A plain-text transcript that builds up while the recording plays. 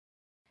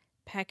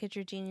Package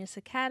Your Genius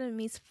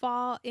Academy's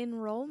fall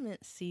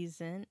enrollment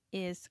season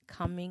is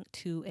coming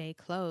to a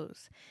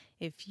close.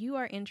 If you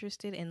are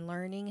interested in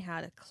learning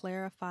how to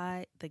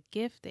clarify the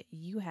gift that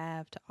you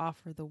have to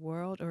offer the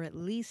world, or at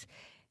least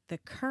the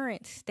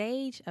current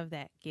stage of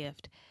that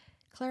gift,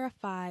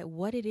 clarify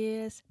what it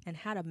is and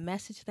how to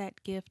message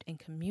that gift and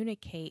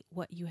communicate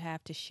what you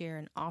have to share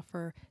and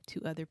offer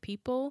to other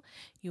people,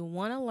 you'll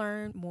want to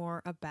learn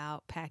more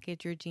about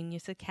Package Your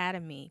Genius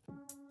Academy.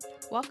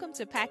 Welcome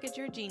to Package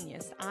Your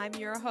Genius. I'm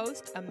your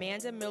host,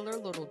 Amanda Miller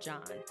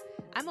Littlejohn.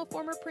 I'm a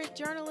former print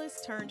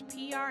journalist turned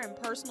PR and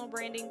personal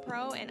branding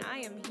pro, and I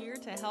am here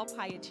to help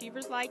high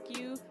achievers like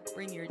you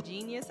bring your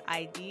genius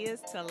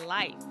ideas to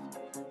life.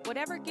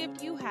 Whatever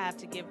gift you have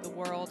to give the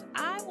world,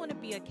 I want to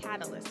be a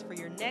catalyst for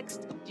your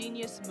next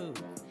genius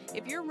move.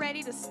 If you're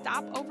ready to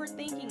stop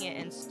overthinking it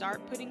and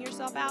start putting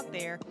yourself out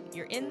there,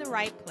 you're in the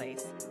right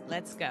place.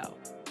 Let's go.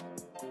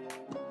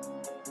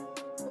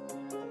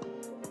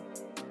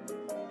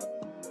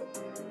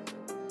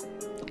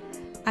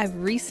 I've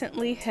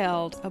recently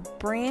held a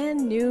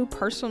brand new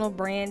personal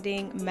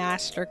branding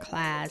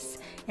masterclass,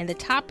 and the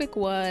topic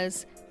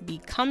was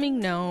Becoming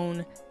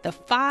Known, the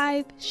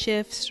 5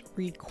 shifts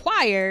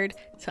required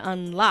to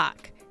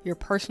unlock your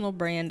personal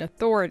brand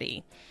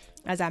authority.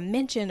 As I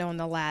mentioned on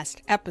the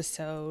last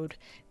episode,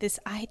 this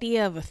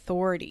idea of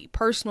authority,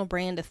 personal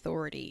brand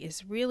authority,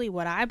 is really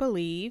what I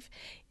believe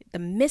the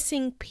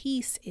missing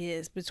piece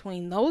is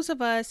between those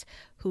of us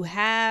who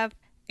have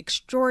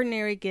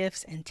extraordinary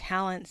gifts and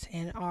talents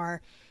and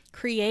are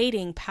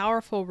creating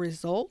powerful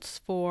results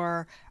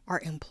for our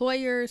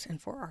employers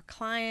and for our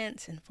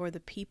clients and for the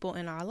people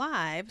in our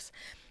lives.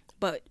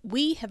 But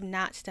we have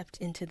not stepped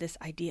into this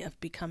idea of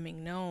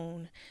becoming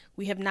known.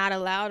 We have not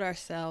allowed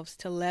ourselves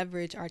to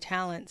leverage our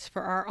talents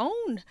for our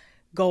own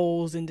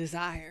goals and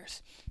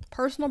desires.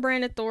 Personal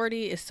brand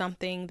authority is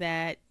something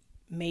that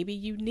maybe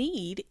you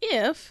need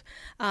if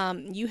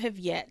you have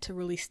yet to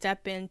really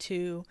step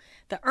into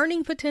the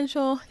earning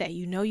potential that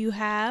you know you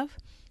have,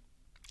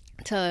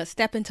 to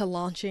step into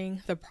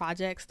launching the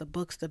projects, the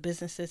books, the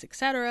businesses,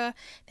 etc.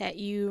 that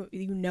you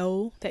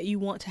know that you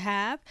want to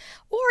have,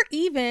 or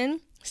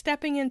even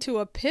stepping into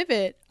a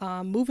pivot,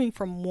 moving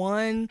from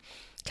one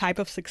type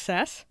of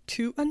success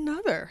to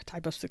another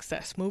type of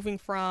success, moving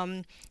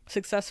from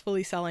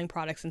successfully selling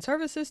products and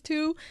services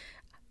to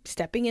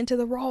stepping into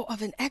the role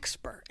of an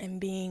expert and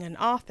being an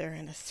author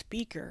and a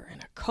speaker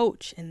and a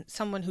coach and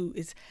someone who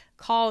is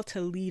called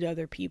to lead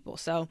other people.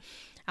 So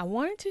I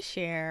wanted to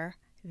share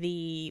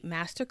the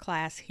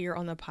masterclass here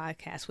on the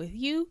podcast with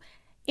you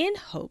in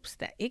hopes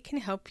that it can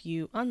help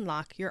you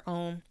unlock your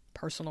own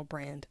personal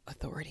brand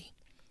authority.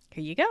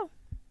 Here you go.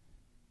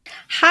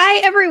 Hi,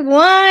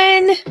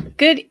 everyone.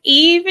 Good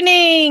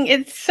evening.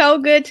 It's so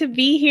good to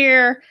be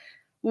here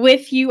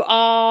with you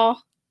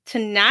all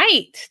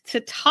tonight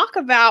to talk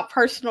about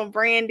personal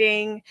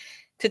branding,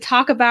 to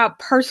talk about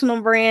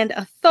personal brand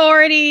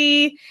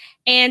authority,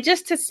 and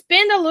just to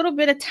spend a little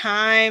bit of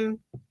time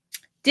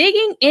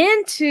digging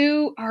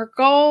into our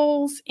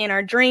goals and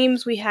our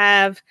dreams. We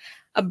have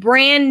a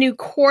brand new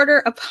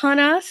quarter upon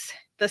us.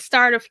 The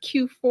start of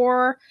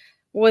Q4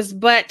 was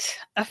but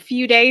a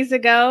few days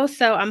ago.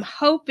 So I'm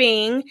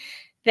hoping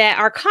that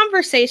our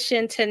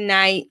conversation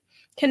tonight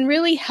can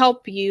really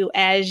help you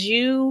as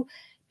you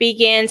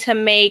begin to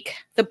make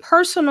the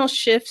personal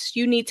shifts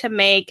you need to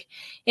make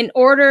in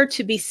order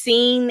to be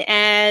seen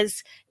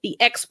as the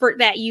expert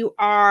that you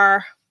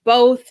are,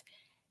 both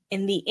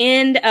in the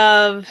end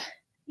of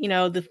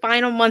the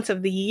final months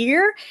of the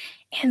year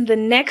and the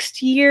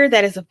next year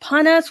that is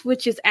upon us,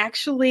 which is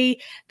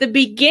actually the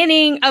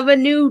beginning of a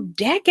new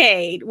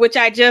decade, which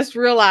I just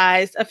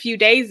realized a few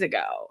days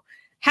ago.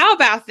 How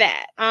about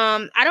that?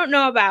 I don't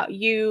know about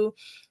you,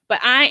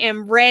 but I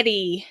am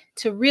ready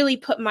to really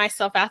put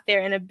myself out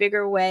there in a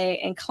bigger way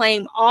and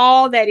claim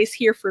all that is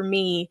here for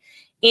me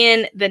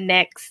in the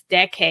next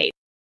decade.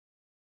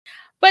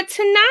 But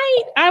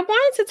tonight, I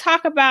wanted to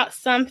talk about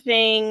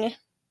something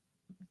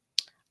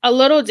a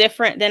little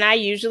different than I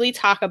usually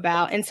talk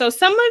about. And so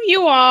some of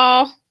you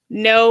all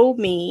know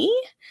me.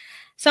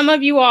 Some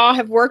of you all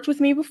have worked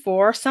with me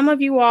before. Some of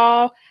you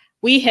all,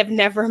 we have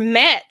never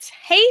met.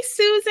 Hey,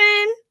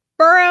 Susan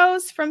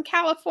Burrows from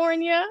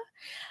California.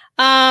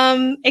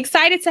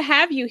 Excited to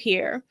have you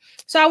here.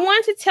 So I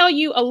wanted to tell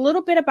you a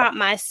little bit about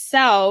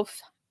myself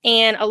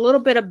and a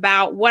little bit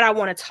about what I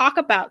want to talk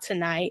about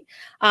tonight.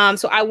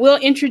 So I will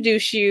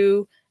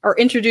introduce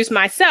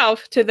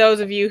myself to those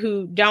of you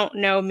who don't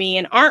know me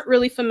and aren't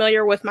really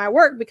familiar with my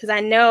work, because I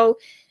know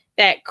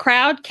that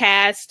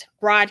Crowdcast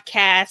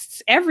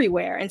broadcasts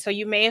everywhere. And so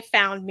you may have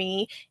found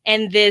me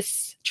and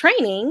this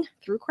training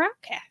through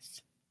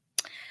Crowdcast.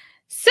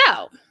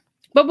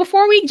 But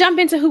before we jump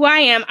into who I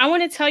am, I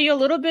want to tell you a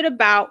little bit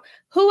about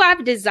who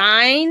I've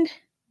designed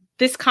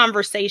this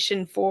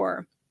conversation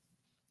for.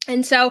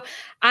 And so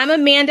I'm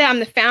Amanda. I'm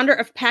the founder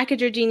of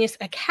Package Your Genius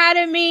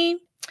Academy.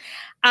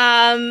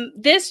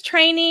 This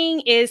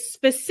training is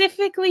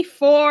specifically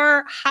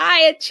for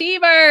high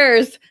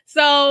achievers.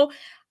 So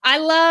I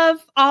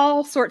love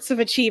all sorts of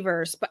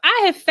achievers, but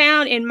I have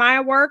found in my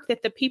work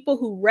that the people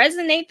who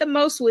resonate the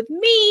most with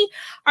me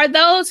are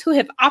those who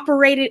have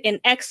operated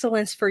in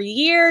excellence for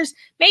years,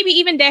 maybe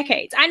even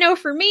decades. I know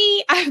for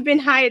me, I've been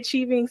high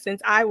achieving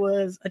since I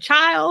was a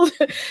child,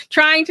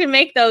 trying to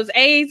make those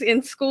A's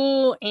in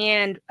school,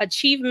 and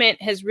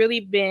achievement has really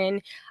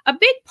been a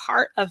big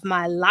part of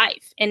my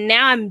life. And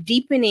now I'm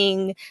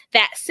deepening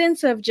that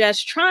sense of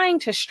just trying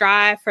to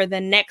strive for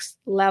the next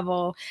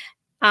level.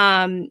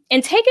 And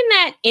taking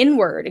that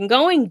inward and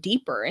going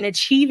deeper and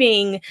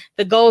achieving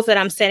the goals that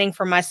I'm setting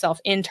for myself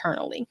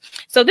internally.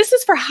 So this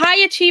is for high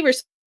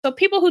achievers. So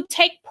people who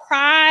take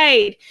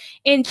pride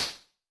in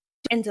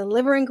and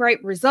delivering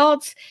great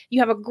results.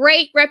 You have a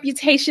great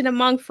reputation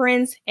among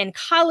friends and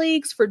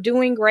colleagues for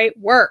doing great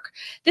work.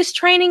 This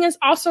training is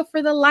also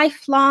for the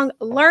lifelong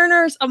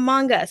learners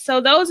among us.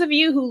 So those of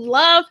you who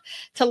love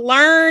to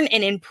learn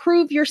and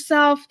improve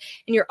yourself,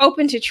 and you're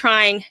open to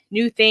trying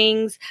new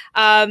things,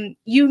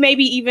 you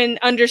maybe even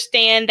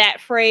understand that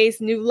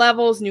phrase, new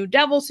levels, new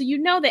devils. So you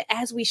know that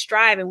as we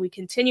strive and we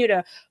continue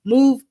to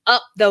move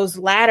up those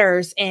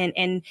ladders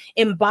and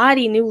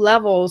embody new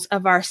levels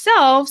of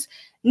ourselves,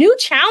 new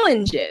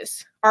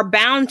challenges are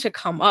bound to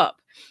come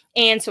up.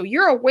 And so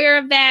you're aware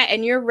of that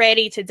and you're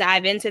ready to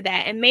dive into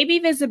that. And maybe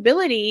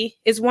visibility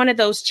is one of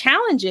those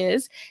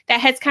challenges that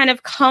has kind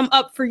of come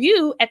up for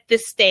you at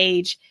this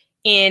stage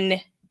in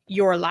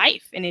your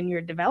life and in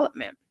your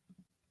development.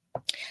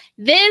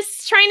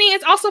 This training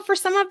is also for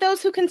some of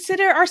those who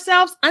consider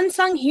ourselves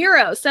unsung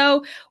heroes.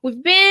 So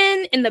we've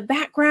been in the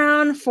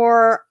background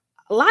for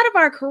a lot of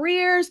our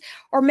careers,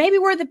 or maybe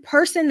we're the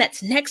person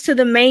that's next to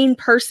the main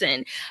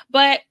person,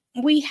 but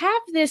we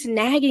have this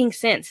nagging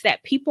sense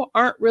that people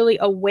aren't really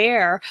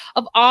aware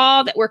of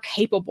all that we're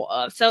capable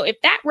of. So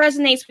if that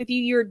resonates with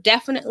you, you're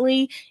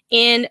definitely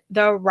in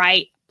the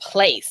right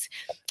place.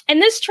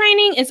 And this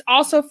training is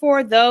also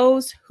for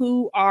those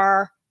who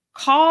are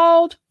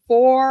called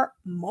for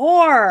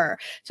more.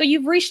 So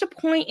you've reached a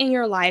point in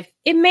your life.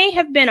 It may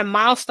have been a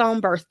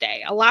milestone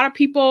birthday. A lot of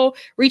people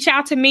reach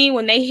out to me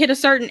when they hit a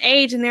certain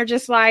age and they're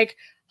just like,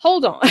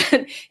 hold on,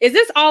 is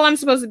this all I'm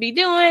supposed to be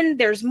doing?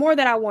 There's more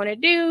that I want to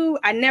do.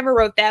 I never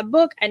wrote that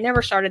book. I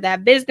never started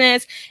that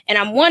business. And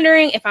I'm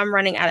wondering if I'm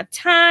running out of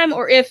time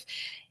or if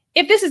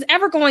this is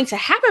ever going to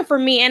happen for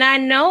me. And I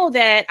know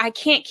that I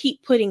can't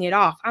keep putting it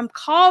off. I'm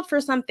called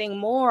for something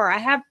more. I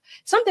have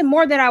something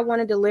more that I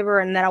want to deliver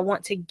and that I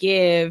want to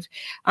give.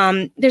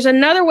 There's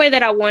another way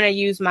that I want to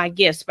use my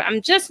gifts, but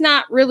I'm just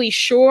not really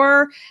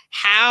sure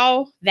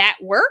how that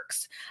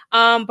works.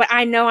 But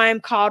I know I am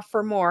called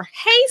for more.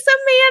 Hey,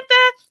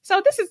 Samantha.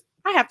 So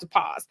I have to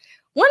pause.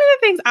 One of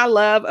the things I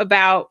love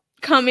about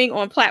coming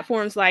on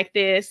platforms like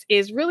this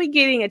is really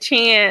getting a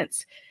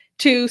chance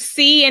to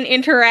see and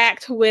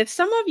interact with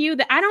some of you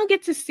that I don't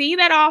get to see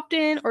that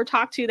often or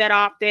talk to that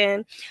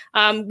often.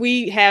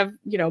 We have,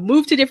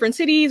 moved to different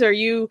cities, or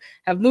you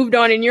have moved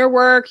on in your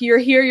work. You're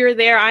here, you're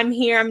there, I'm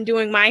here, I'm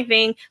doing my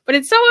thing. But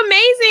it's so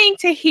amazing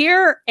to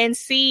hear and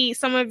see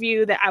some of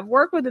you that I've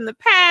worked with in the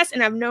past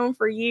and I've known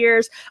for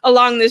years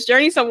along this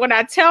journey. So when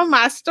I tell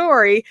my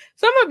story,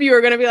 some of you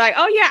are going to be like,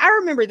 oh yeah, I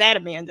remember that,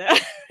 Amanda.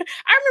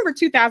 I remember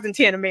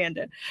 2010,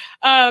 Amanda.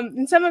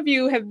 And some of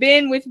you have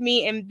been with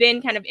me and been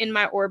kind of in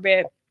my orbit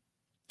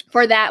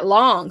for that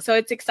long. So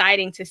it's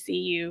exciting to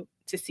see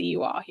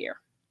you all here.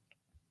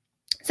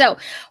 So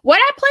what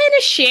I plan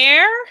to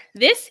share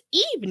this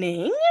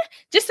evening,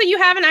 just so you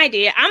have an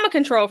idea, I'm a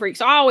control freak.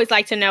 So I always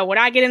like to know when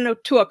I get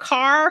into a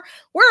car,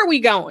 where are we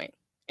going?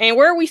 And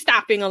where are we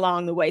stopping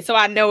along the way? So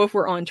I know if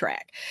we're on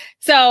track.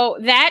 So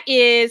that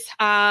is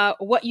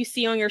what you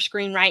see on your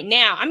screen right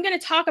now. I'm going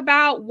to talk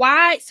about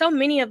why so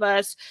many of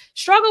us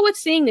struggle with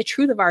seeing the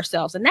truth of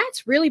ourselves. And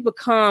that's really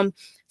become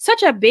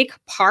such a big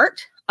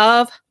part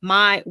of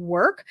my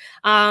work.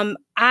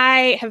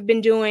 I have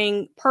been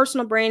doing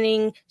personal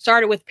branding,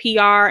 started with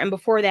PR, and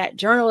before that,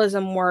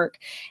 journalism work.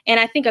 And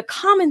I think a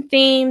common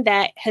theme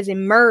that has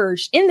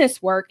emerged in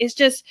this work is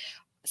just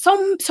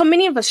so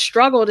many of us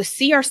struggle to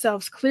see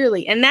ourselves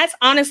clearly. And that's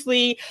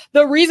honestly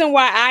the reason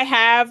why I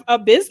have a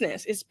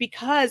business, is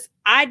because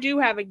I do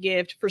have a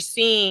gift for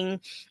seeing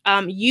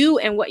you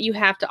and what you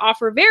have to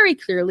offer very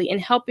clearly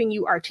and helping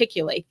you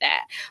articulate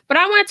that. But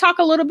I want to talk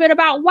a little bit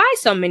about why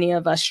so many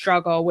of us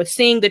struggle with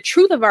seeing the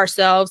truth of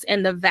ourselves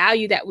and the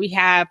value that we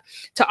have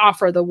to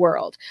offer the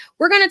world.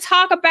 We're going to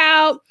talk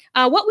about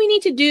what we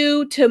need to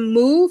do to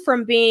move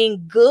from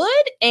being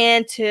good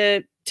and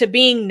to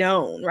being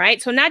known,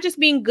 right? So not just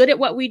being good at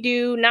what we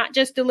do, not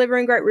just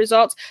delivering great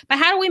results, but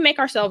how do we make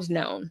ourselves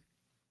known?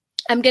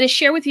 I'm going to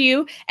share with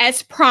you,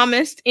 as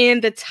promised in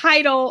the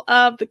title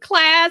of the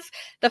class,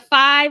 the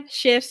 5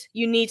 shifts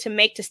you need to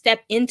make to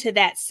step into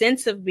that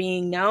sense of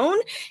being known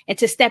and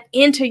to step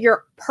into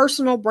your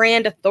personal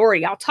brand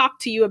authority. I'll talk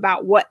to you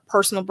about what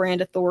personal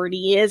brand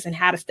authority is and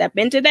how to step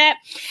into that.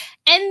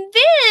 And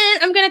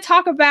then I'm going to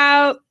talk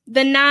about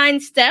the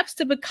 9 steps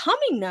to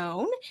becoming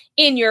known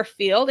in your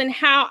field and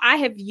how I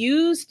have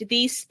used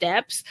these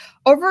steps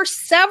over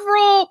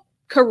several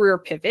career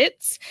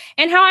pivots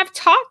and how I've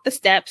taught the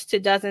steps to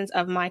dozens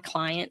of my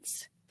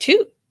clients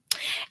 2.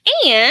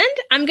 And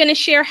I'm going to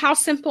share how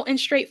simple and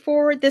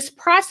straightforward this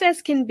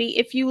process can be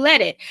if you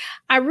let it.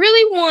 I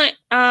really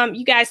want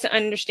you guys to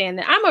understand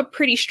that I'm a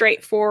pretty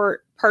straightforward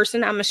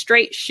person. I'm a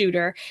straight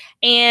shooter,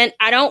 and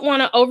I don't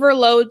want to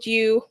overload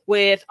you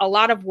with a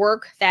lot of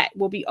work that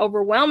will be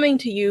overwhelming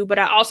to you, but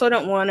I also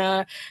don't want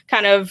to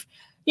kind of,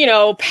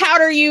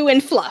 powder you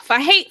in fluff. I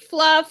hate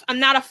fluff. I'm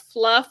not a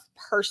fluff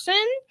person.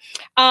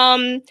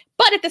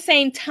 But at the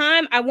same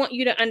time, I want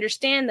you to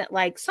understand that,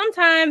 like,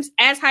 sometimes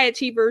as high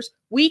achievers,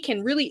 we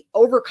can really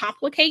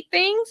overcomplicate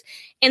things.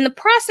 And the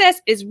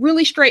process is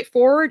really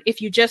straightforward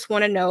if you just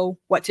want to know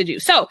what to do.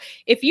 So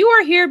if you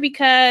are here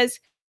because,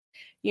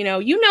 you know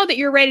that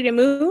you're ready to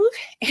move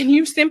and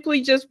you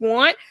simply just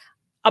want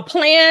a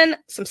plan,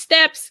 some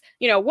steps,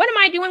 what am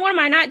I doing? What am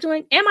I not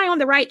doing? Am I on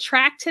the right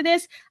track to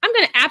this? I'm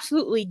going to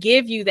absolutely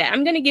give you that.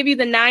 I'm going to give you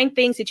the 9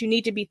 things that you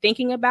need to be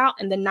thinking about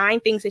and the 9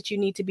 things that you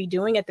need to be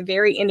doing at the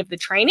very end of the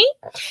training.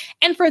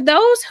 And for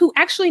those who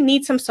actually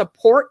need some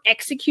support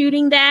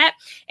executing that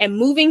and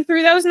moving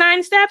through those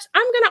 9 steps,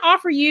 I'm going to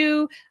offer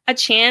you a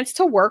chance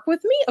to work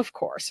with me, of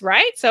course,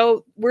 right?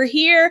 So we're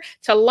here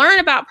to learn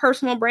about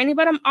personal branding,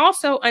 but I'm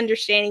also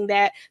understanding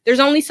that there's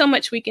only so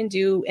much we can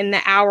do in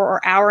the hour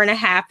or hour and a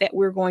half that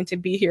we're going to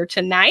be here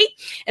tonight.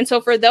 And so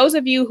for those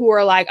of you who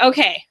are like,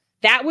 okay,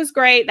 that was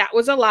great, that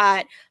was a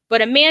lot,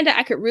 but Amanda,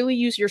 I could really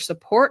use your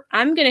support,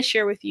 I'm going to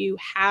share with you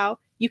how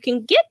you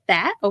can get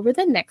that over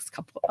the next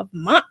couple of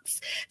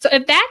months. So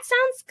if that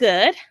sounds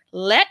good,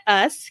 let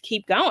us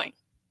keep going.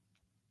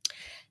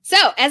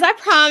 So as I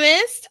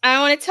promised, I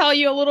want to tell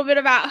you a little bit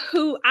about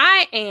who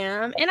I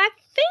am. And I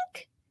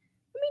think,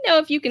 let me know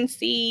if you can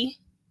see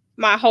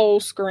my whole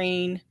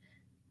screen.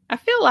 I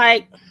feel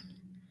like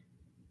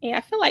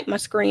my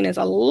screen is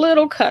a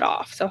little cut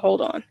off. So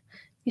hold on.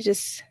 You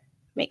just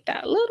make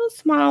that a little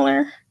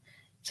smaller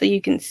so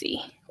you can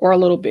see, or a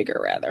little bigger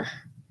rather.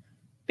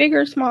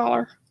 Bigger,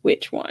 smaller,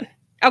 which one?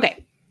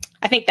 Okay,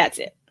 I think that's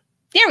it.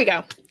 There we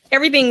go.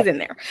 Everything's in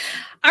there.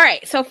 All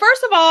right. So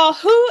first of all,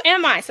 who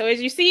am I? So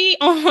as you see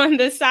on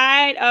the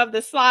side of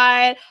the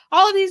slide,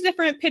 all of these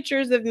different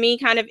pictures of me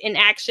kind of in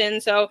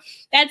action. So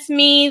that's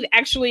me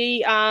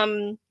actually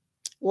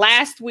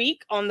last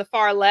week on the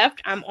far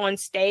left. I'm on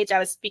stage. I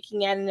was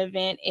speaking at an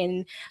event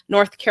in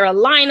North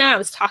Carolina. I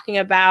was talking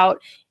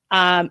about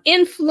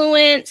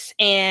influence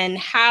and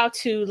how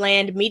to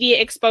land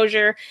media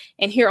exposure.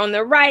 And here on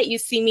the right, you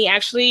see me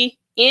actually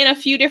in a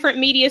few different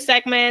media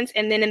segments.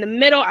 And then in the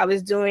middle, I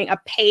was doing a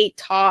paid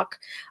talk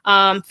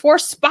for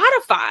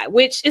Spotify,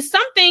 which is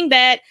something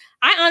that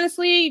I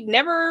honestly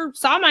never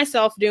saw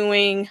myself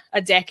doing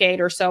a decade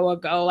or so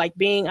ago, like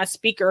being a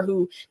speaker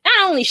who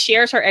not only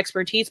shares her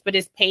expertise, but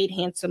is paid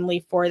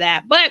handsomely for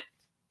that. But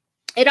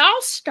it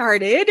all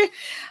started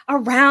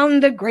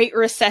around the Great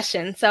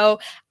Recession. So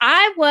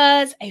I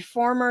was a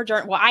former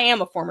I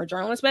am a former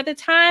journalist, but at the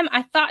time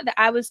I thought that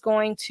I was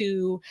going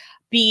to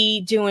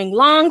be doing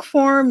long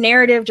form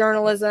narrative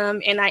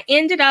journalism. And I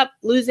ended up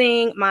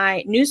losing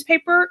my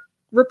newspaper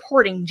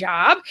reporting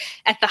job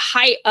at the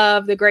height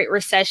of the Great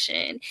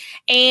Recession.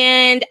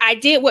 And I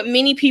did what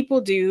many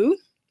people do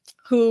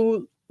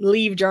who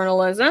leave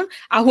journalism.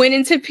 I went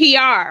into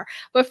PR.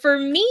 But for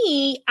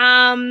me,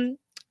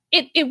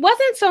 it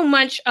wasn't so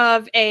much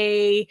of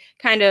a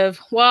kind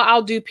of, well,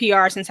 I'll do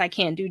PR since I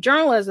can't do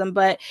journalism,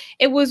 but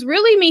it was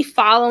really me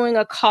following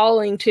a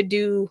calling to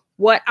do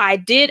what I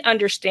did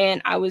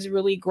understand I was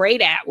really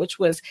great at, which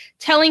was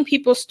telling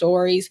people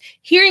stories,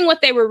 hearing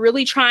what they were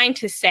really trying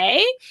to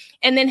say,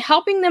 and then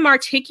helping them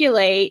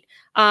articulate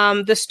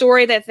the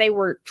story that they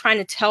were trying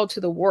to tell to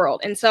the world.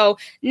 And so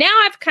now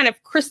I've kind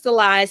of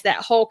crystallized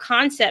that whole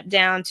concept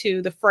down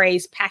to the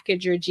phrase,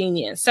 package your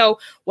genius. So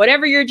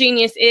whatever your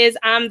genius is,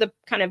 I'm the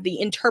kind of the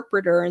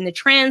interpreter and the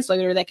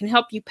translator that can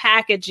help you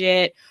package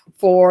it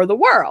for the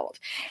world.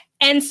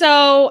 And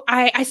so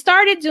I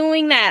started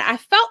doing that. I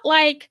felt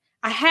like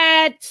I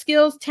had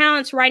skills,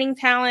 talents, writing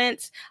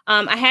talents.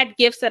 I had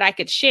gifts that I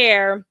could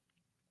share.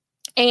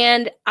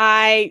 And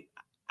I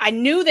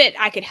knew that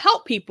I could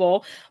help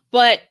people.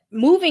 But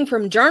moving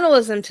from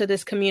journalism to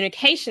this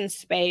communication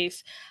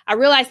space, I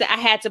realized that I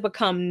had to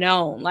become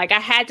known. Like I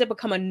had to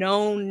become a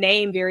known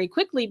name very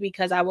quickly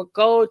because I would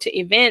go to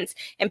events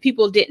and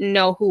people didn't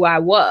know who I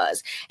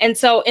was. And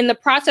so in the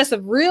process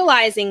of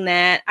realizing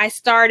that, I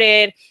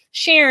started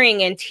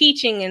sharing and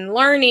teaching and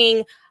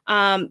learning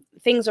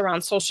things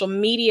around social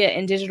media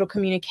and digital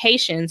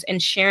communications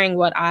and sharing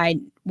what I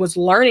was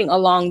learning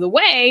along the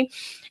way.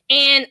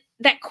 And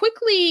that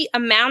quickly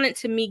amounted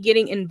to me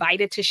getting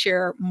invited to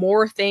share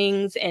more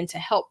things and to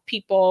help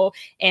people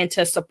and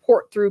to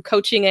support through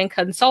coaching and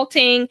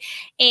consulting.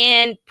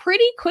 And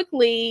pretty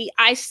quickly,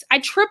 I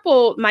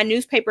tripled my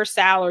newspaper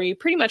salary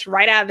pretty much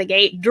right out of the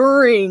gate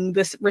during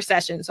this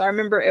recession. So I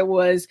remember it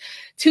was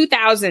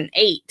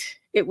 2008.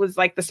 It was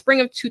like the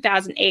spring of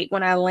 2008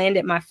 when I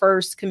landed my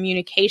first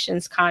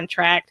communications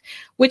contract,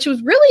 which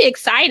was really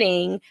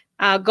exciting.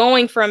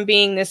 Going from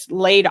being this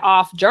laid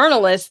off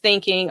journalist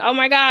thinking, oh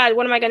my God,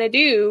 what am I going to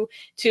do,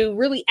 to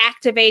really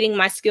activating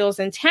my skills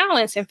and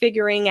talents and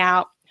figuring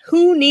out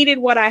who needed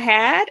what I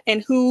had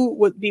and who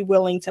would be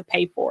willing to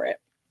pay for it.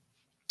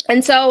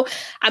 And so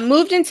I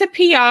moved into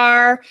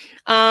PR.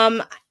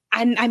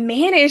 I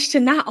managed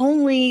to not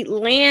only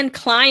land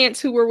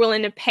clients who were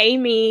willing to pay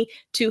me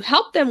to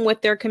help them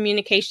with their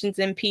communications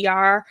in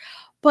PR,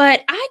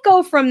 but I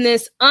go from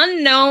this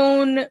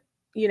unknown,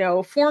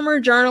 former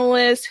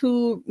journalist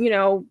who,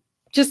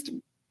 just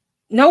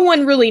no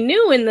one really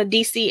knew in the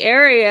DC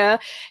area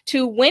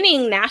to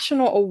winning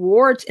national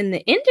awards in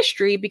the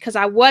industry because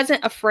I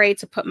wasn't afraid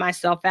to put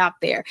myself out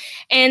there.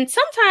 And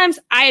sometimes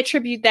I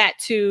attribute that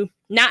to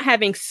not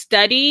having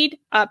studied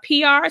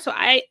PR. So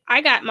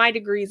I got my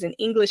degrees in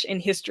English and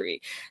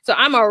history. So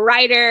I'm a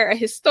writer, a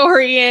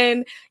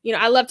historian.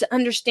 I love to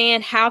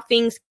understand how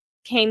things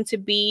came to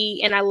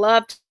be. And I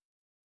loved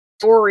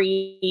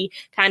story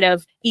kind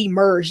of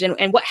emerged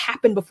and what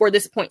happened before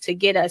this point to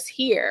get us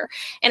here.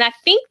 And I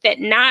think that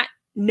not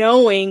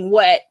knowing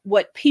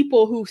what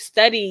people who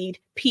studied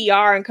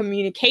PR and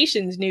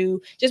communications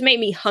knew just made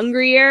me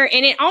hungrier,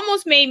 and it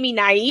almost made me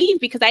naive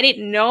because I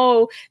didn't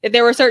know that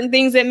there were certain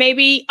things that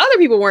maybe other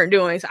people weren't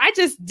doing. So I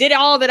just did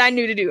all that I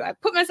knew to do. I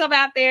put myself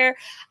out there.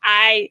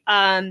 I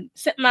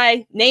sent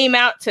my name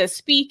out to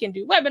speak and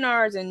do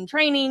webinars and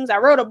trainings. I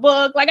wrote a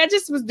book. I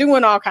just was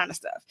doing all kind of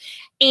stuff,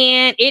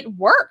 and it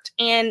worked.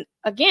 And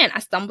again, I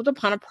stumbled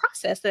upon a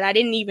process that I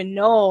didn't even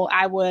know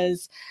I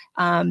was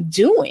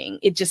doing.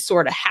 It just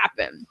sort of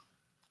happened.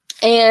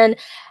 And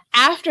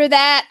after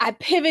that, I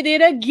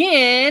pivoted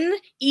again,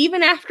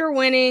 even after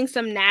winning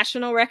some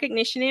national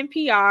recognition in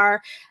PR.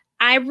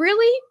 I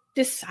really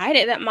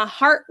decided that my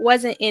heart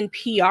wasn't in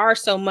PR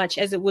so much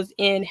as it was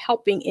in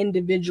helping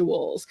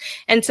individuals.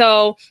 And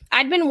so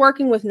I'd been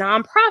working with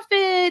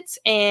nonprofits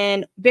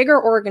and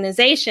bigger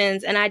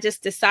organizations, and I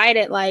just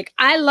decided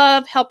I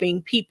love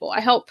helping people.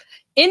 I help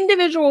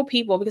individual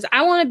people because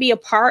I want to be a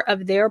part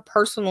of their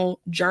personal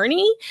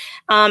journey.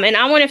 And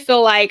I want to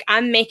feel like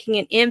I'm making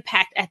an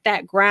impact at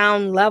that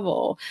ground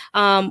level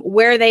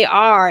where they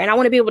are. And I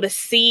want to be able to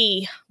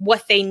see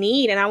what they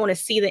need. And I want to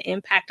see the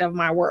impact of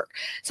my work.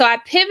 So I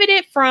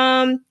pivoted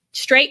from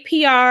straight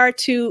PR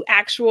to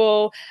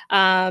actual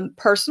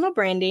personal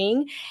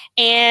branding,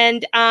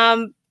 and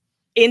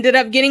ended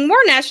up getting more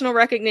national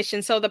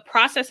recognition. So the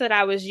process that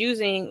I was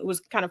using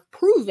was kind of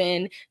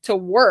proven to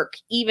work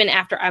even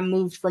after I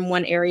moved from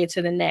one area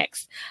to the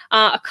next.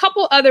 A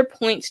couple other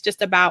points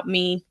just about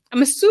me.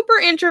 I'm a super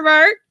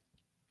introvert.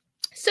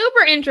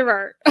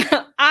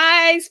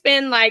 I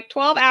spend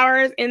 12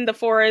 hours in the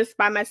forest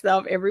by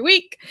myself every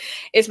week.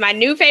 It's my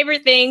new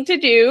favorite thing to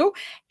do.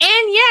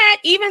 And yet,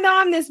 even though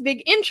I'm this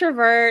big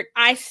introvert,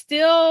 I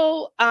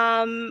still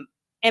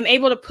am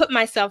able to put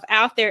myself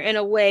out there in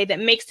a way that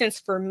makes sense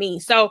for me.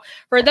 So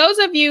for those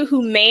of you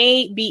who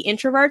may be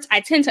introverts,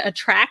 I tend to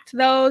attract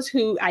those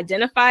who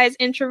identify as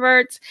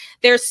introverts.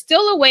 There's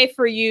still a way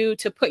for you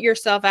to put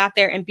yourself out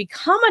there and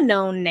become a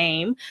known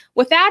name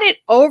without it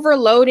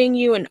overloading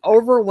you and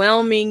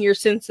overwhelming your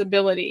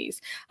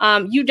sensibilities.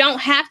 You don't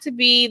have to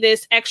be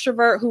this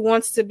extrovert who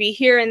wants to be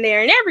here and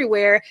there and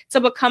everywhere to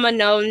become a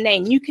known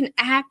name. You can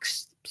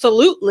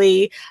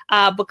absolutely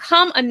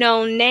become a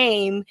known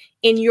name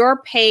in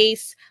your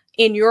pace,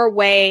 in your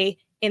way,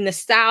 in the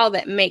style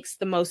that makes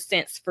the most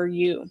sense for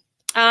you.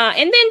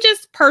 And then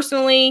just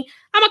personally,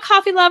 I'm a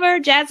coffee lover,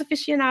 jazz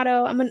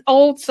aficionado. I'm an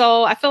old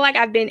soul. I feel like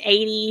I've been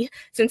 80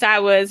 since I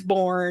was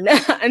born.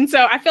 And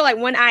so I feel like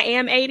when I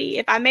am 80,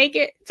 if I make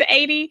it to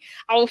 80,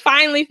 I will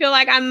finally feel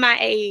like I'm my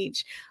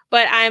age.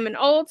 But I'm an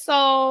old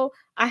soul.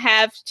 I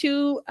have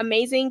two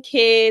amazing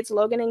kids,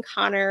 Logan and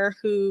Connor,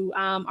 who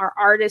are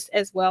artists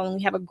as well. And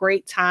we have a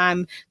great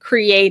time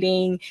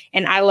creating,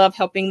 and I love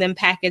helping them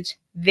package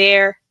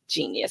their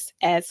genius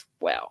as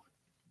well.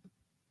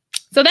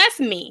 So that's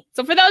me.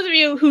 So for those of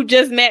you who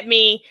just met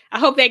me, I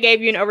hope that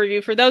gave you an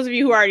overview. For those of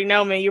you who already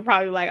know me, you're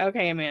probably like,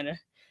 okay, Amanda,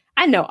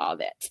 I know all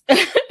that.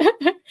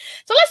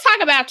 So let's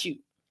talk about you.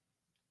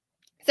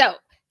 So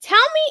tell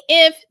me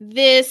if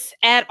this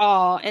at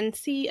all, and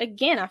see,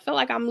 again, I feel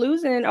like I'm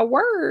losing a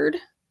word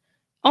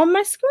on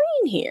my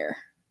screen here.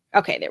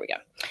 Okay, there we go.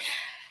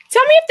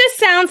 Tell me if this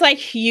sounds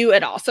like you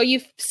at all. So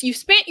you've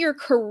spent your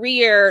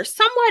career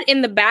somewhat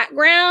in the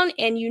background,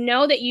 and you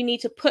know that you need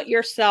to put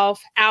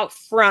yourself out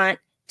front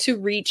to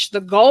reach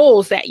the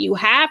goals that you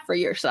have for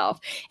yourself.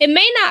 It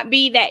may not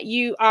be that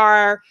you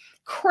are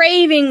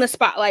craving the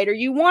spotlight or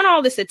you want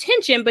all this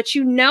attention, but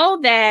you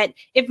know that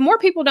if more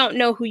people don't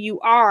know who you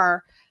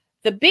are,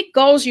 the big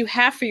goals you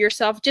have for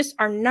yourself just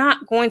are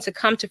not going to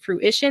come to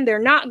fruition. They're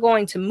not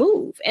going to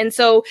move. And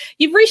so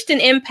you've reached an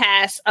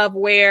impasse of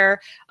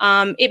where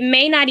it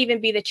may not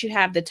even be that you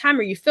have the time,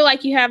 or you feel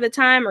like you have the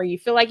time, or you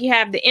feel like you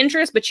have the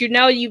interest, but you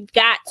know you've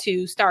got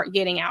to start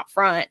getting out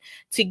front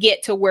to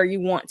get to where you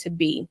want to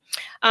be.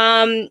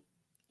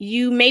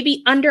 You may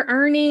be under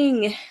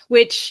earning,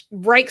 which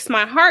breaks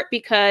my heart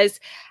because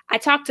I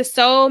talk to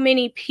so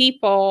many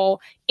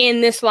people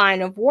in this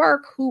line of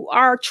work who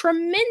are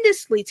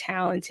tremendously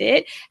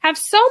talented, have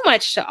so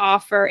much to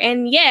offer,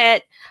 and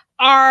yet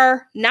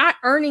are not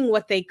earning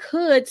what they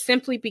could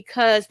simply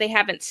because they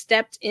haven't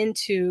stepped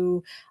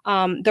into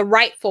the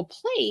rightful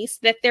place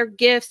that their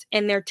gifts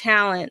and their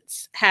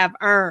talents have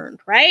earned,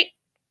 right?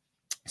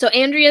 So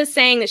Andrea is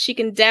saying that she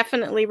can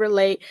definitely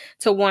relate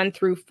to 1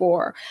 through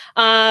 4.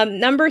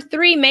 Number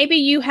 3, maybe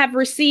you have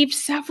received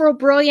several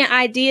brilliant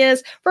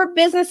ideas for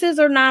businesses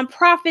or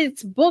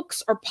nonprofits,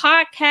 books or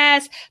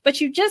podcasts,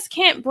 but you just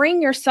can't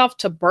bring yourself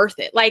to birth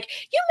it. Like,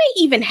 you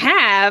may even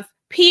have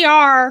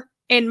PR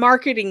and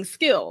marketing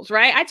skills,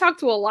 right? I talk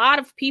to a lot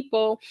of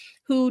people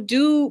who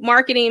do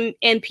marketing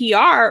and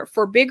PR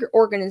for bigger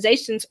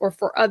organizations or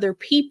for other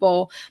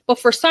people, but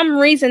for some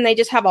reason they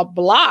just have a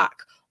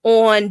block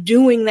on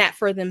doing that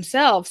for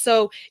themselves.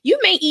 So you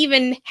may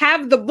even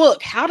have the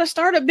book, How to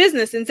Start a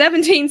Business in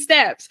 17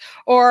 Steps,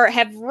 or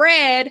have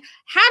read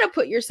how to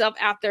put yourself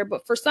out there,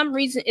 but for some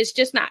reason it's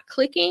just not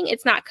clicking,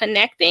 it's not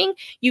connecting.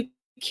 You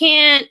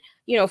can't,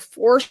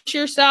 force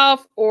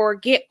yourself or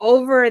get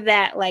over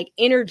that like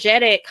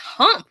energetic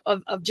hump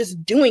of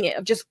just doing it,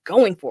 of just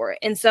going for it.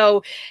 And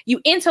so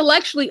you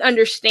intellectually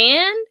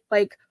understand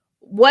like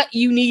what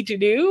you need to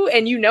do,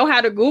 and you know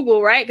how to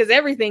Google, right? Because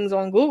everything's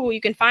on Google.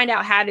 You can find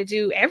out how to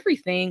do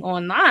everything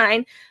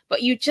online,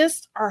 but you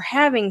just are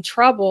having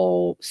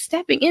trouble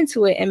stepping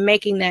into it and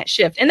making that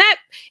shift. And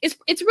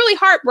it's really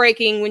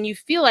heartbreaking when you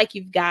feel like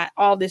you've got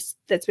all this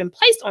that's been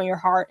placed on your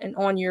heart and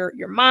on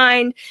your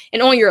mind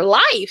and on your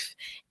life,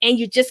 and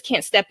you just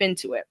can't step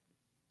into it.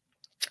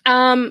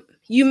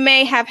 You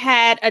may have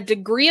had a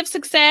degree of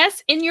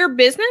success in your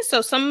business. So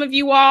some of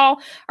you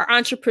all are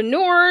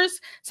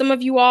entrepreneurs. Some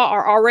of you all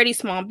are already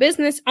small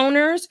business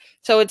owners.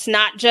 So it's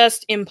not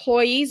just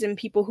employees and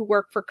people who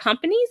work for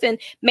companies. And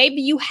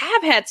maybe you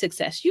have had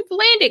success. You've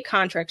landed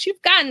contracts.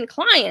 You've gotten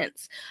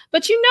clients.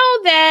 But you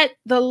know that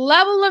the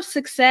level of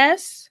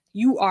success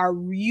you are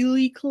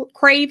really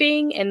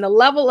craving, and the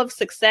level of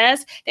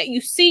success that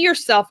you see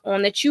yourself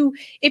on, that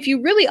if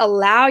you really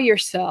allow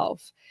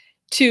yourself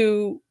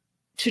to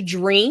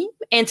dream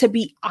and to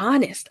be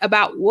honest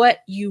about what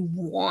you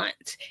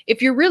want.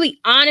 If you're really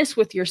honest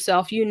with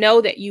yourself, you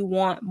know that you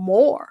want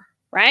more,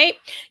 right?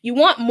 You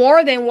want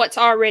more than what's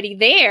already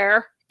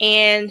there,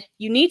 and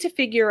you need to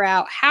figure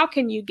out how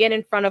can you get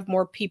in front of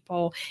more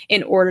people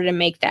in order to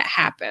make that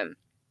happen.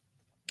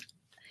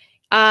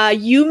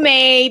 You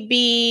may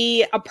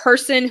be a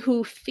person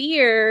who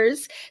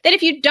fears that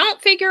if you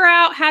don't figure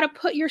out how to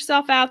put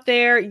yourself out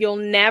there, you'll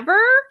never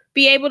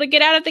be able to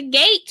get out of the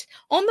gate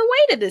on the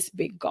way to this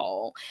big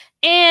goal.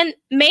 And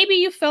maybe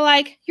you feel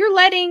like you're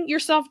letting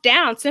yourself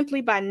down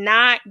simply by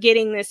not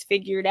getting this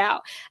figured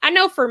out. I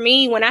know for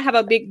me, when I have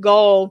a big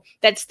goal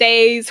that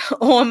stays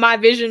on my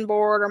vision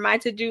board or my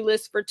to-do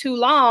list for too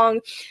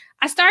long,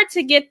 I start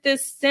to get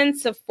this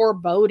sense of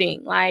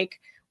foreboding,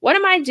 like, what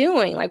am I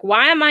doing? Like,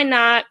 why am I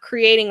not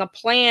creating a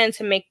plan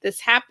to make this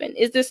happen?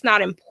 Is this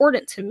not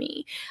important to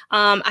me?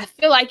 I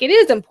feel like it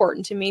is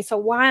important to me. So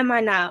why am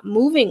I not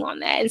moving on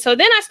that? And so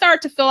then I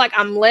start to feel like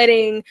I'm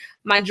letting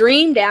my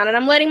dream down, and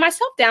I'm letting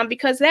myself down,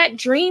 because that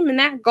dream and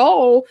that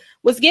goal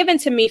was given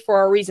to me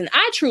for a reason.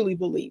 I truly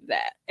believe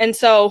that. And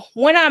so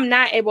when I'm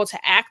not able to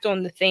act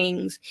on the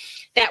things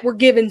that were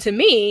given to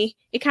me,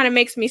 it kind of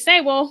makes me say,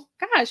 well,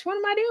 gosh, what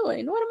am I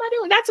doing? What am I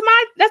doing?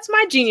 That's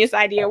my genius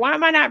idea. Why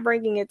am I not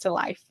bringing it to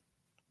life?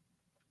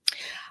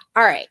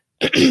 All right.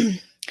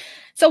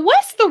 So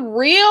what's the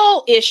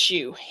real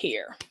issue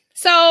here?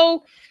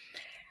 So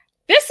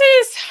this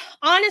is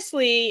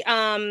honestly,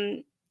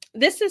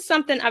 this is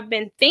something I've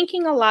been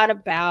thinking a lot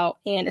about,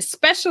 and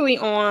especially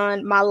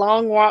on my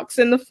long walks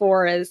in the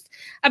forest,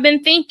 I've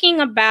been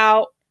thinking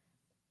about,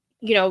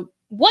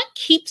 what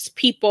keeps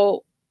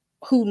people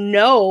who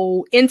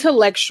know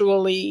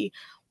intellectually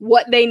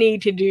what they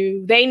need to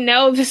do. They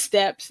know the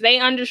steps. They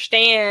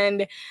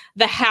understand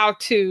the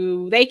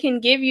how-to. They can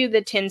give you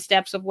the 10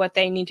 steps of what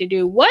they need to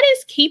do. What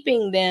is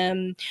keeping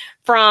them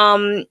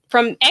from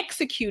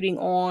executing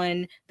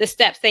on the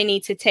steps they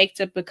need to take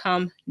to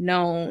become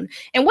known?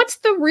 And what's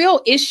the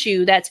real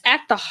issue that's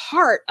at the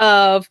heart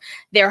of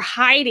their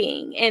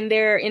hiding and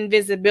their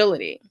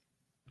invisibility?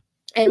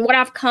 And what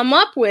I've come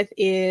up with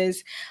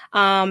is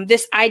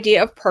this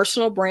idea of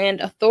personal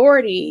brand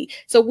authority.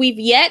 So we've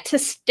yet to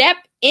step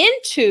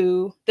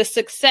into the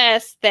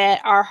success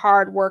that our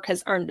hard work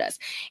has earned us.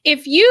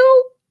 If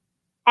you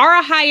are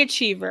a high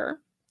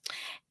achiever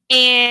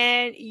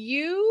and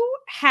you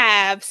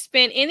have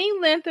spent any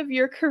length of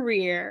your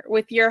career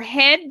with your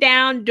head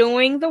down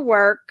doing the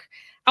work,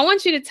 I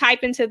want you to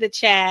type into the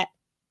chat,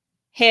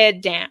 head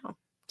down,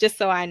 just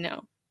so I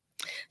know.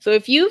 So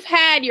if you've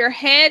had your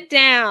head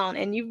down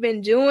and you've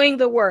been doing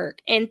the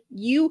work, and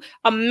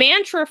a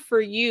mantra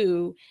for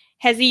you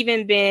has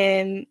even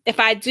been, if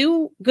I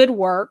do good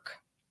work,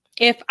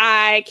 if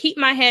I keep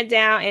my head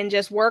down and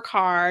just work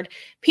hard,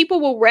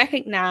 people will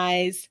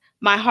recognize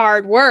my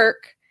hard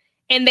work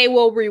and they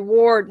will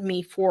reward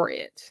me for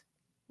it.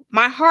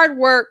 My hard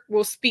work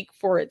will speak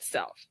for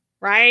itself.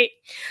 Right?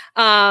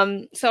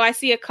 So I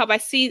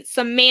see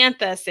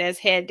Samantha says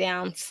head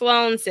down.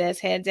 Sloan says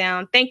head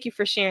down. Thank you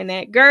for sharing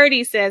that.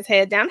 Gertie says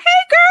head down. Hey,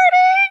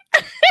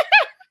 Gertie.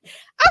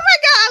 Oh my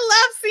God, I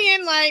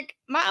like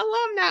my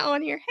alumni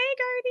on here. Hey,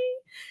 Gertie.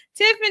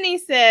 Tiffany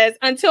says,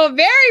 until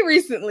very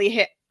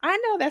recently, I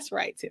know that's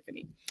right,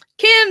 Tiffany.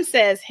 Kim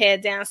says,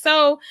 head down.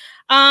 So,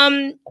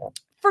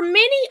 for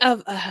many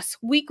of us,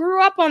 we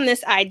grew up on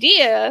this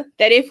idea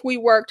that if we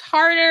worked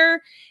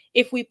harder,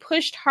 if we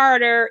pushed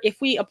harder,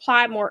 if we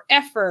applied more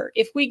effort,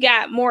 if we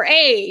got more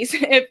A's,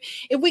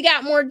 if we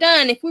got more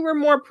done, if we were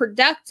more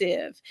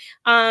productive,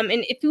 and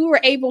if we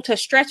were able to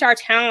stretch our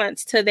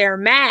talents to their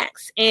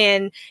max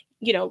and,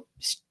 you know,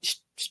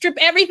 strip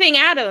everything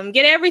out of them,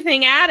 get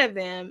everything out of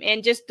them,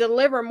 and just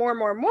deliver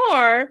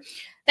more,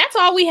 that's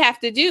all we have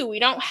to do. We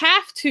don't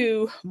have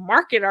to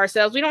market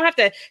ourselves. We don't have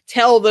to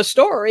tell the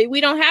story. We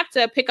don't have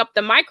to pick up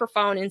the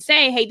microphone and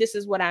say, hey, this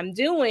is what I'm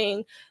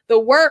doing. The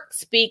work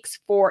speaks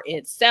for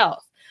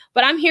itself.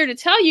 But I'm here to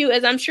tell you,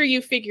 as I'm sure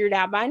you figured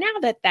out by now,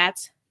 that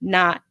that's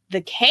not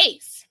the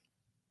case.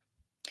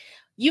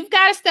 You've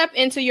got to step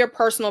into your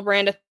personal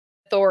brand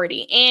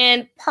authority.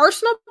 And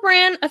personal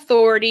brand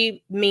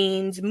authority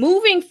means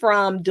moving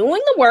from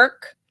doing the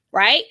work,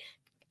 right?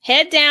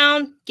 Head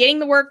down, getting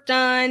the work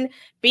done,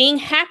 being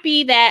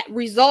happy that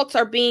results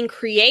are being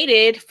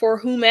created for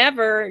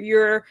whomever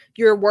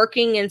you're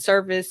working in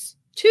service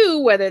to,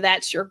 whether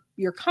that's your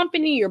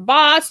company, your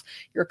boss,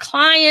 your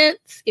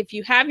clients, if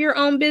you have your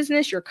own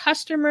business, your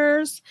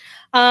customers.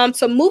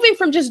 So moving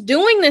from just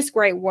doing this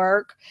great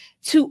work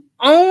to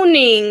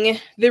owning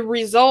the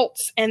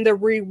results and the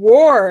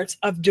rewards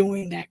of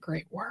doing that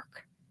great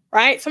work,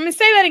 right? So I'm going to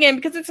say that again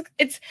because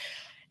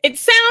it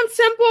sounds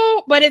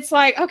simple, but it's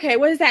like, okay,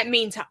 what does that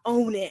mean to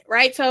own it,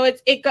 right? So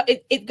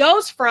it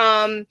goes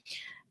from,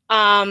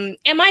 am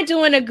I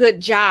doing a good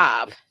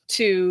job,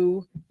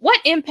 to what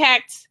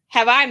impact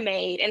have I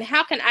made, and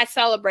how can I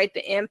celebrate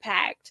the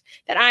impact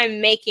that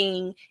I'm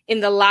making in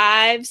the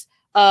lives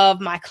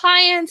of my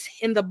clients,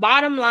 in the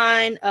bottom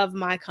line of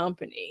my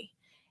company.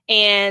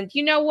 And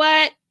you know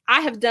what?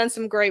 I have done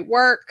some great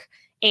work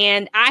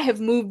and I have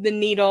moved the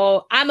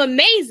needle. I'm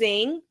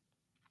amazing.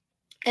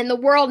 And the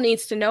world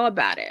needs to know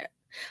about it.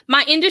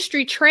 My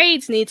industry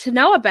trades need to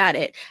know about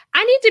it.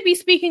 I need to be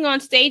speaking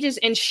on stages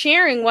and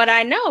sharing what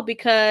I know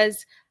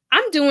because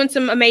I'm doing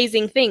some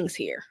amazing things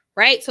here,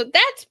 right? So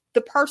that's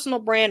the personal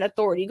brand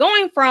authority.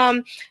 Going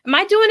from, am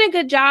I doing a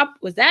good job?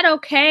 Was that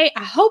okay?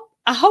 I hope,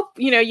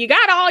 you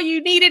got all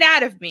you needed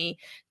out of me,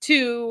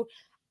 to,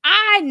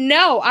 I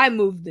know I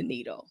moved the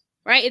needle,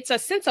 right? It's a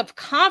sense of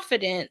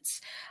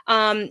confidence,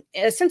 a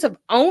sense of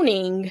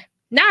owning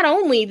not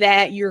only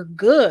that you're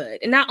good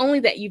and not only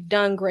that you've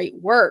done great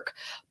work,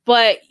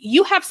 but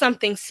you have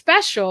something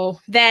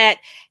special that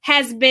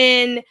has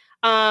been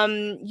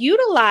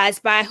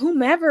utilized by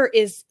whomever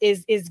is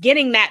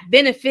getting that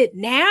benefit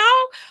now,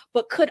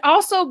 but could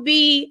also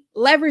be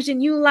leveraged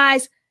and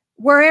utilized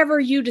wherever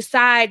you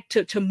decide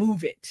to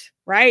move it,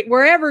 right?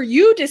 Wherever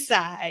you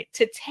decide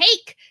to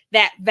take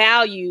that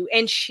value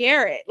and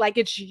share it like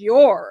it's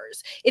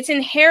yours. It's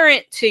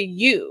inherent to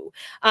you.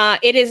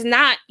 It is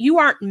not, you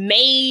aren't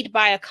made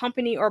by a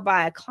company or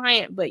by a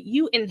client, but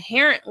you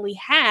inherently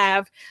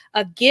have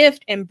a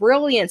gift and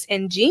brilliance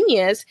and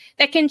genius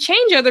that can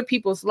change other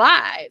people's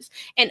lives.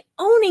 And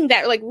owning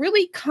that, like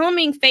really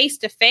coming face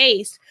to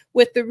face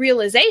with the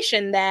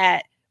realization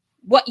that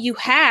what you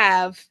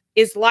have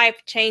is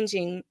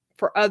life-changing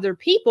for other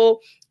people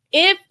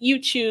if you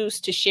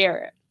choose to share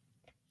it.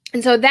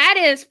 And so that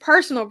is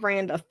personal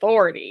brand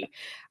authority,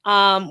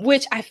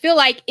 which I feel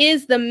like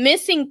is the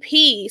missing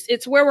piece.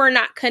 It's where we're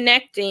not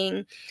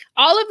connecting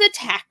all of the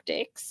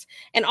tactics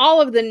and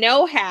all of the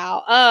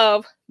know-how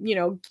of,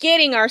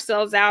 getting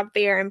ourselves out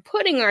there and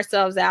putting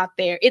ourselves out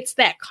there. It's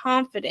that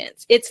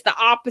confidence. It's the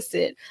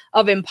opposite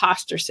of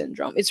imposter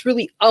syndrome. It's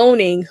really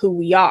owning who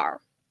we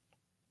are.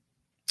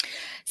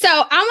 So I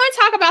want to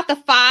talk about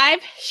the 5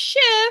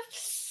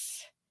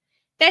 shifts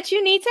that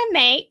you need to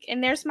make.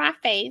 And there's my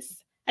face.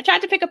 I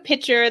tried to pick a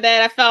picture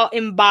that I felt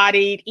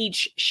embodied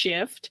each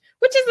shift,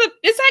 which is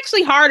it's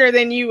actually harder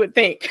than you would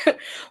think.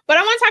 But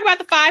I want to talk about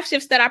the 5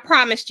 shifts that I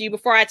promised you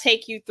before I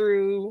take you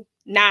through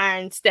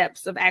 9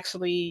 steps of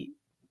actually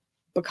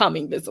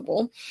becoming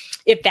visible,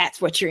 if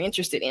that's what you're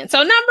interested in.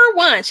 So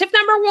shift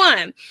number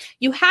 1,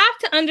 you have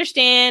to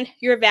understand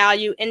your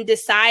value and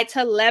decide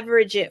to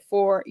leverage it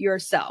for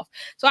yourself.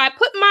 So I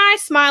put my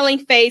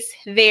smiling face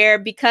there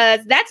because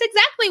that's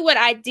exactly what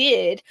I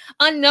did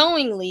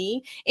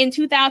unknowingly in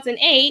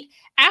 2008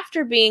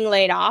 after being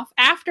laid off,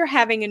 after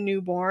having a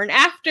newborn,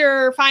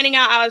 after finding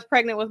out I was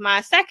pregnant with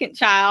my second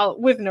child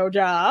with no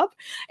job,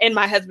 and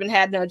my husband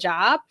had no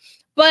job.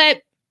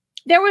 But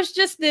there was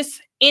just this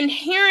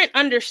inherent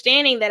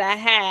understanding that I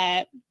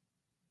had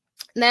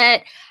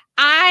that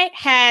I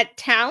had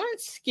talent,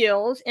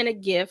 skills, and a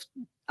gift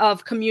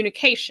of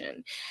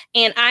communication.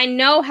 And I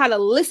know how to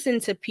listen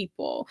to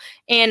people.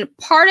 And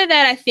part of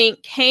that, I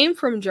think, came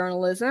from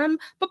journalism,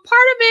 but part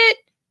of it,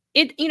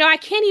 I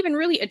can't even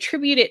really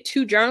attribute it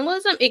to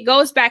journalism. It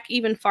goes back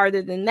even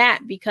farther than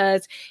that,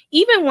 because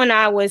even when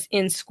I was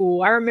in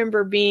school, I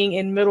remember being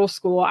in middle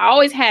school, I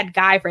always had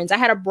guy friends. I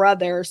had a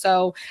brother.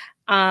 So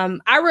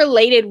I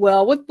related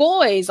well with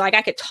boys, like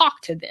I could talk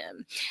to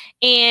them.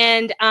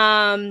 And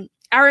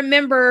I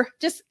remember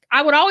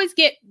I would always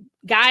get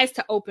guys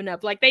to open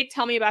up. Like, they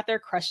tell me about their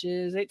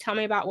crushes. They tell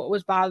me about what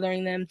was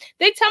bothering them.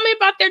 They tell me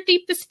about their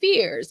deepest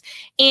fears.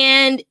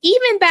 And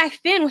even back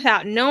then,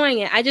 without knowing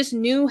it, I just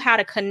knew how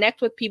to connect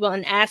with people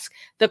and ask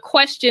the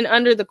question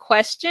under the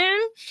question,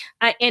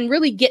 and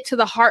really get to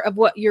the heart of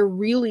what you're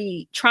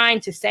really trying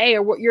to say,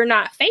 or what you're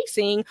not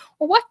facing,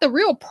 or what the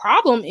real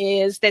problem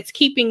is that's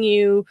keeping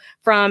you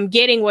from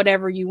getting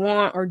whatever you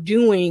want or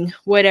doing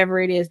whatever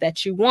it is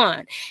that you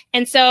want.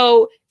 And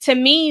so to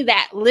me,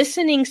 that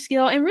listening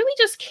skill, and really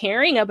just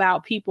caring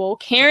about people,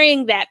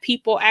 caring that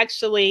people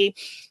actually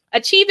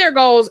achieve their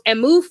goals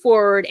and move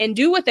forward and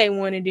do what they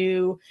want to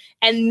do.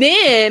 And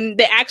then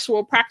the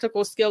actual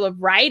practical skill of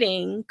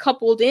writing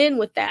coupled in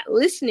with that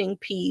listening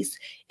piece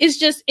is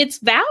just, it's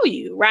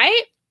value,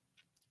 right?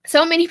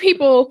 So many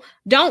people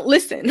don't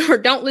listen, or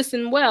don't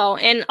listen well.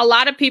 And a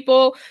lot of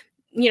people,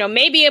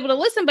 may be able to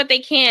listen, but they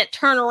can't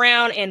turn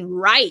around and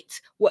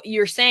write what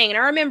you're saying. And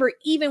I remember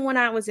even when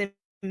I was in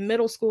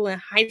middle school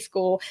and high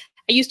school,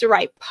 I used to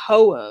write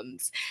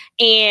poems,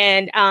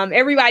 and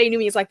everybody knew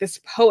me as like this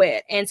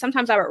poet. And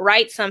sometimes I would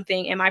write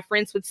something and my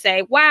friends would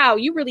say, wow,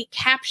 you really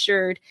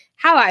captured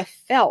how I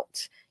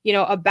felt,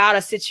 about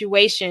a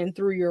situation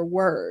through your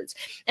words.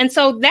 And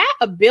so that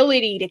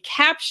ability to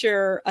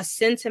capture a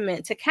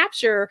sentiment, to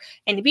capture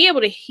and to be able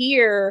to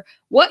hear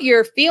what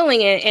you're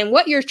feeling and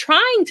what you're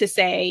trying to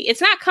say, it's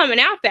not coming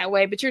out that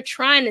way, but you're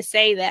trying to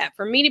say that.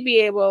 For me to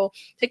be able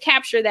to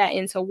capture that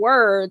into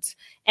words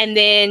and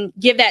then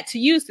give that to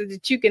you so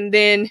that you can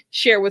then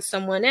share with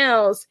someone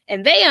else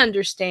and they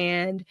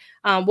understand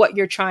what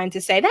you're trying to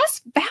say,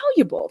 that's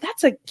valuable.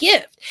 That's a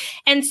gift.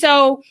 And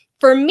so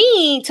for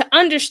me to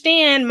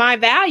understand my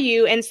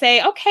value and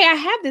say, okay, I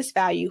have this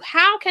value.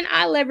 How can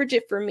I leverage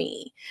it for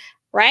me?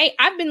 Right?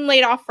 I've been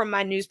laid off from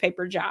my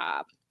newspaper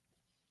job.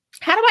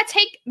 How do I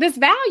take this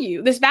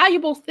value, this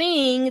valuable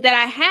thing that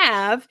I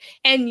have,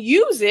 and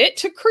use it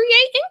to create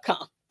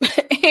income?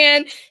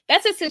 And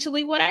that's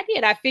essentially what I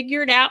did. I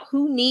figured out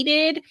who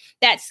needed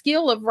that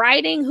skill of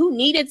writing, who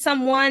needed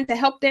someone to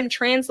help them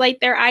translate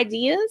their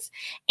ideas,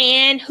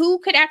 and who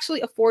could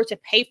actually afford to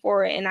pay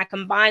for it. And I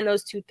combined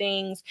those two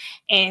things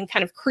and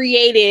kind of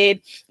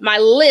created my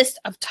list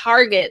of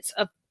targets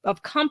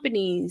of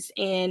companies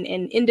and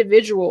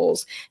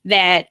individuals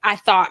that I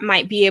thought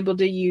might be able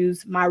to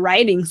use my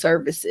writing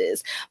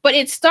services. But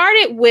it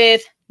started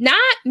with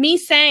not me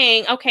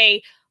saying,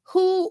 okay,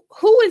 who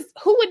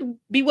would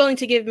be willing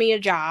to give me a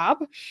job,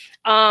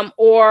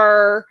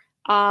 or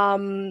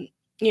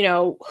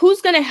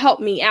who's going to help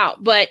me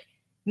out, but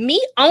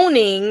me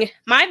owning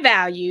my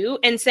value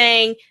and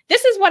saying,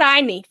 this is what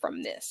I need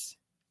from this.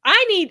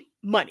 I need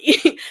money.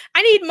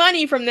 I need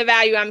money from the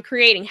value I'm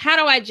creating. How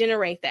do I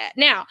generate that?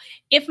 Now,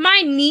 if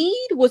my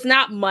need was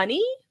not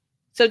money,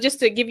 so just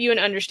to give you an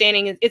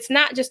understanding, it's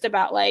not just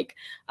about like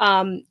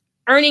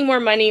earning more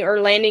money or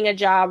landing a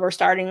job or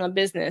starting a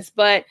business,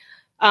 but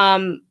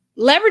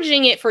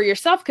leveraging it for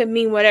yourself could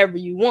mean whatever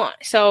you want.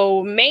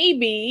 So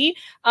maybe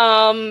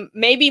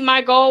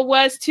my goal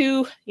was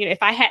to,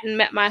 if I hadn't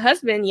met my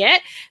husband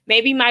yet,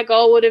 maybe my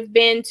goal would have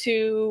been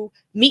to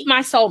meet my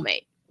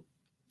soulmate.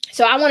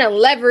 So I want to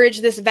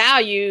leverage this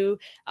value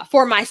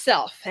for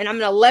myself. And I'm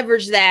going to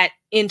leverage that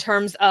in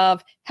terms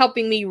of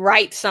helping me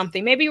write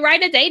something, maybe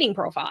write a dating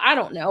profile, I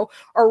don't know,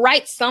 or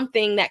write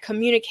something that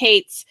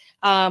communicates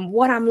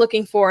what I'm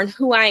looking for and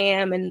who I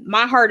am and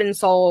my heart and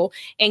soul,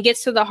 and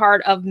gets to the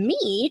heart of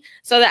me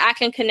so that I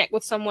can connect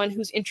with someone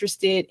who's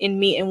interested in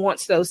me and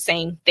wants those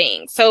same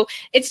things. So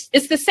it's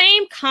the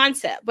same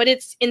concept, but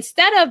it's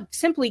instead of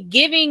simply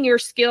giving your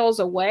skills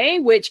away,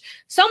 which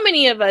so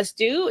many of us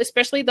do,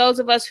 especially those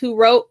of us who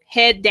wrote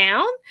head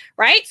down,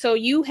 right? So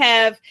you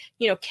have,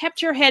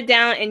 kept your head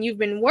down and you've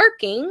been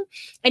working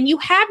and you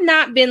have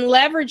not been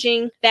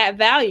leveraging that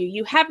value.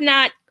 You have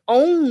not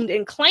owned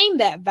and claimed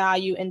that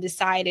value and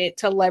decided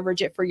to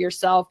leverage it for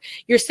yourself.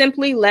 You're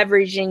simply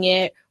leveraging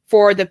it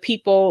for the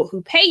people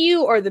who pay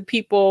you or the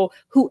people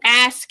who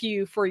ask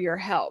you for your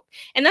help.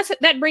 And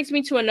that brings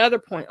me to another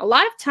point. A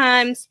lot of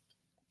times,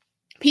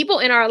 people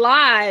in our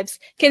lives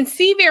can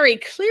see very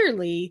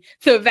clearly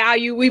the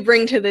value we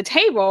bring to the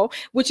table,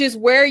 which is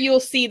where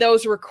you'll see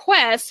those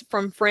requests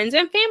from friends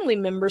and family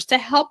members to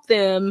help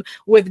them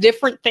with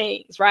different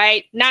things,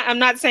 right? I'm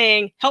not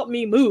saying help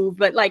me move,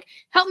 but like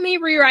help me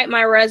rewrite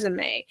my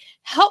resume,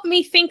 help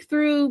me think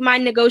through my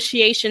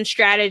negotiation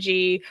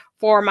strategy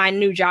for my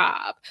new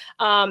job.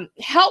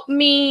 Help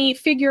me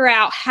figure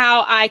out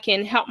how I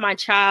can help my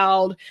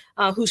child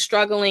who's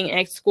struggling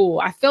at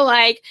school. I feel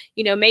like,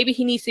 maybe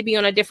he needs to be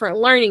on a different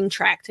learning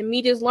track to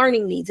meet his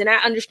learning needs. And I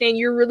understand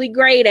you're really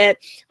great at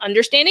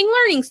understanding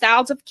learning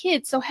styles of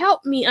kids. So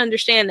help me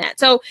understand that.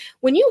 So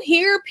when you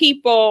hear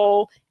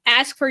people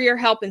ask for your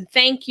help and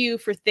thank you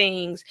for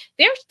things,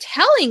 they're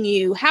telling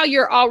you how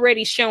you're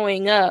already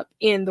showing up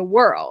in the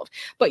world.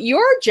 But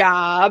your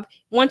job,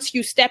 once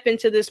you step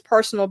into this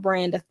personal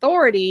brand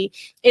authority,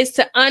 is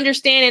to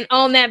understand and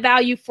own that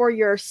value for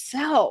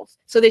yourself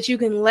so that you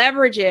can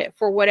leverage it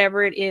for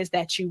whatever it is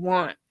that you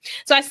want.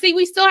 So I see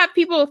we still have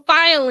people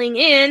filing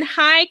in.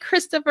 Hi,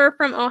 Christopher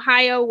from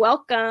Ohio.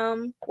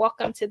 Welcome.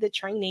 Welcome to the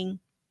training.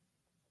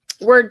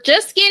 We're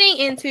just getting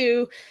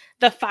into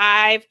the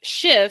 5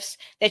 shifts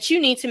that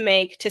you need to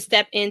make to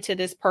step into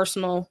this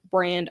personal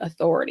brand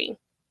authority.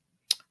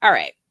 All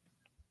right.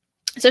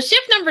 So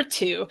shift number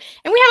 2,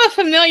 and we have a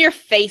familiar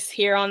face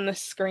here on the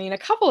screen, a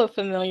couple of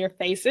familiar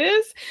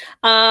faces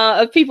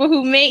of people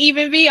who may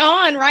even be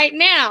on right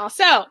now.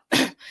 So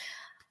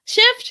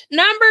shift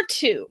number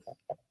 2,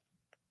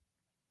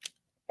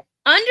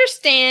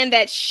 understand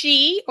that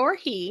she or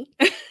he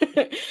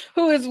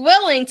who is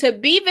willing to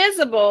be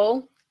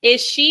visible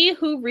is she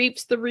who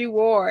reaps the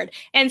reward.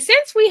 And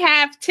since we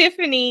have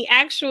Tiffany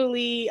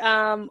actually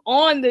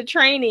on the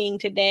training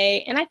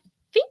today, and I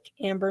think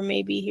Amber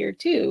may be here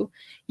too,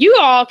 you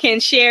all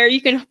can share.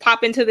 You can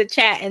pop into the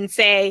chat and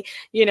say,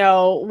 you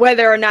know,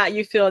 whether or not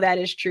you feel that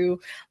is true.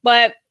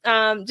 But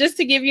just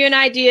to give you an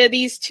idea,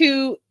 these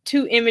two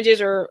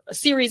images or a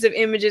series of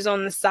images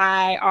on the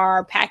side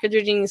are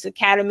Packaging Genius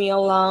Academy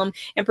alum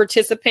and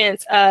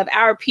participants of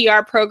our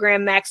PR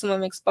program,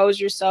 Maximum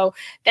Exposure. So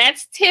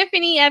that's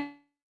Tiffany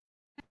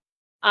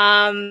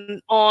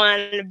on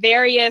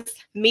various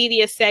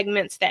media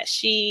segments that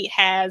she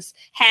has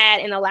had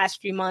in the last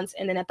few months.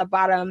 And then at the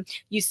bottom,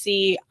 you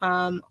see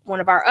one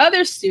of our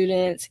other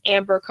students,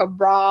 Amber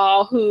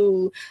Cabral,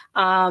 who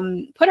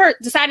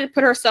decided to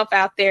put herself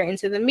out there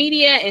into the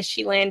media, and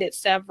she landed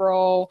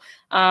several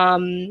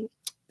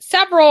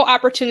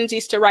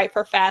opportunities to write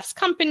for Fast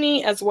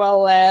Company, as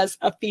well as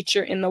a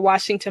feature in the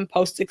Washington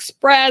Post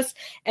Express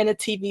and a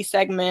TV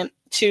segment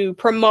to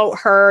promote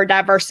her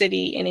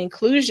diversity and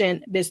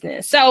inclusion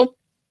business. So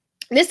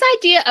this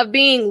idea of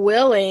being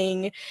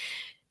willing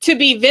to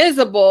be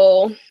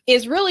visible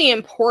is really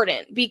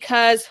important,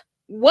 because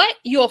what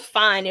you'll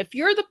find if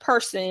you're the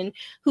person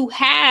who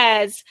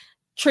has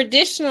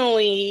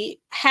traditionally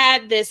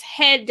had this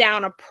head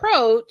down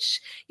approach,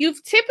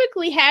 you've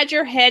typically had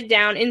your head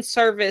down in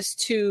service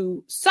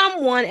to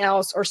someone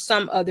else or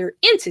some other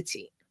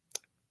entity.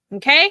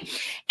 Okay.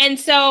 And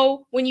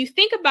so when you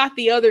think about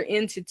the other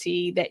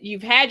entity that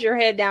you've had your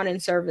head down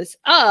in service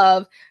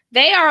of,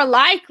 they are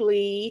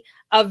likely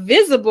a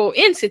visible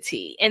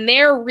entity, and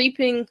they're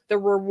reaping the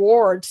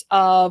rewards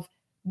of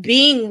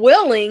being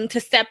willing to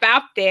step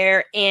out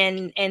there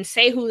and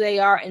say who they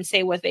are and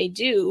say what they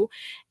do.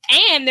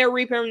 And they're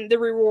reaping the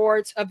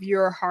rewards of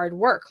your hard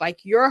work.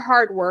 Like, your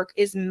hard work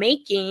is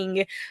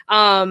making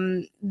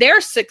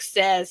their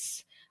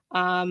success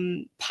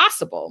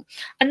possible.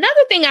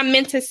 Another thing I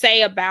meant to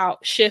say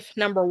about shift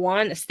number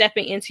 1,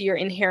 stepping into your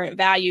inherent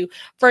value,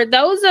 for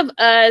those of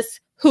us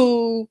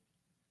who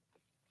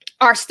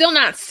are still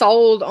not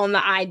sold on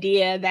the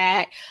idea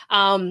that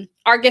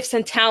our gifts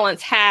and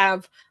talents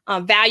have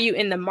value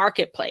in the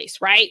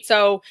marketplace, right?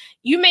 So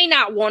you may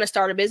not want to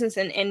start a business,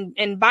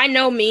 and by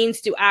no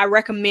means do I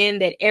recommend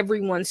that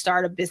everyone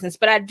start a business,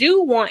 but I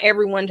do want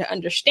everyone to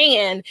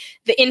understand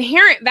the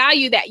inherent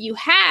value that you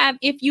have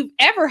if you've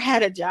ever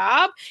had a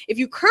job. If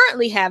you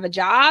currently have a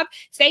job,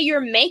 say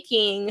you're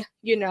making,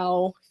 you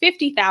know,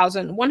 $50,000,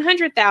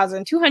 $100,000,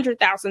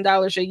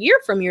 $200,000 a year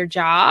from your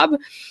job,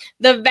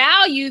 the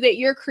value that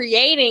you're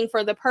creating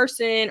for the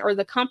person or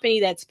the company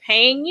that's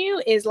paying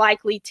you is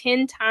likely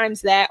 10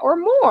 times that or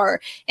more.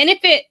 And if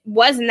it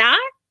was not,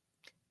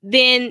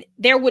 then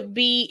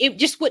it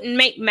just wouldn't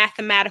make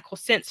mathematical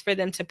sense for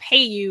them to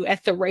pay you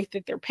at the rate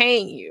that they're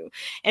paying you.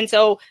 And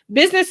so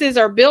businesses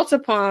are built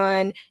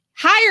upon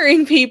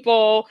hiring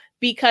people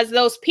because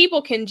those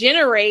people can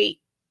generate,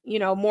 you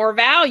know, more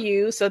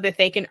value so that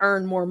they can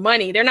earn more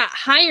money. They're not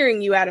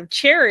hiring you out of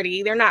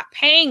charity. They're not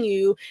paying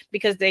you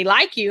because they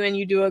like you and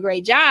you do a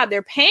great job.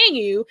 They're paying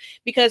you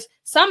because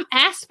some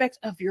aspect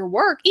of your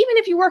work, even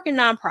if you work in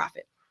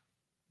nonprofit,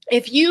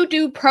 if you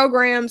do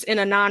programs in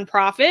a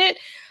nonprofit,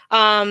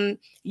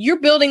 you're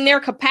building their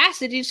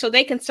capacity so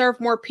they can serve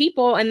more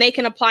people and they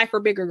can apply for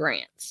bigger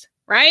grants,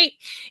 right?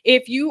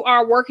 If you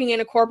are working in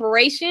a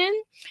corporation,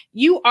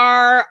 you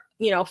are,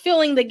 you know,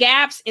 filling the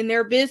gaps in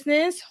their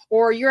business,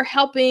 or you're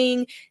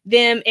helping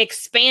them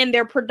expand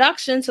their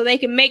production so they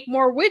can make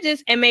more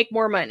widgets and make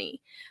more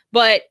money.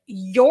 But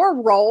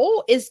your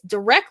role is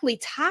directly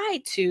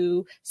tied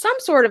to some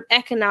sort of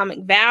economic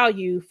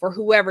value for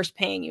whoever's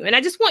paying you. And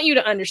I just want you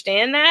to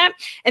understand that.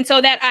 And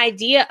so that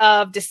idea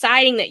of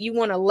deciding that you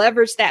want to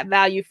leverage that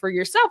value for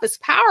yourself is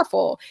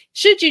powerful.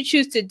 Should you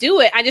choose to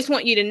do it, I just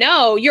want you to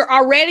know you're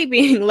already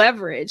being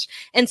leveraged.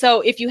 And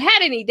so if you had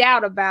any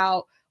doubt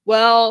about,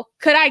 well,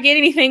 could I get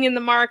anything in the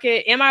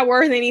market? Am I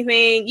worth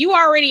anything? You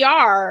already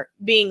are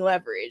being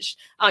leveraged.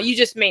 You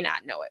just may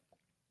not know it.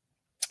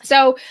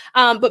 So,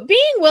 but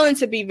being willing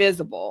to be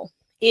visible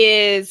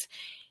it's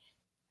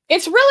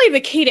really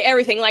the key to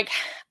everything. Like,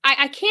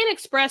 I can't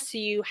express to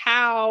you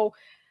how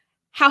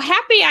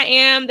happy I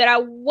am that I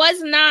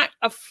was not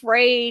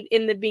afraid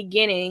in the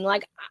beginning.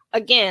 Like,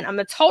 again, I'm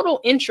a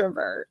total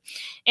introvert.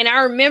 And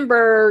I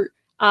remember,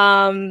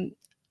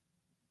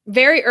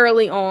 very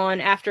early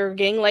on, after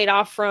getting laid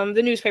off from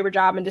the newspaper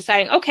job and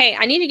deciding, okay,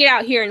 I need to get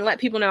out here and let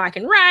people know I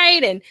can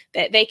write and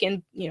that they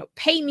can,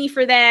 pay me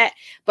for that.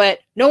 But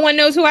no one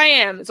knows who I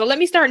am. So let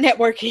me start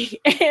networking.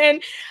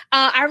 And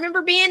I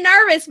remember being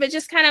nervous, but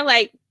just kind of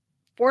like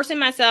forcing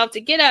myself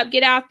to get up,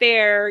 get out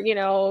there.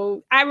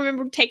 I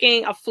remember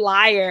taking a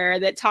flyer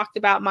that talked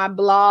about my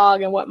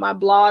blog and what my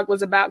blog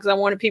was about, because I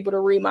wanted people to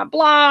read my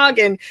blog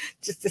and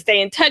just to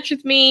stay in touch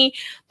with me.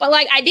 But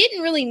like, I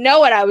didn't really know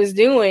what I was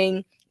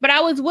doing, but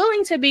I was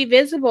willing to be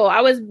visible.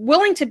 I was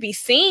willing to be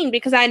seen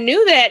because I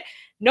knew that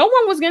no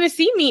one was going to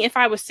see me if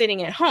I was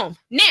sitting at home.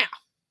 Now,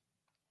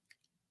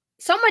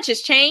 so much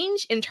has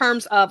changed in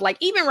terms of like,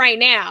 even right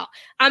now,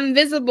 I'm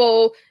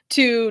visible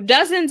to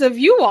dozens of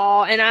you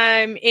all, and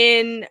I'm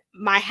in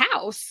my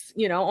house,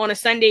 on a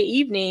Sunday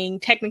evening,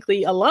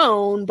 technically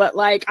alone, but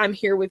like I'm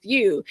here with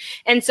you.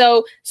 And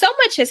so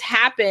much has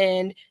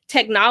happened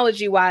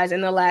technology wise in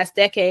the last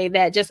decade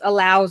that just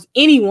allows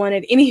anyone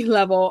at any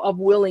level of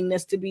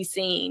willingness to be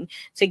seen,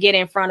 to get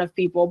in front of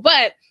people.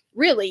 But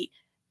really,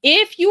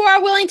 if you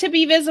are willing to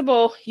be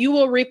visible, you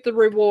will reap the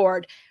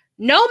reward.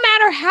 No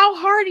matter how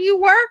hard you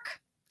work,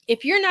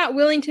 if you're not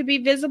willing to be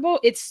visible,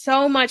 it's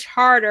so much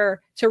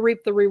harder to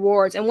reap the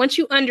rewards. And once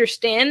you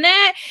understand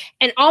that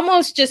and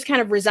almost just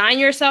kind of resign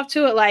yourself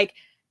to it, like,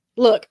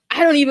 look,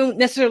 I don't even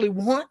necessarily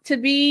want to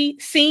be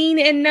seen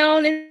and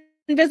known and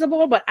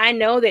visible, but I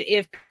know that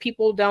if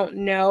people don't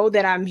know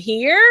that I'm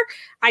here,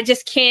 I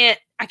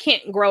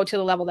can't grow to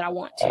the level that I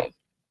want to.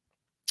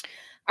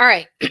 All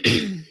right.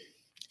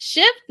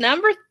 Shift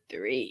number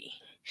 3.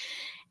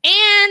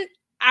 And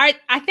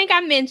I think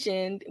I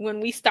mentioned when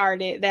we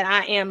started that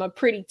I am a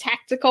pretty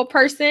tactical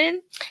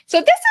person. So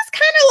this is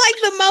kind of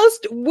like the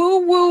most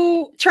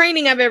woo-woo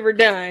training I've ever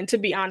done, to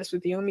be honest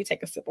with you. Let me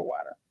take a sip of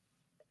water.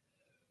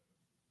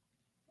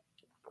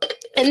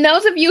 And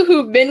those of you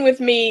who've been with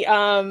me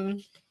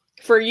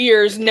for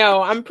years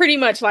know I'm pretty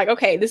much like,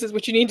 okay, this is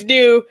what you need to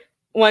do.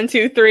 1,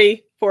 2,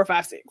 3, 4,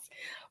 5, 6.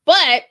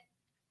 But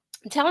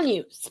I'm telling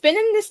you,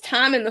 spending this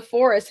time in the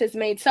forest has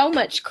made so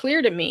much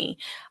clear to me.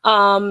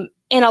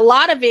 And a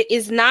lot of it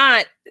is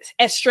not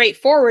as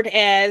straightforward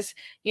as,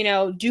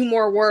 do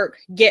more work,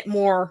 get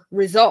more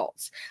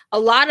results. A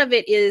lot of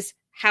it is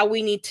how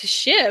we need to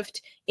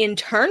shift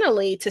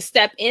internally to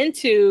step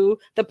into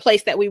the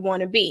place that we want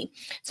to be.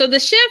 So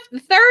the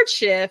third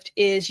shift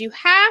is you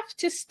have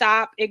to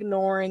stop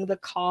ignoring the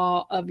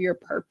call of your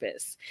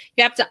purpose.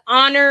 You have to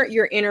honor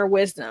your inner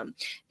wisdom.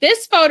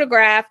 This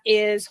photograph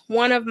is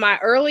one of my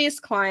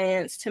earliest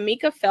clients,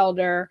 Tamika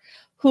Felder,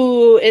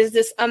 who is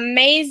this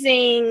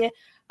amazing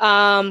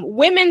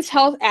women's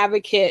health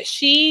advocate.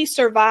 She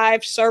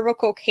survived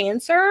cervical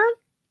cancer,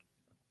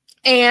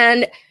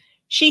 and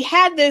she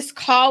had this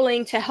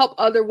calling to help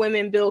other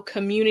women build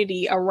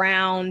community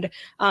around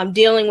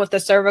dealing with the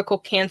cervical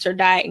cancer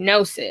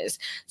diagnosis.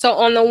 So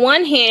on the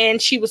one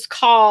hand, she was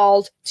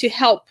called to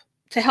help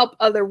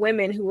other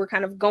women who were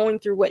kind of going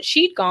through what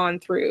she'd gone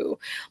through.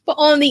 But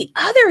on the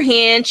other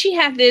hand, she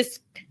had this,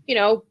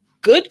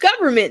 good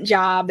government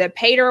job that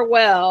paid her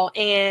well.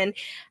 And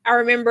I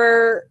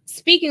remember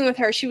speaking with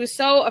her, she was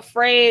so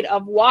afraid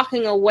of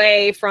walking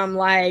away from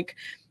like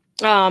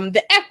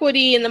the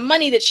equity and the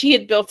money that she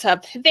had built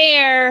up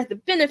there, the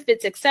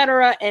benefits,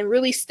 etc., and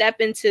really step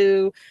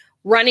into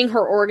running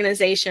her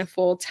organization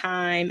full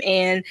time.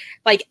 And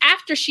like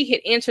after she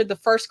had answered the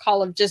first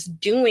call of just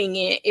doing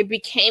it,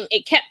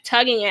 it kept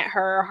tugging at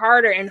her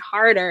harder and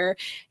harder.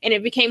 And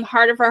it became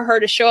harder for her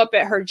to show up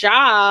at her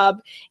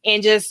job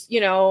and just,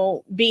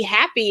 be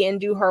happy and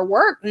do her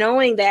work,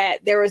 knowing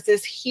that there was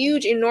this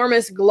huge,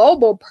 enormous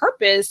global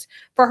purpose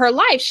for her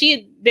life. She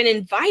had been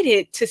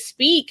invited to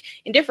speak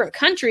in different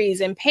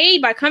countries and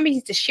paid by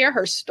companies to share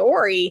her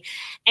story.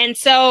 And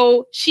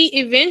so she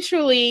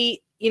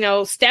eventually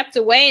stepped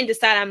away and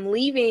decided I'm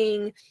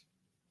leaving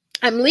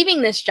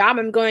this job.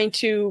 I'm going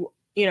to,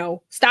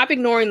 stop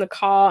ignoring the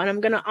call, and I'm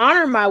going to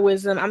honor my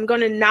wisdom. I'm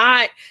going to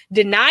not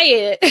deny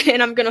it,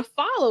 and I'm going to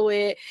follow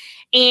it.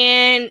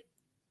 And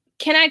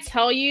can I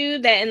tell you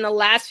that in the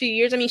last few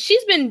years,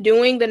 she's been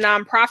doing the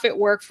nonprofit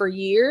work for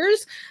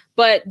years,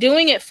 but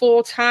doing it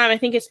full time, I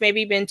think it's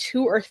maybe been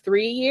 2 or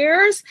 3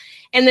 years.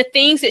 And the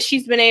things that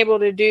she's been able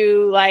to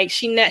do, like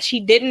she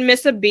didn't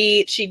miss a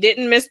beat. She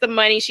didn't miss the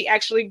money. She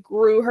actually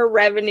grew her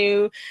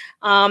revenue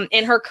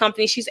in her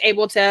company. She's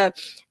able to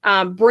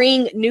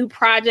bring new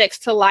projects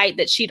to light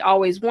that she'd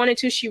always wanted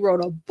to. She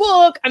wrote a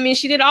book.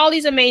 She did all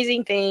these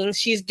amazing things.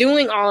 She's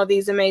doing all of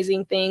these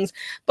amazing things.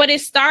 But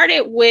it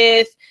started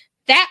with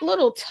that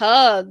little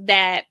tug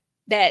that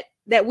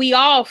we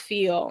all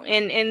feel.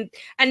 And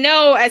I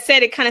know I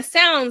said it kind of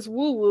sounds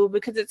woo-woo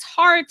because it's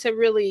hard to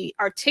really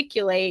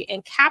articulate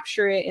and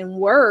capture it in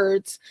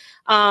words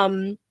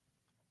and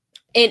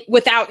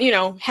without,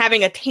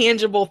 having a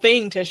tangible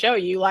thing to show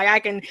you. Like I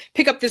can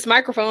pick up this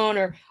microphone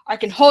or I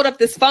can hold up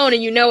this phone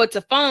and it's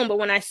a phone. But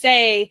when I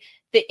say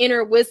the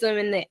inner wisdom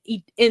and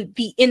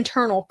the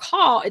internal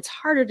call, it's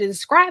harder to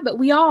describe, but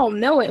we all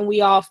know it and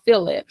we all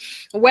feel it.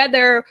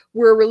 Whether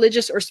we're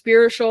religious or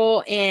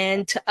spiritual,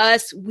 and to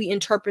us, we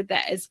interpret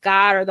that as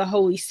God or the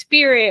Holy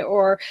Spirit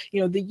or,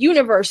 the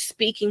universe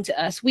speaking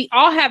to us. We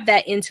all have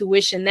that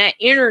intuition, that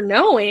inner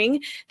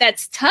knowing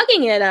that's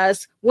tugging at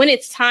us when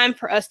it's time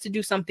for us to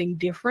do something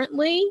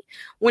differently,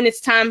 when it's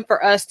time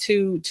for us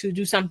to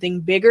do something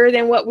bigger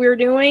than what we're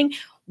doing,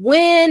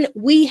 when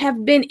we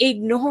have been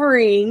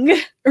ignoring,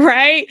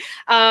 right?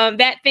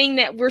 That thing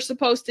that we're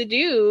supposed to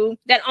do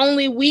that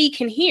only we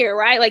can hear,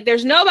 right? Like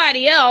there's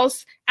nobody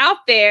else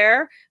out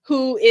there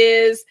who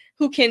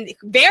can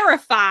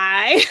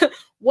verify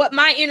what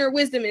my inner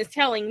wisdom is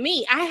telling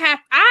me. I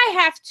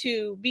have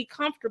to be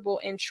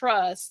comfortable and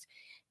trust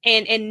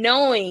and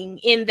knowing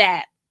in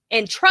that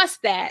and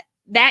trust that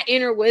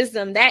inner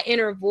wisdom, that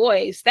inner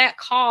voice, that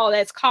call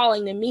that's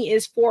calling to me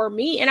is for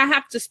me. And I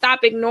have to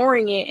stop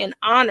ignoring it and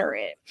honor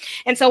it.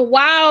 And so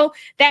while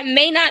that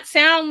may not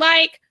sound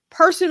like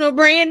personal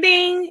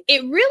branding,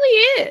 it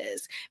really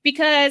is.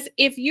 Because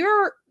if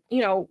you're,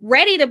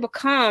 ready to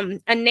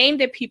become a name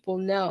that people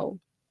know,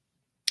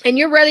 and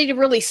you're ready to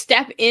really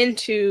step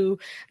into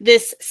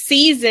this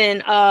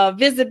season of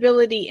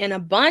visibility and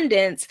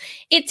abundance,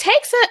 it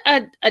takes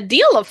a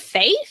deal of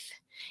faith,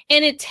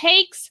 and it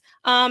takes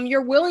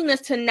your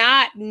willingness to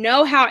not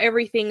know how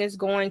everything is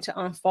going to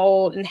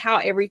unfold and how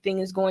everything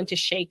is going to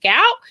shake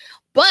out.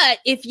 But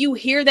if you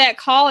hear that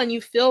call and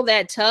you feel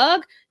that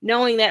tug,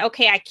 knowing that,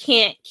 okay, I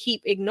can't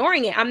keep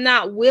ignoring it. I'm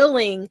not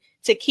willing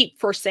to keep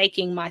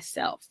forsaking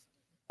myself.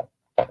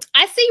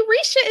 I see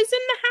Risha is in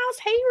the house.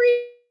 Hey,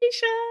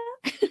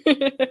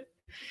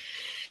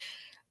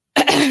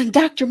 Risha.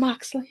 Dr.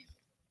 Moxley.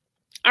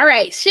 All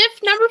right,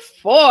 shift number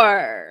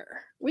 4.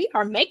 We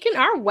are making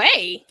our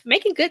way,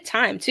 making good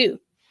time too.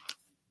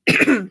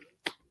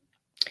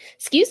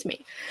 Excuse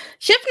me.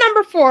 Shift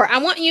number 4. I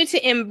want you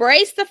to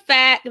embrace the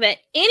fact that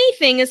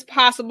anything is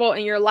possible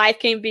and your life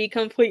can be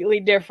completely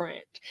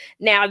different.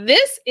 Now,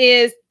 this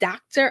is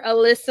Dr.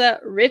 Alyssa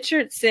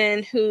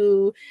Richardson,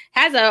 who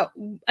has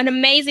an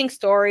amazing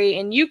story,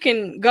 and you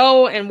can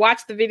go and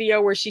watch the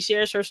video where she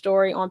shares her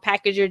story on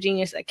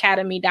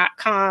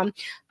packageyourgeniusacademy.com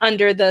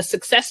under the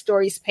success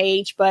stories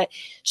page. But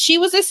she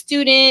was a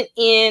student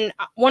in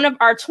one of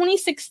our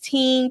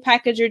 2016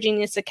 Package Your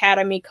Genius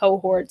Academy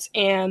cohorts,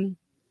 and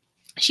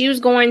she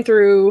was going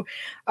through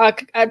a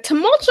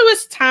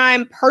tumultuous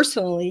time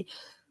personally.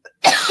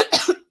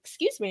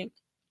 Excuse me.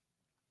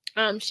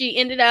 She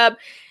ended up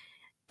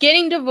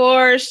getting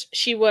divorced.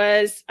 She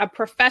was a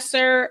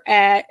professor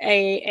at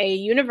a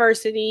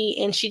university,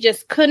 and she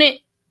just couldn't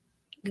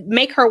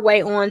make her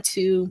way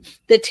onto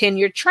the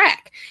tenure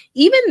track.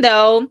 Even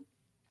though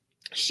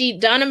she'd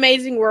done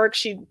amazing work,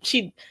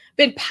 she'd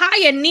been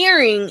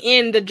pioneering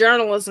in the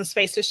journalism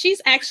space. So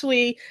she's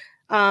actually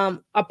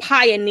a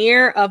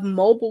pioneer of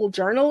mobile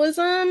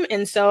journalism,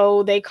 and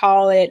so they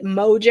call it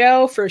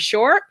Mojo for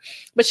short.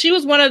 But she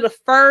was one of the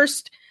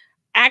first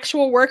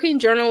actual working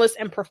journalists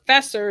and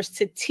professors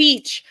to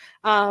teach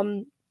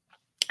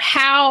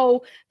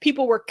how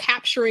people were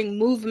capturing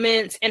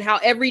movements and how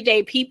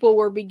everyday people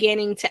were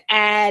beginning to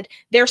add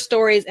their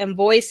stories and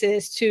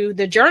voices to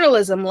the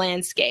journalism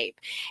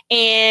landscape.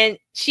 And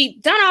she'd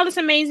done all this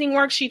amazing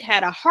work. She'd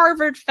had a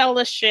Harvard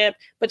fellowship,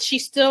 but she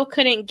still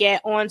couldn't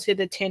get onto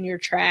the tenure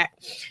track.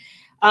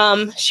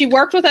 She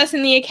worked with us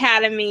in the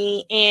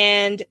academy,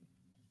 and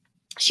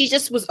she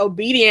just was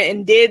obedient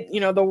and did,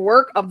 the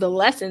work of the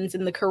lessons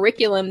and the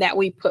curriculum that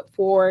we put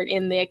forward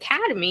in the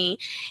academy.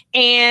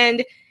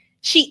 And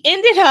she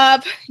ended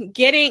up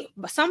getting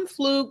some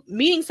fluke,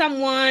 meeting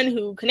someone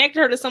who connected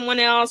her to someone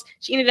else.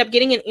 She ended up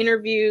getting an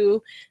interview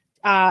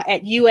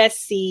at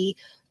USC,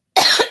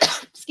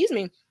 excuse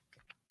me,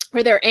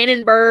 for their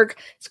Annenberg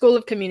School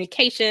of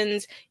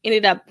Communications,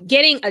 ended up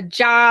getting a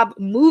job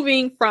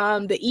moving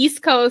from the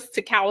East Coast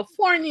to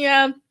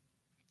California,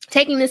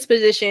 taking this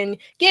position,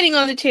 getting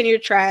on the tenure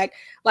track,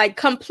 like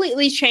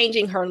completely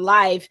changing her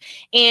life.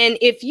 And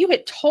if you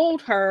had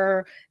told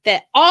her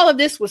that all of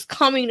this was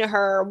coming to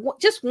her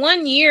just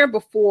 1 year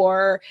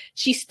before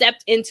she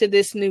stepped into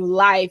this new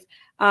life,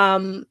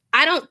 I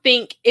don't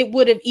think it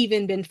would have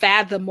even been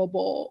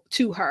fathomable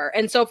to her.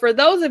 And so for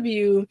those of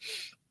you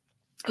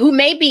who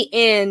may be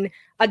in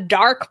a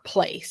dark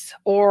place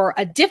or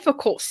a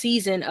difficult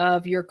season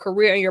of your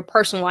career and your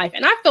personal life,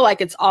 and I feel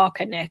like it's all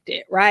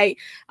connected, right?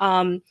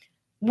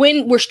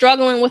 When we're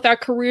struggling with our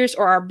careers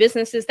or our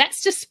businesses, that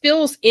just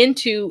spills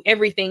into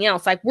everything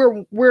else. Like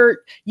we're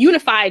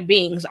unified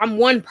beings. I'm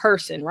one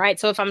person, right?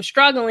 So if I'm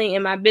struggling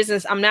in my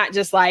business, I'm not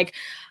just like,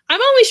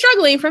 I'm only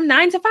struggling from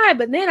 9 to 5,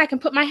 but then I can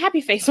put my happy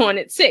face on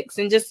at 6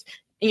 and just,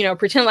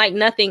 pretend like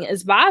nothing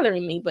is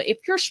bothering me. But if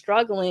you're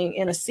struggling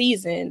in a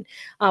season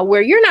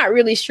where you're not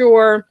really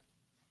sure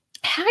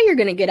how you're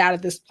going to get out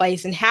of this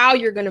place and how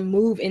you're going to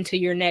move into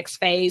your next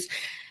phase,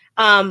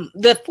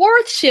 The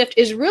fourth shift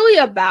is really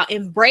about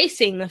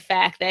embracing the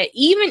fact that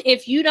even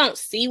if you don't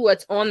see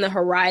what's on the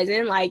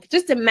horizon, like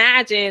just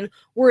imagine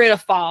we're in a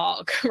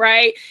fog,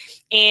 right?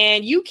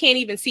 And you can't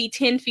even see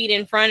 10 feet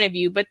in front of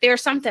you, but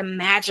there's something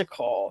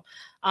magical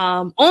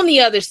on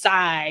the other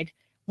side.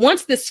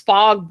 Once this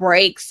fog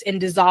breaks and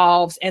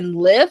dissolves and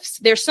lifts,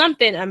 there's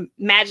something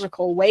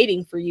magical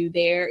waiting for you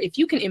there. If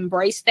you can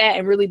embrace that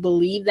and really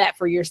believe that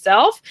for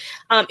yourself,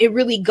 it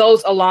really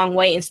goes a long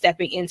way in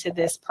stepping into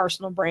this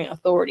personal brand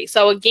authority.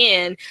 So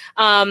again,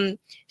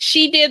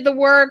 she did the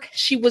work.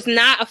 She was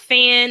not a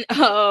fan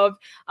of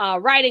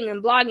writing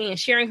and blogging and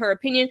sharing her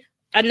opinion.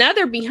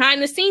 Another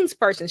behind the scenes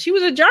person. She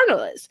was a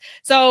journalist.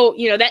 So,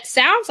 that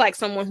sounds like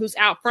someone who's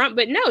out front,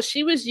 but no,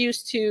 she was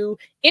used to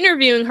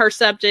interviewing her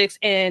subjects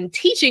and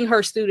teaching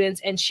her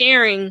students and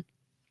sharing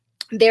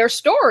their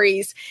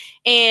stories.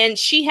 And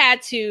she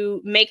had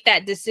to make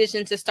that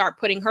decision to start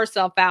putting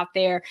herself out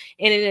there.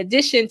 And in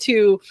addition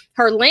to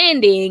her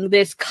landing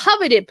this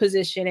coveted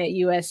position at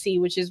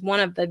USC, which is one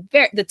of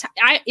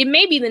it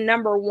may be the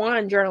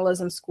 #1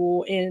 journalism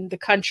school in the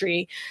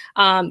country,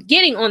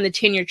 getting on the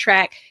tenure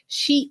track,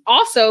 she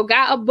also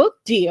got a book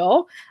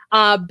deal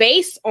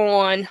based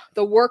on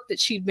the work that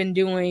she'd been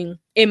doing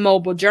in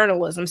mobile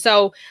journalism.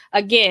 So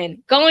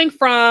again, going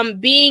from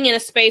being in a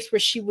space where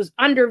she was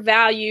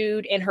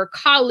undervalued and her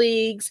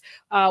colleagues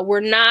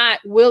were not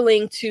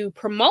willing to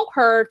promote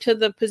her to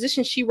the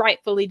position she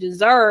rightfully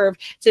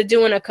deserved, to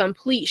doing a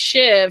complete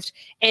shift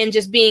and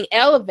just being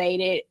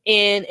elevated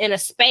in a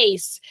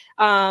space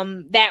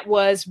that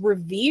was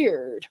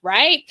revered,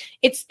 right?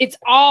 It's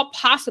all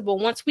possible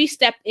once we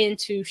step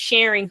into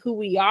sharing who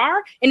we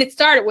are. And it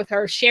started with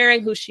her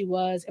sharing who she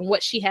was and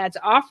what she had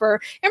to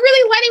offer and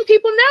really letting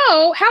people know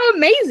how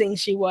amazing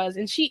she was.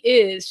 And she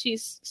is.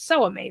 She's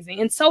so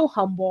amazing and so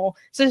humble,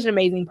 such an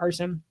amazing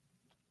person.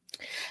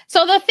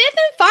 So the fifth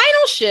and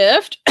final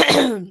shift,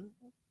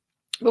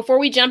 before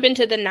we jump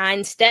into the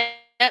 9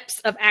 steps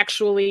of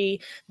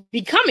actually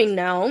becoming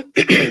known,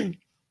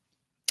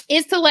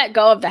 is to let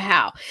go of the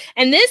how.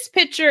 And this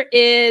picture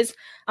is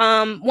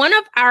one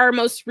of our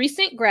most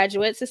recent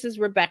graduates. This is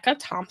Rebecca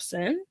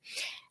Thompson.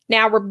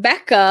 Now,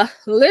 Rebecca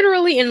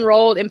literally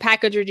enrolled in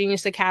Packager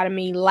Genius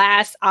Academy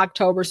last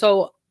October.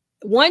 So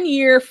 1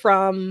 year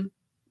from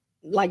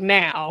like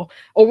now,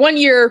 or 1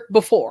 year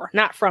before,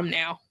 not from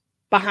now,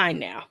 behind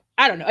now.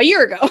 I don't know, a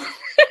year ago. 1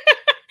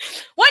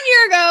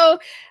 year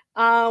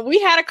ago, we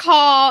had a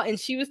call and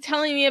she was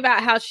telling me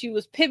about how she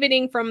was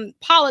pivoting from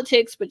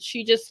politics, but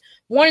she just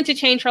wanted to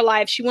change her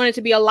life. She wanted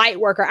to be a light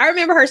worker. I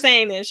remember her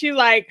saying this. She was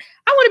like,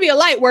 I want to be a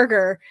light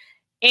worker.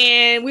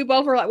 And we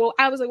both were like, well,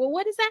 I was like, well,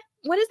 what is that?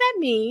 What does that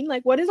mean?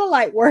 Like, what is a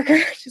light worker?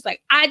 She's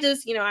like, I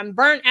just, I'm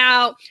burnt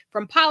out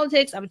from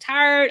politics. I'm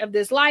tired of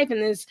this life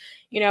and this,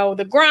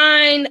 the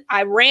grind.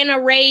 I ran a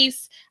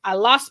race. I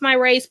lost my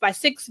race by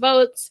 6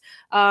 votes.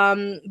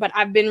 But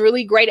I've been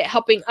really great at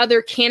helping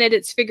other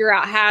candidates figure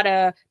out how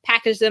to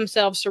package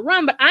themselves to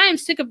run. But I am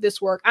sick of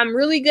this work. I'm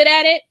really good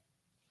at it.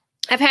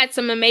 I've had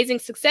some amazing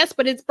success,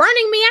 but it's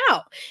burning me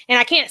out. And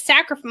I can't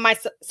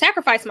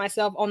sacrifice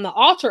myself on the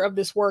altar of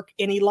this work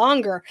any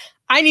longer.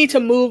 I need to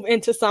move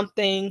into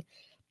something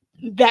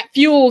that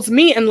fuels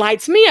me and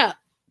lights me up.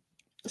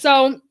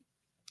 So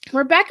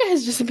Rebecca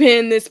has just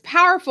been this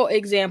powerful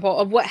example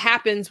of what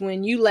happens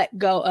when you let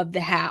go of the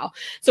how.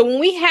 So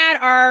when we had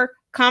our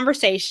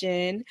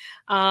conversation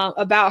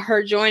about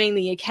her joining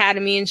the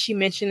academy, and she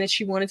mentioned that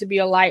she wanted to be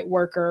a light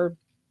worker,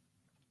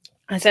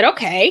 I said,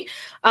 okay,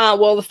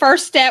 well, the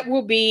first step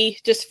will be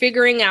just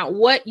figuring out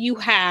what you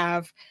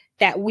have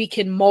that we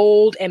can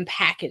mold and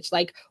package.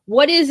 Like,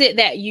 what is it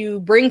that you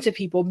bring to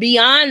people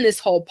beyond this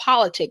whole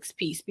politics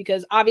piece?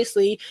 Because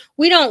obviously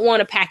we don't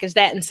want to package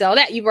that and sell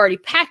that. You've already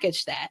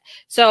packaged that.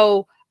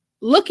 So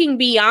looking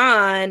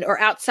beyond or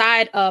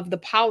outside of the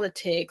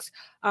politics,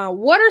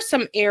 what are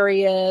some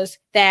areas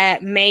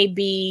that may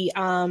be,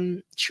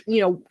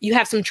 you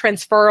have some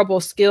transferable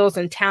skills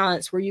and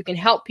talents where you can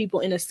help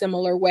people in a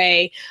similar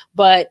way,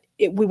 but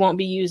we won't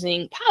be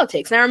using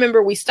politics. And I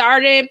remember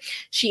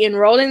she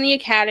enrolled in the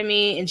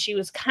academy and she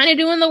was kind of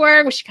doing the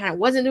work, but she kind of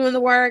wasn't doing the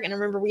work. And I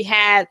remember we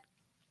had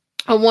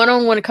a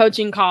one-on-one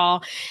coaching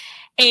call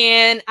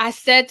and I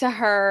said to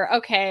her,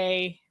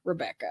 okay,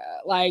 Rebecca,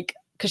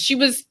 because she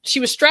was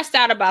stressed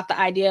out about the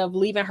idea of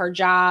leaving her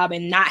job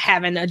and not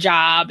having a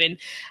job. And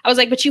I was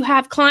like, but you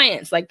have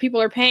clients, like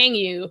people are paying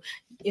you.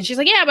 And she's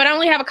like, yeah, but I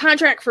only have a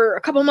contract for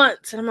a couple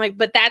months. And I'm like,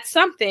 but that's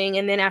something.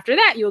 And then after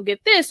that, you'll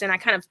get this. And I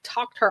kind of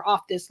talked her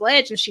off this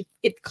ledge and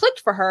it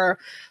clicked for her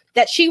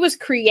that she was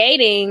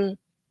creating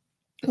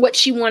what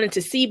she wanted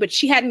to see, but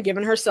she hadn't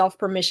given herself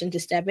permission to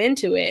step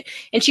into it.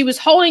 And she was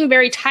holding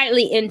very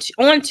tightly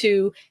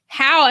onto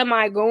how am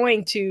I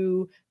going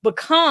to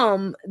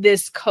become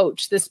this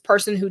coach, this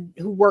person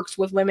who works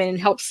with women and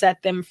helps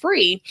set them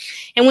free.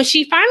 And when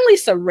she finally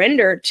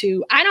surrendered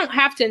to, I don't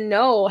have to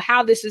know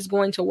how this is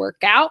going to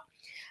work out.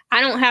 I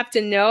don't have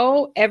to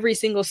know every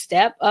single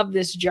step of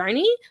this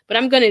journey, but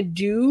I'm going to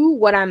do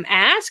what I'm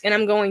asked and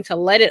I'm going to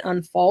let it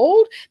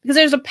unfold, because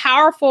there's a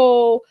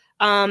powerful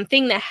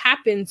thing that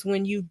happens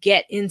when you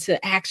get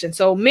into action.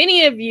 So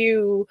many of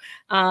you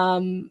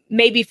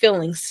may be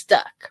feeling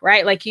stuck,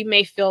 right? Like you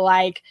may feel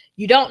like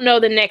you don't know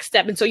the next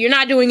step. And so you're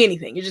not doing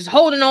anything. You're just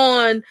holding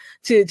on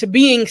to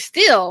being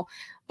still.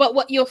 But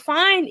what you'll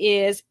find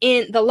is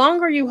the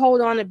longer you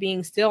hold on to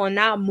being still and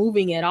not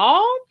moving at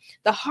all,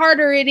 the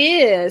harder it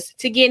is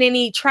to get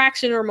any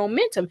traction or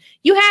momentum.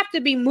 You have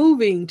to be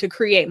moving to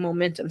create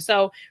momentum.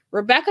 So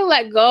Rebecca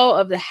let go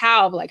of the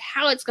how, of like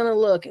how it's going to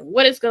look and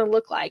what it's going to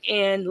look like.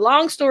 And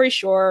long story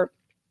short,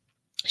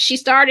 she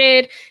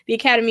started the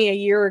Academy a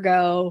year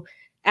ago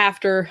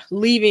after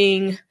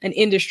leaving an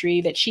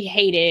industry that she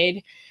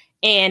hated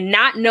and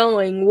not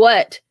knowing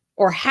what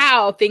or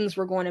how things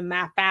were going to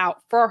map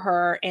out for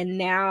her. And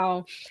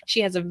now she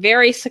has a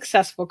very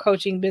successful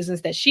coaching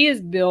business that she has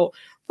built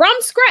from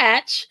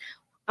scratch.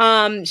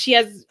 She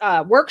has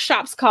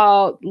workshops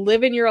called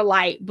Living Your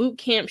Light Boot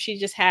Camp. She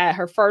just had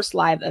her first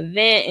live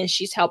event and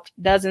she's helped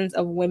dozens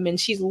of women.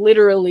 She's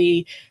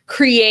literally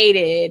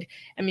created,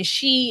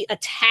 she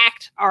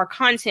attacked our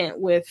content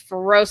with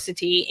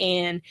ferocity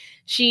and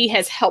she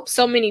has helped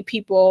so many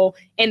people,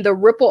 and the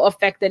ripple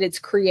effect that it's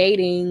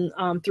creating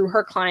through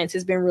her clients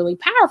has been really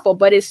powerful.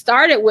 But it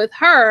started with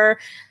her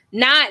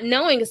not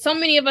knowing, because so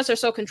many of us are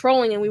so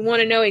controlling and we want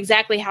to know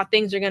exactly how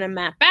things are going to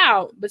map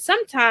out. But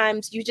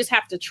sometimes you just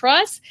have to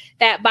trust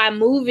that by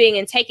moving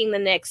and taking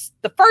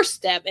the first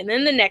step and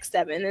then the next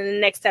step and then the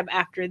next step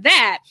after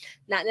that,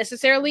 not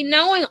necessarily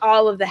knowing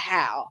all of the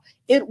how,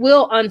 it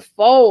will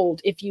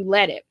unfold if you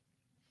let it.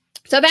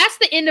 So that's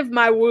the end of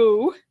my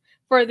woo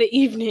for the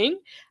evening.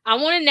 I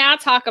want to now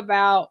talk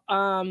about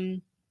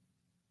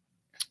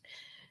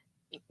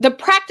the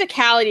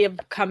practicality of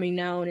becoming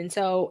known. And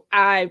so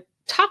I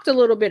talked a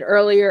little bit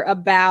earlier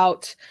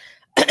about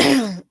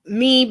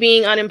me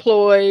being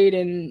unemployed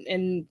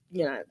and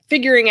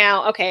figuring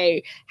out,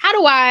 okay, how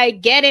do I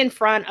get in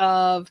front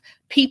of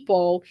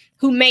people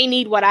who may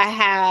need what I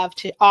have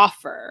to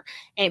offer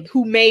and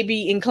who may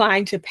be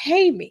inclined to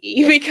pay me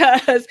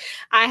because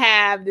I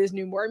have this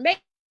newborn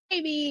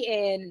baby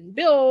and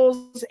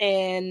bills,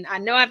 and I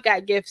know I've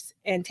got gifts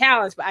and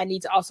talents, but I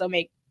need to also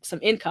make some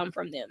income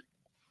from them.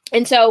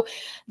 And so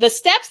the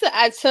steps that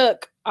I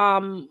took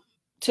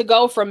to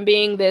go from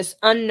being this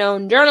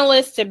unknown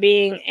journalist to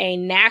being a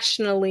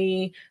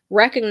nationally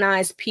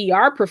recognized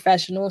PR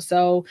professional.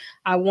 So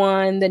I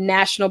won the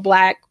National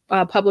Black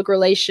Public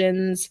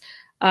Relations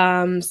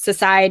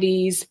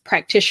Society's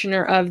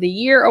Practitioner of the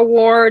Year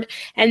award,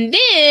 and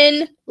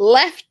then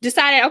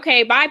decided,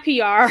 okay, bye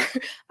PR,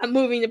 I'm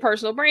moving to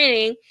personal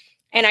branding.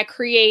 And I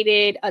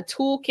created a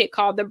toolkit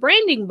called the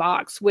Branding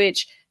Box,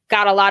 which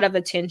got a lot of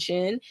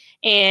attention.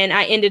 And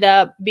I ended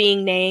up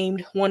being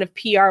named one of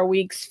PR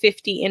Week's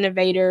 50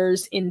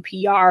 innovators in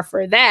PR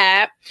for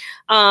that.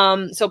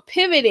 So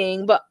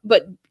pivoting,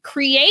 but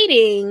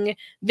creating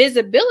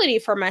visibility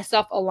for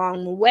myself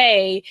along the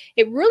way,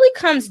 it really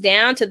comes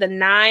down to the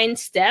 9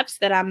 steps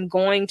that I'm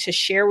going to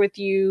share with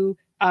you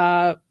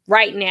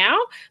right now.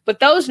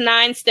 But those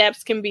 9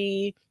 steps can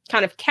be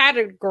kind of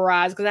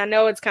categorized, because I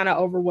know it's kind of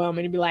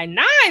overwhelming to be like,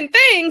 9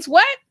 things,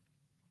 what?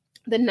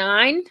 The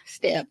 9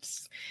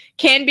 steps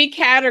can be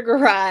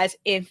categorized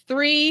in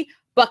 3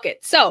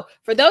 buckets. So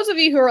for those of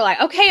you who are like,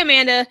 okay,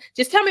 Amanda,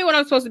 just tell me what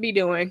I'm supposed to be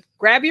doing,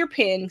 grab your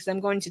pen, because I'm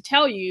going to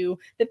tell you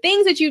the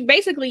things that you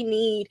basically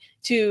need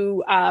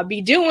to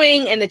be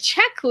doing and the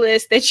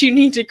checklist that you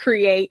need to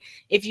create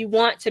if you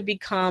want to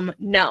become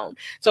known.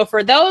 So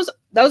for those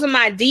are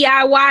my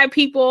DIY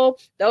people,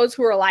 those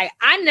who are like,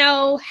 I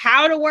know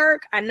how to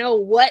work, I know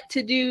what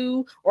to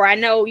do, or I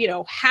know,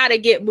 how to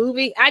get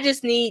moving. I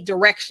just need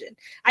direction.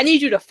 I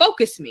need you to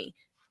focus me.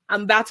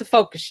 I'm about to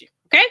focus you.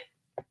 Okay.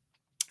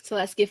 So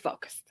let's get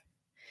focused.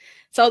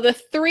 So the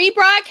 3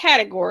 broad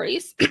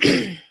categories.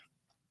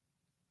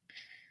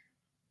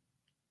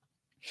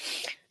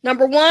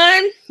 Number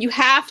 1, you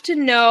have to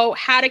know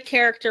how to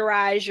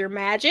characterize your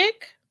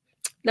magic.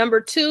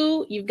 Number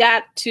 2, you've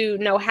got to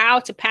know how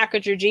to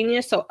package your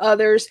genius so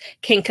others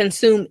can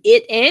consume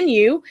it and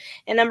you.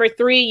 And number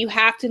 3, you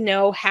have to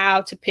know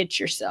how to pitch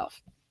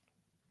yourself.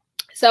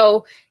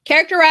 So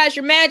characterize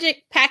your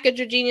magic, package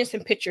your genius,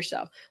 and pitch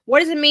yourself. What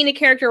does it mean to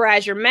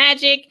characterize your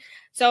magic?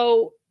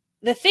 So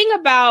the thing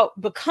about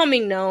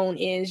becoming known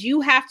is you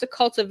have to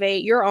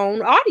cultivate your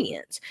own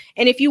audience.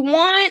 And if you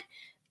want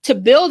to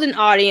build an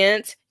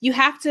audience, you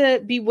have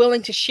to be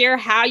willing to share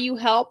how you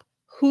help,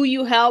 who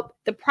you help,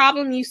 the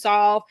problem you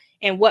solve,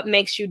 and what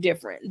makes you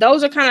different.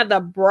 Those are kind of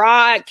the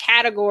broad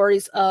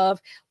categories of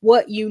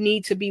what you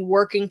need to be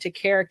working to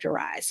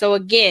characterize. So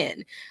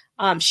again,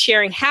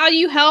 sharing how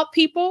you help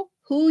people,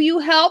 who you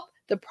help,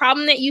 the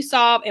problem that you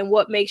solve, and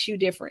what makes you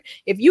different.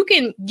 If you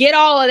can get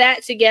all of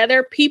that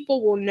together,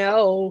 people will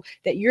know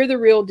that you're the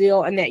real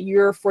deal and that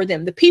you're for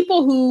them. The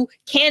people who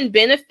can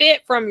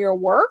benefit from your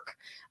work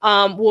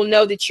will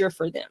know that you're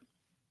for them.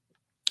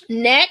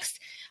 Next,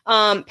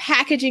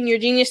 packaging your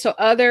genius so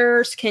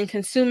others can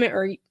consume it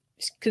or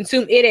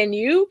consume it and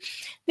you.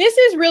 This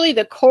is really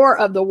the core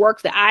of the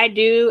work that I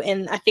do.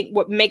 And I think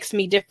what makes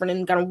me different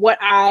and kind of what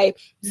I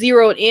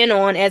zeroed in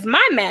on as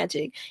my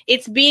magic,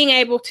 it's being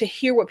able to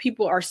hear what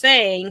people are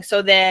saying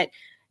so that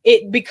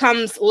it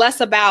becomes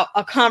less about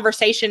a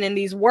conversation and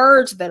these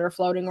words that are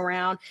floating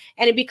around,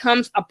 and it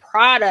becomes a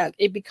product.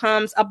 It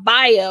becomes a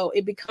bio.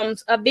 It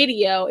becomes a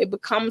video. It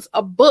becomes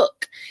a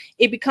book.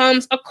 It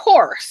becomes a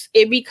course.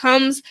 It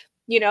becomes,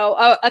 you know,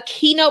 a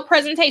keynote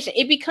presentation.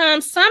 It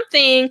becomes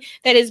something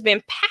that has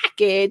been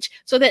packaged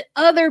so that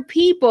other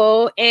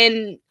people,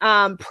 and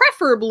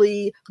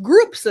preferably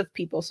groups of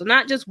people, so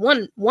not just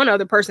one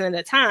other person at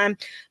a time,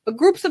 but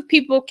groups of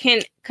people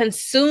can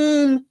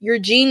consume your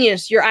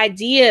genius, your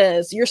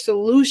ideas, your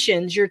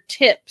solutions, your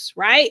tips,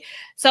 right?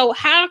 So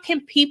how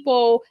can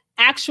people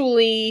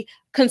actually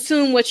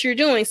consume what you're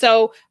doing?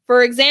 So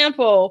for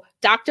example,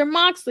 Dr.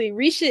 Moxley,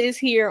 Risha is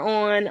here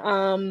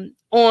on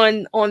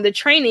the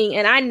training,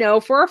 and I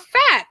know for a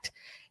fact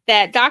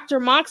that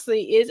Dr.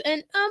 Moxley is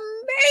an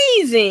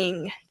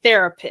amazing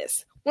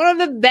therapist, one of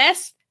the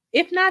best,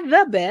 if not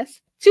the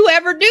best, to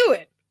ever do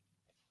it.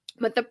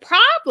 But the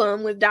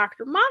problem with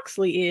Dr.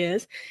 Moxley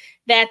is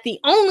that the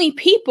only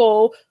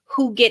people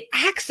who get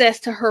access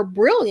to her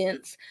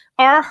brilliance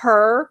are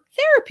her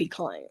therapy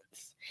clients.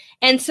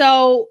 And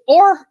so,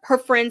 or her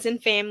friends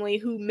and family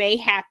who may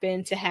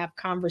happen to have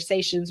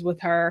conversations with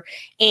her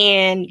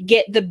and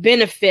get the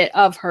benefit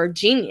of her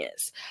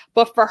genius.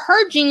 But for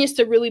her genius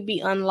to really be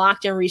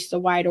unlocked and reach the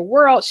wider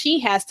world, she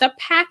has to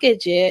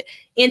package it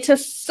into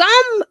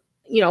some,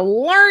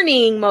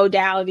 learning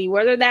modality,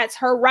 whether that's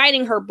her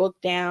writing her book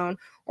down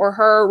or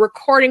her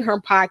recording her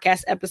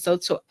podcast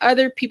episode so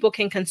other people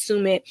can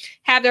consume it,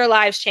 have their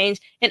lives change,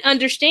 and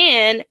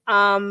understand,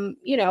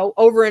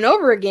 over and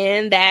over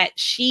again that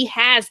she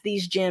has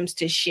these gems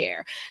to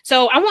share.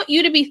 So I want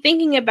you to be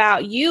thinking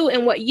about you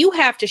and what you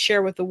have to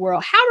share with the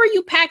world. How are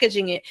you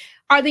packaging it?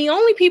 Are the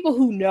only people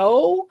who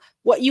know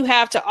what you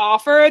have to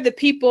offer the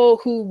people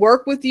who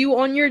work with you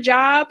on your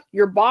job,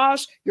 your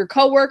boss, your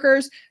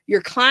coworkers,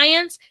 your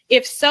clients?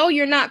 If so,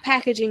 you're not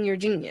packaging your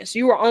genius.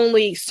 You are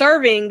only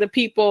serving the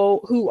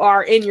people who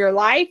are in your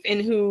life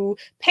and who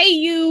pay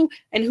you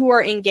and who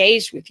are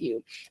engaged with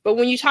you. But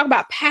when you talk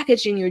about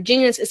packaging your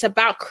genius, it's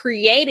about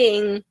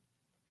creating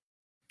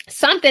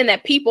something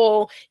that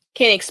people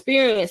can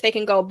experience, they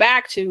can go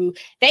back to,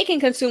 they can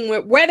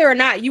consume whether or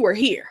not you are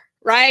here,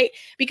 right?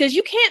 Because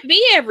you can't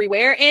be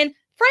everywhere. And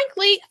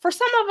frankly, for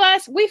some of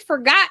us, we've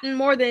forgotten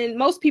more than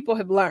most people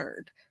have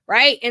learned,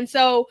 right? And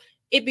so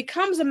it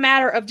becomes a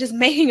matter of just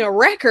making a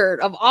record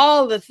of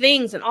all the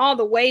things and all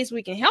the ways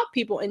we can help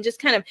people and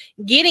just kind of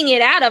getting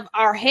it out of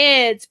our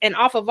heads and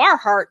off of our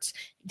hearts,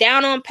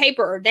 down on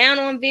paper or down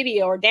on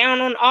video or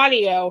down on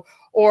audio,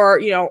 or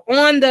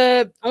on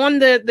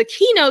the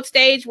keynote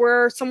stage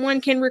where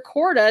someone can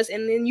record us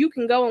and then you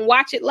can go and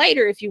watch it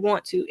later if you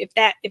want to, if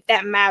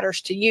that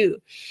matters to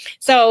you.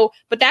 So,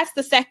 but that's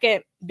the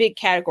second big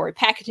category,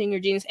 packaging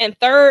your genius. And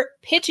third,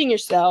 pitching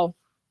yourself.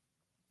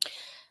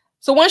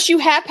 So once you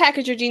have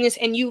packaged your genius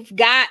and you've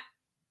got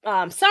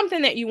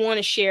something that you want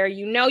to share,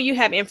 you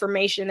have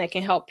information that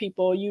can help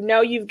people,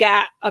 you've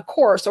got a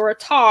course or a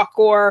talk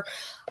or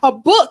a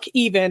book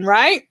even,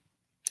 right?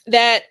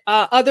 That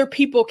other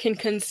people can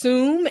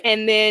consume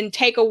and then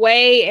take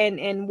away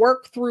and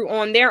work through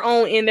on their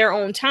own in their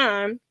own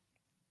time.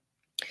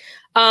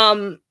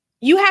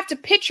 You have to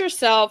pitch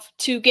yourself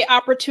to get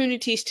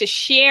opportunities to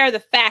share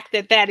the fact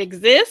that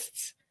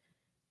exists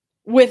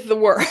with the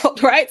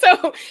world, right?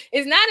 So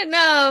it's not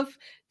enough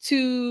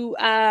to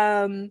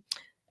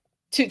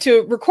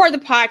record the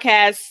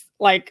podcast,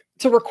 like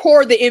to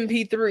record the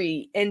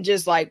MP3 and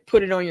just like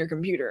put it on your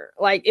computer.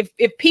 Like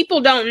if people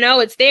don't know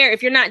it's there,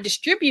 if you're not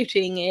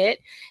distributing it,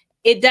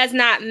 it does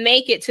not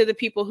make it to the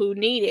people who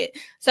need it.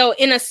 So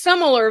in a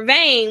similar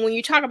vein, when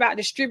you talk about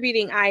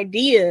distributing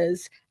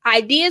ideas are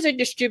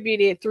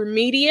distributed through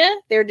media,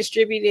 they're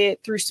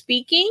distributed through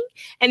speaking.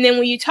 And then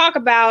when you talk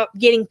about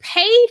getting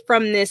paid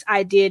from this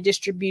idea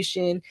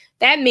distribution,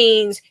 that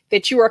means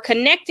that you are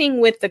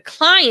connecting with the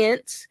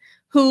clients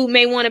who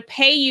may want to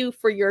pay you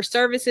for your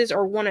services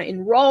or want to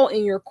enroll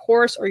in your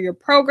course or your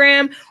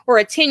program or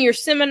attend your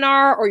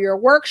seminar or your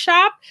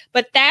workshop.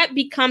 But that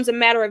becomes a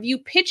matter of you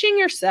pitching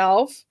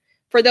yourself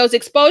for those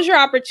exposure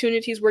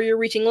opportunities where you're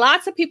reaching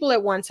lots of people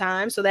at one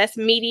time. So that's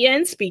media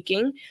and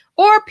speaking,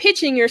 or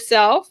pitching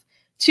yourself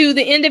to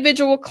the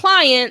individual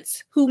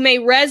clients who may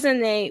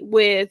resonate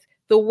with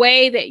the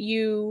way that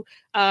you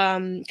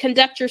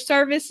conduct your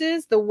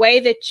services, the way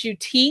that you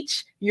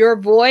teach your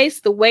voice,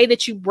 the way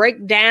that you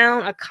break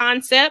down a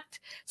concept.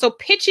 So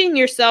pitching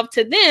yourself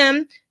to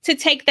them to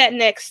take that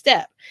next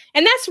step.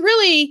 And that's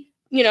really,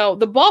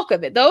 the bulk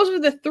of it. Those are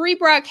the three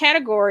broad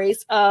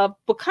categories of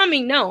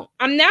becoming known.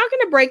 I'm now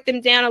going to break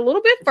them down a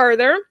little bit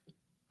further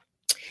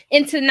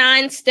into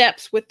 9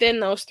 steps within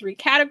those 3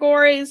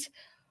 categories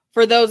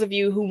for those of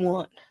you who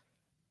want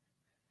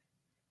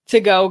to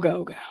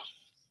go.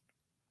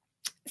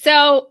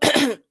 So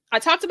I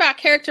talked about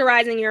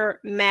characterizing your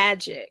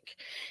magic.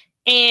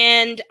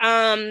 And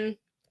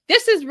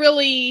this is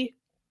really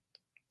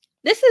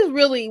this is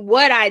really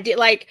what I did.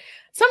 Like,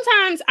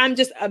 sometimes I'm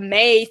just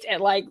amazed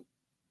at like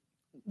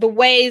the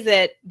ways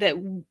that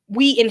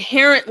we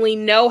inherently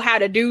know how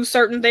to do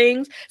certain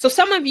things. So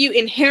some of you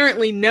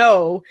inherently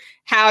know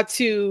how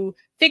to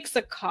fix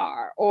a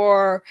car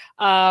or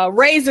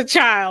raise a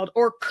child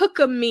or cook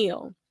a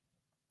meal.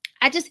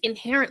 I just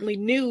inherently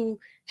knew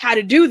how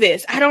to do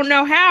this. I don't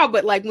know how,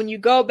 but like when you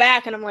go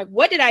back and I'm like,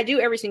 what did I do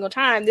every single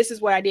time? This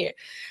is what I did.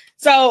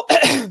 So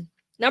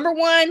number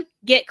one,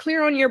 get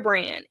clear on your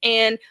brand.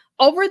 And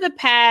over the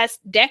past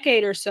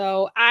decade or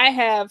so, I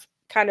have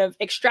kind of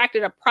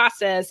extracted a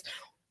process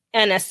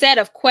and a set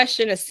of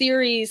questions, a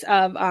series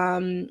of,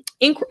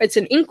 it's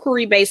an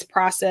inquiry-based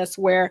process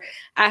where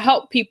I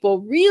help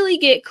people really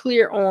get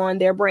clear on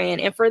their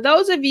brand. And for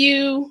those of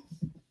you,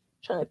 I'm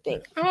trying to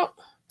think,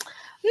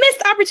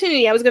 missed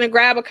opportunity. I was going to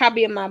grab a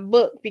copy of my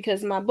book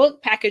because my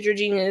book, Package Your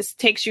Genius,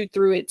 takes you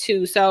through it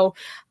too. So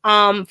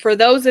for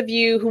those of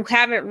you who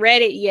haven't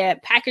read it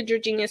yet, Package Your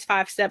Genius,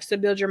 5 Steps to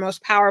Build Your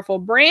Most Powerful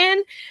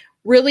Brand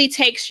really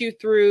takes you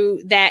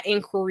through that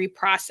inquiry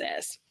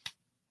process.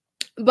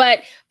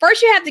 But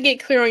first, you have to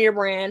get clear on your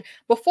brand.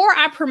 Before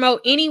I promote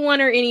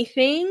anyone or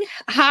anything,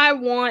 I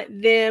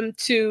want them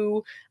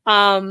to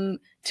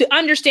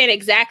understand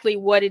exactly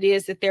what it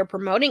is that they're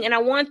promoting. And I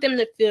want them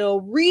to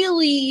feel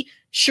really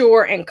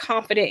sure and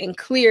confident and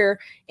clear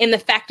in the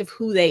fact of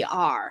who they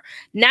are,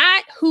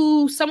 not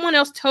who someone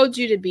else told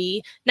you to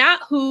be,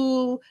 not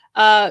who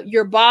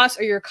your boss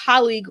or your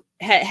colleague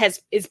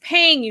is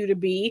paying you to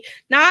be,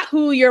 not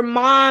who your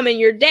mom and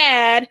your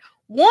dad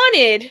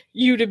wanted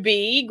you to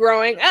be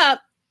growing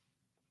up,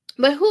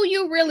 but who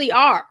you really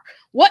are,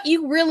 what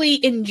you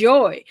really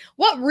enjoy,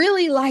 what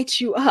really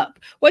lights you up,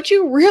 what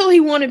you really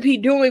want to be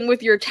doing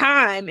with your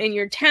time and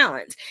your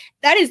talents.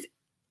 That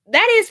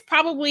is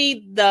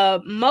probably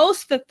the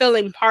most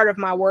fulfilling part of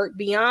my work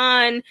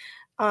beyond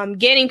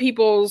getting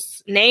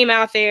people's name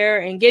out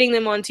there and getting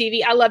them on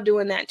TV. I love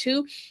doing that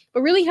too,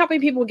 but really helping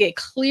people get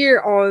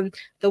clear on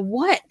the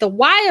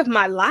why of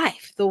my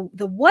life, the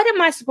what am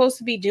I supposed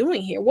to be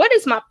doing here? What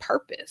is my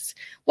purpose?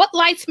 What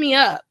lights me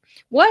up?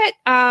 What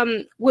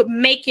would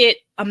make it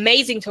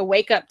amazing to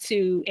wake up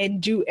to and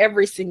do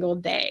every single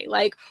day?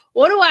 Like,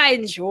 what do I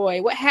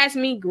enjoy? What has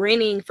me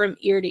grinning from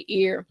ear to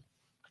ear?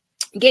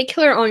 Get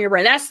clear on your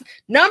brand. That's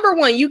number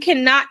one. You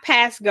cannot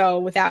pass go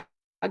without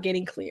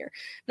getting clear.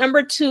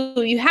 Number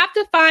two, you have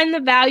to find the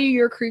value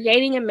you're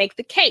creating and make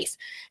the case.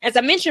 As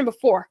I mentioned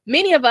before,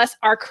 many of us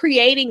are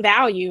creating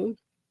value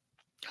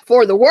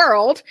for the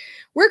world.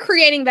 We're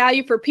creating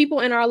value for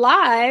people in our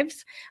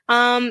lives,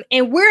 and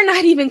we're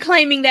not even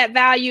claiming that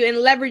value and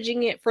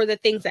leveraging it for the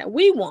things that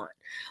we want.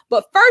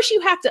 But first,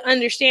 you have to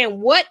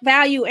understand, what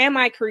value am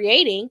I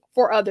creating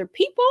for other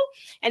people?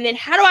 And then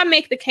how do I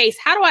make the case?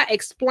 How do I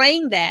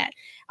explain that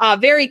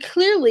very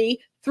clearly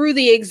through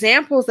the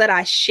examples that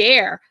I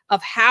share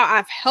of how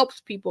I've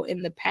helped people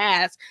in the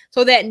past,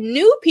 so that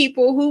new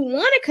people who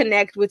want to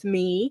connect with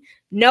me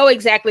know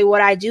exactly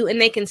what I do and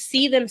they can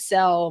see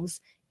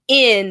themselves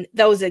in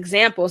those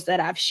examples that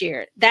I've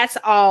shared. That's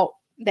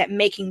all that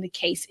making the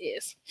case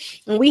is.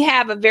 And we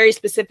have a very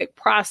specific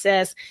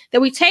process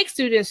that we take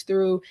students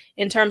through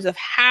in terms of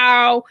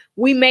how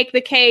we make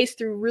the case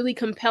through really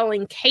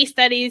compelling case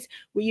studies.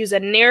 We use a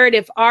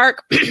narrative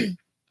arc.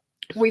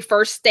 We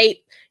first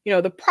state,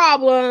 the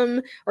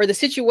problem or the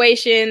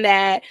situation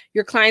that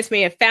your clients may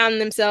have found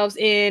themselves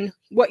in,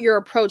 what your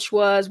approach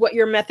was, what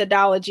your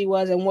methodology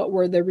was, and what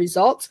were the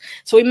results.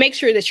 So we make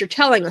sure that you're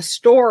telling a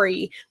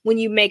story when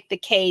you make the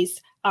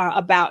case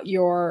about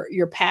your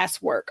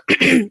past work.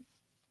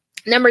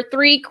 Number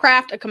three,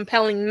 craft a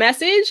compelling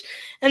message.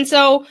 And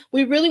so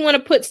we really want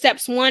to put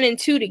steps 1 and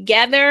 2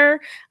 together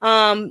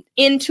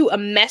into a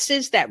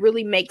message that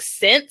really makes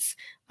sense.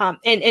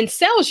 And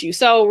sells you.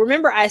 So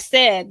remember, I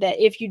said that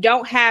if you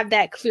don't have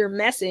that clear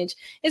message,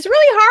 it's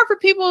really hard for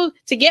people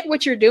to get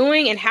what you're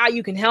doing and how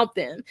you can help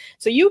them.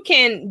 So you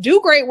can do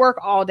great work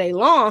all day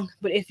long,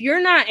 but if you're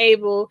not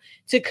able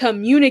to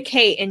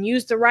communicate and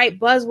use the right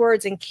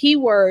buzzwords and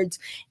keywords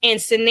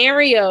and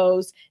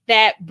scenarios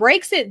that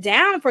breaks it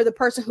down for the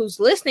person who's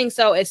listening.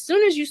 So as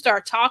soon as you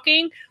start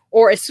talking,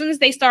 or as soon as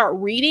they start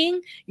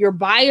reading your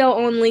bio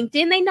on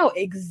LinkedIn, they know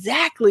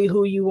exactly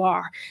who you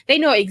are. They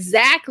know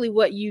exactly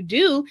what you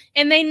do,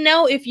 and they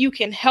know if you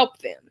can help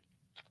them.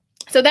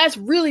 So that's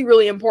really,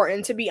 really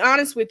important. To be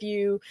honest with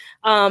you,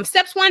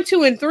 steps 1,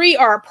 2, and 3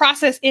 are a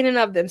process in and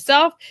of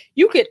themselves.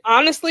 You could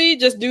honestly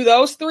just do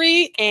those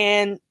 3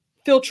 and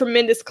feel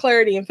tremendous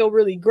clarity and feel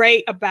really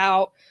great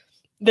about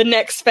the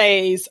next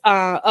phase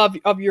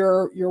of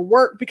your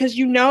work, because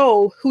you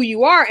know who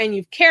you are and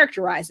you've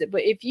characterized it.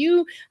 But if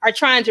you are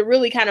trying to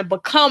really kind of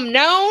become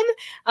known,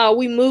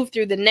 we move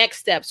through the next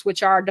steps,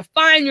 which are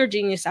define your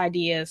genius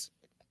ideas.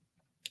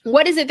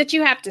 What is it that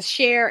you have to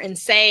share and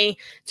say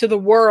to the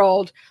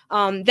world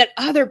that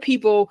other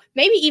people,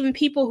 maybe even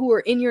people who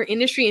are in your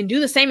industry and do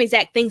the same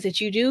exact things that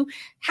you do,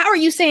 how are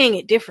you saying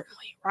it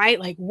differently,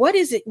 right? Like, what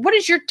is it? What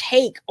is your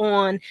take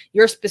on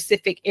your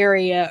specific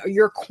area or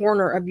your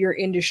corner of your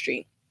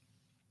industry?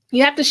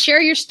 You have to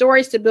share your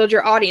stories to build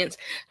your audience.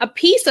 A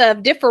piece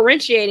of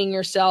differentiating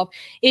yourself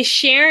is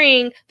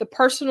sharing the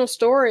personal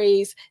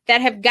stories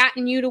that have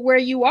gotten you to where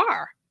you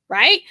are,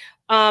 right?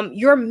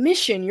 Your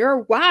mission,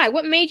 your why,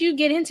 what made you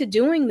get into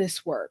doing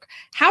this work?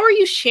 How are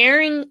you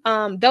sharing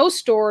those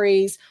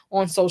stories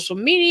on social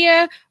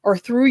media or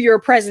through your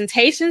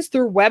presentations,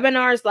 through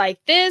webinars like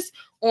this,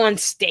 on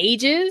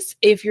stages,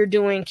 if you're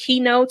doing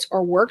keynotes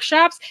or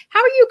workshops? How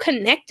are you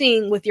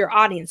connecting with your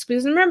audience?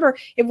 Because remember,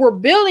 if we're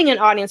building an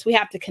audience, we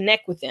have to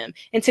connect with them.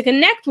 And to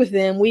connect with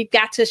them, we've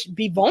got to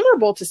be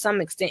vulnerable to some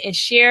extent and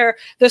share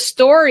the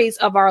stories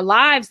of our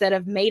lives that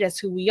have made us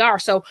who we are.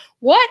 So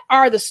what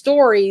are the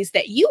stories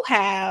that you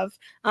have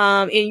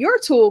in your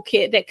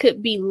toolkit that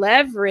could be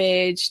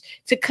leveraged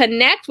to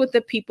connect with the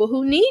people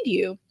who need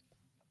you?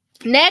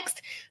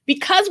 Next,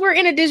 because we're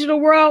in a digital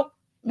world,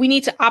 we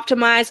need to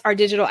optimize our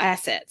digital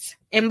assets.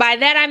 And by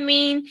that, I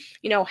mean,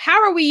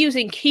 how are we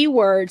using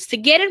keywords to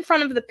get in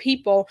front of the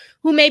people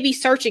who may be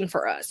searching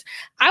for us?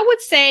 I would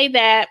say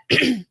that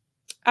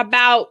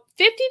about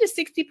 50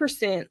 to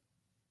 60%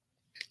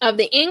 of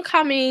the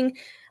incoming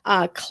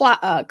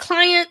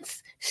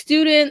clients,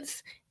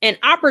 students, and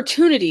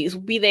opportunities,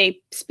 be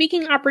they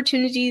speaking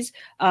opportunities,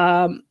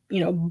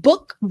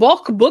 bulk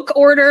book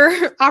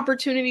order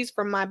opportunities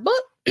from my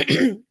book,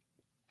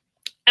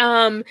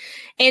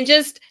 and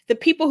just the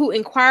people who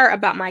inquire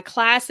about my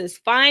classes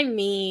find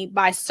me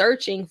by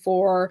searching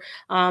for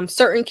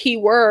certain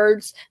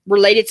keywords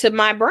related to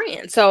my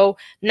brand. So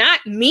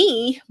not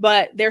me,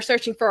 but they're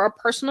searching for a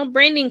personal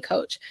branding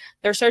coach.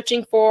 They're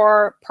searching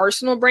for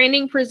personal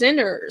branding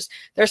presenters.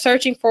 They're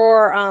searching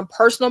for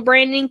personal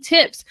branding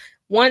tips.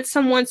 Once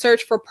someone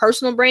searched for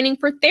personal branding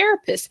for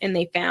therapists and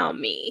they found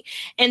me.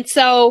 And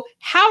so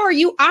how are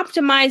you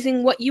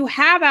optimizing what you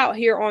have out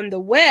here on the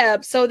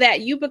web so that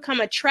you become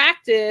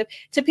attractive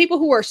to people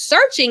who are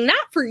searching,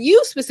 not for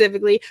you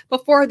specifically,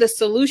 but for the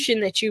solution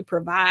that you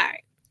provide?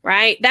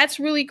 Right? That's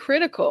really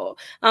critical.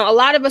 A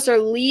lot of us are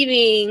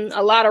leaving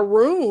a lot of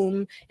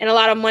room and a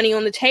lot of money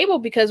on the table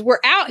because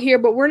we're out here,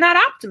 but we're not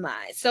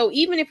optimized. So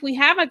even if we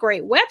have a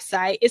great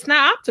website, it's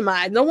not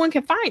optimized. No one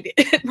can find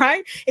it,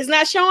 right? It's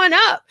not showing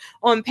up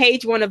on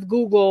page 1 of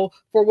Google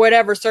for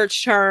whatever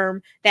search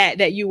term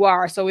that you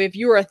are. So if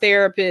you're a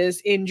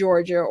therapist in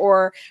Georgia,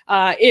 or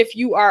if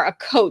you are a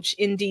coach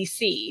in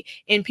DC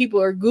and people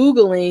are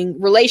Googling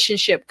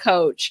relationship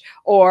coach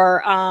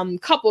or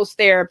couples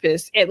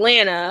therapist,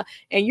 Atlanta,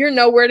 and you're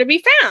nowhere to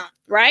be found,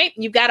 right?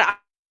 You've got to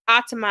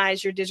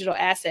optimize your digital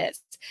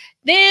assets.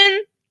 Then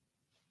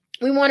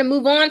we want to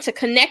move on to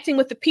connecting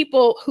with the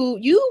people who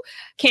you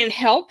can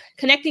help,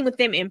 connecting with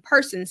them in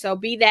person. So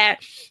be that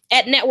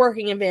at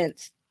networking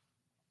events,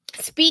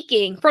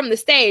 speaking from the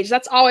stage.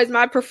 That's always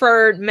my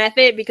preferred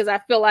method because I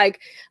feel like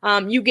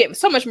you get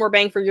so much more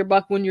bang for your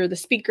buck when you're the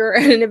speaker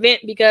at an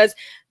event, because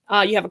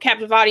you have a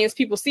captive audience,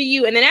 people see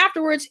you, and then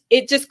afterwards,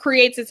 it just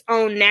creates its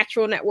own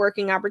natural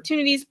networking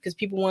opportunities because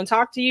people want to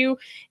talk to you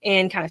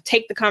and kind of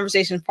take the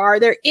conversation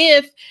farther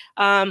if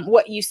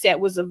what you said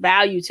was of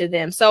value to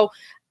them. So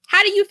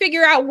how do you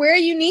figure out where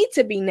you need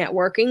to be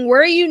networking,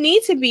 where you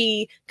need to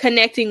be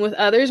connecting with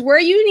others, where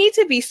you need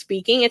to be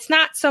speaking? It's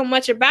not so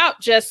much about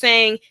just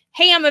saying,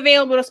 hey, I'm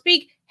available to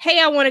speak. Hey,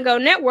 I want to go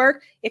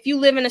network. If you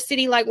live in a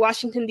city like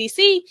Washington,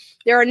 D.C.,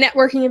 there are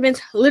networking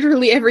events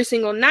literally every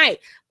single night.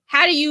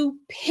 How do you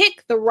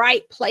pick the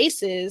right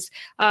places?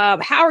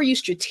 How are you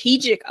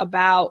strategic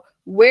about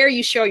where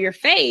you show your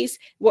face,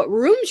 what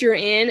rooms you're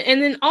in,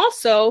 and then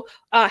also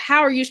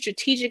how are you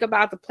strategic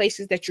about the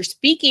places that you're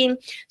speaking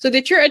so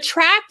that you're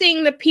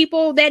attracting the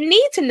people that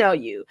need to know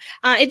you?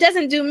 It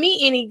doesn't do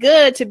me any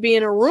good to be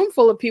in a room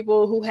full of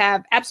people who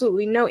have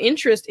absolutely no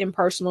interest in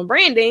personal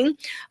branding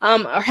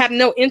or have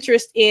no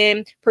interest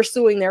in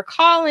pursuing their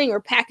calling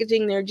or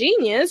packaging their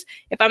genius.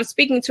 If I'm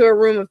speaking to a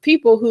room of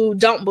people who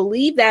don't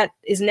believe that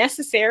is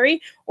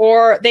necessary,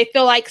 or they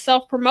feel like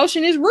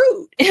self-promotion is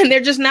rude and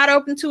they're just not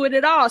open to it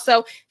at all.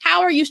 So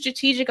how are you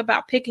strategic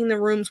about picking the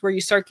rooms where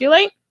you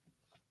circulate?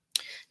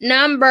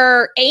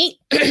 Number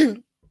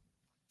 8,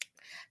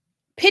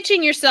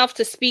 pitching yourself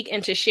to speak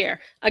and to share.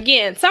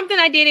 Again, something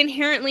I did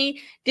inherently,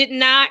 did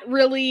not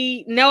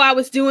really know I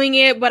was doing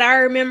it, but I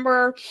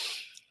remember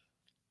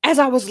as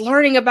I was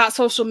learning about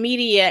social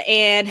media,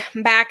 and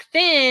back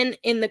then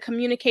in the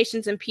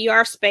communications and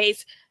PR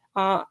space,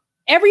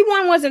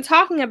 everyone wasn't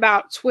talking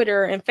about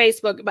Twitter and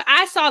Facebook, but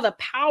I saw the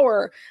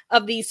power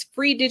of these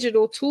free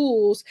digital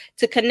tools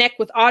to connect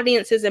with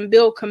audiences and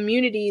build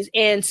communities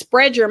and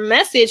spread your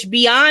message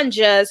beyond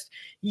just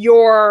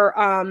your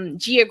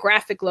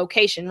geographic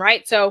location,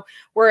 right? So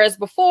whereas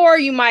before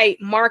you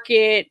might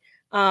market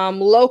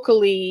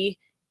locally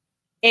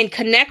and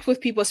connect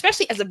with people,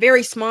 especially as a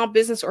very small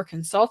business or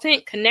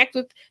consultant, connect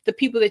with the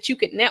people that you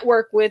could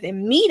network with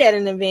and meet at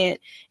an event.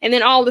 And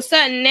then all of a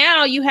sudden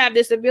now you have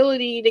this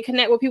ability to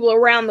connect with people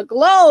around the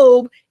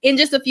globe in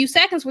just a few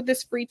seconds with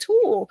this free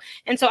tool.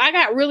 And so I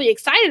got really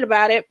excited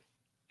about it.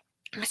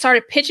 I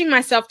started pitching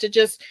myself to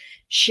just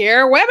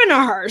share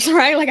webinars,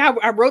 right? Like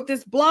I wrote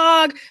this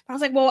blog. I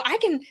was like, well, I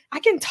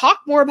can talk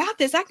more about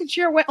this. I can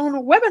share on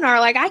a webinar.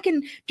 Like I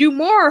can do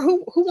more.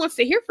 Who wants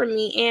to hear from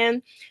me?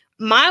 And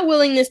my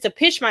willingness to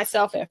pitch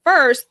myself at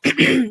first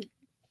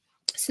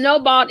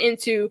snowballed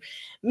into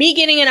me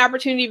getting an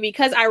opportunity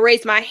because I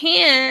raised my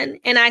hand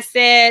and I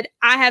said,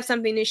 I have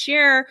something to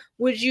share.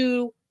 Would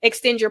you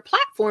extend your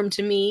platform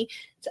to me?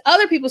 To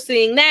other people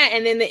seeing that,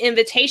 and then the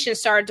invitation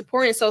started to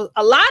pour in. So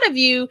a lot of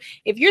you,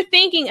 if you're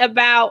thinking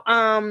about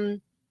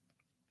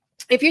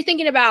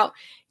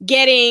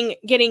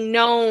getting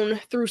known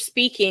through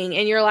speaking,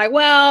 and you're like,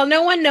 well,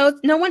 no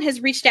one has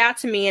reached out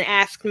to me and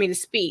asked me to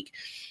speak.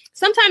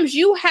 Sometimes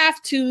you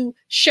have to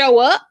show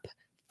up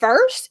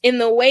first in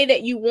the way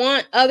that you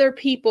want other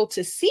people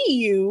to see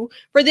you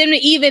for them to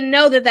even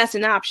know that that's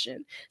an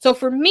option. So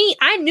for me,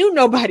 I knew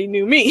nobody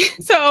knew me.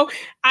 So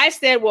I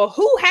said, well,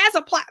 who has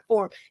a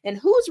platform and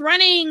who's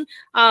running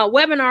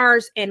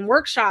webinars and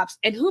workshops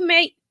and who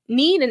may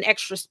need an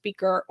extra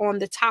speaker on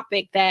the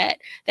topic that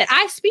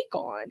I speak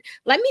on?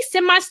 Let me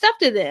send my stuff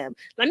to them.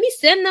 Let me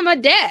send them a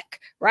deck,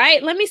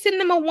 right? Let me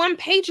send them a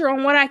one-pager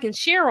on what I can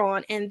share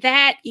on. And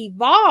that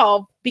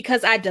evolved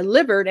because I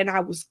delivered and I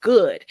was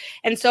good.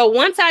 And so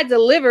once I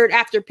delivered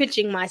after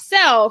pitching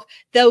myself,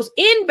 those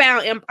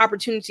inbound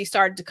opportunities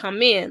started to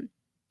come in.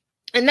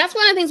 And that's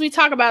one of the things we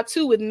talk about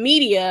too with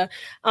media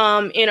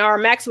in our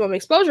maximum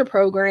exposure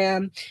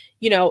program.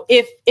 You know,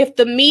 if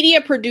the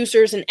media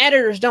producers and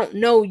editors don't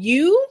know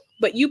you,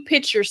 but you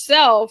pitch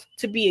yourself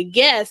to be a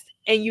guest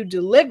and you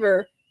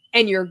deliver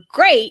and you're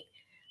great,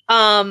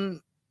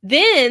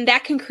 then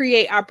that can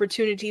create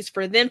opportunities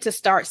for them to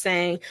start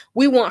saying,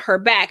 we want her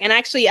back. And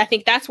actually, I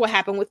think that's what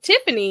happened with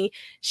Tiffany.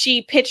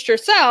 She pitched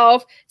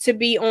herself to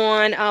be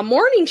on a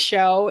morning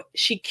show.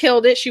 She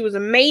killed it. She was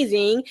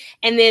amazing.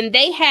 And then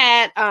they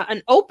had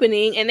an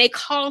opening and they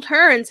called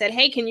her and said,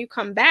 hey, can you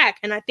come back?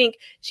 And I think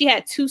she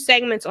had 2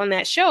 segments on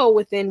that show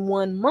within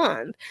 1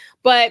 month.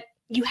 But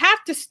you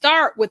have to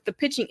start with the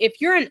pitching.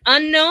 If you're an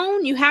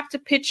unknown, you have to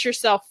pitch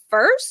yourself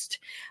first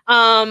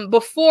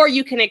before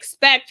you can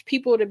expect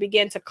people to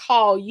begin to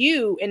call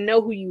you and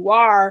know who you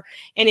are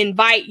and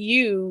invite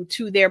you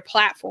to their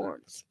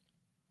platforms.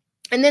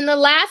 And then the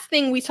last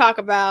thing we talk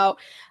about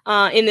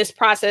in this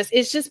process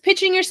is just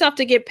pitching yourself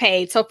to get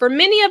paid. So for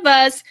many of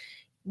us,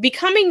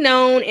 becoming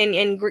known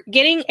and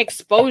getting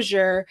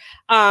exposure,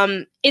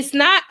 it's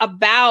not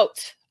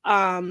about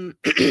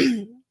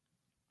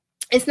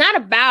it's not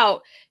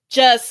about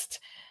just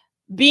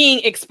being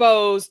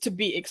exposed to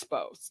be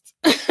exposed,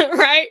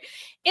 right?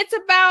 It's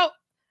about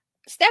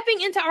stepping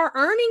into our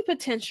earning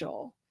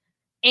potential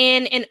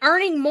and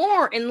earning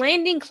more and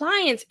landing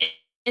clients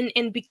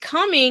and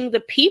becoming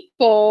the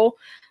people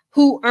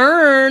who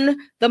earn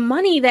the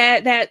money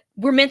that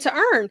we're meant to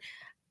earn.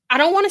 I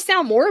don't want to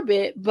sound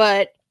morbid,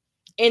 but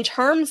in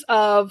terms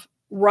of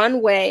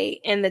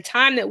runway and the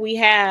time that we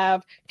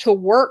have to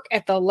work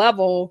at the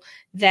level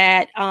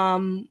that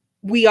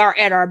we are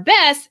at our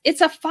best,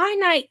 it's a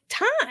finite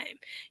time.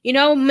 You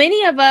know,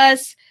 many of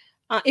us,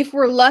 if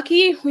we're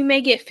lucky, we may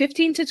get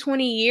 15 to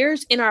 20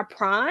 years in our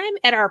prime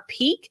at our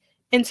peak,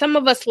 and some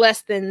of us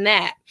less than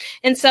that.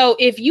 And so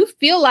if you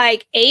feel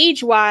like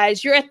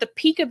age-wise, you're at the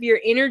peak of your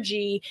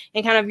energy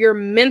and kind of your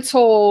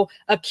mental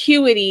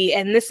acuity,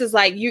 and this is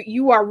like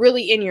you are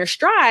really in your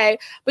stride,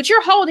 but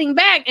you're holding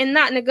back and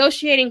not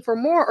negotiating for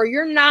more, or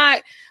you're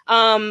not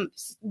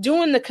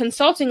doing the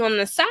consulting on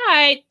the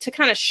side to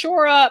kind of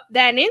shore up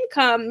that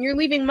income, you're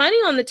leaving money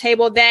on the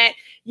table that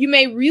you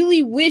may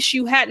really wish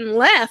you hadn't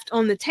left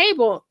on the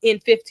table in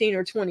 15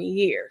 or 20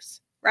 years.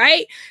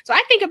 Right? So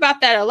I think about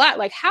that a lot.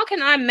 Like, how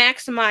can I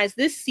maximize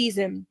this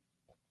season?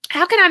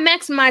 How can I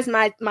maximize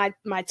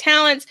my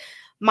talents,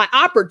 my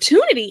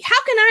opportunity?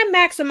 How can I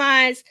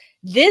maximize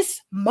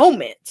this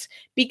moment?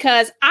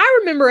 Because I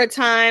remember a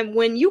time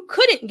when you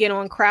couldn't get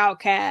on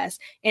Crowdcast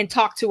and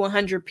talk to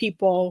 100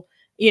 people,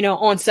 you know,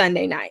 on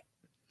Sunday night.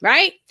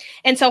 Right?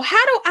 And so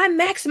how do I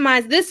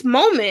maximize this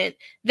moment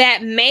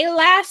that may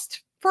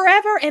last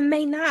forever and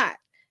may not?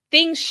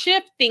 Things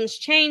shift, things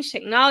change,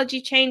 technology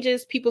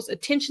changes, people's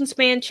attention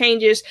span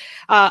changes,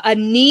 a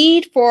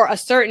need for a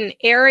certain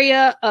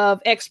area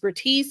of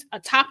expertise, a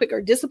topic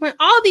or discipline,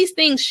 all these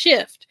things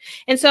shift.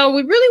 And so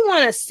we really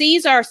want to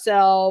seize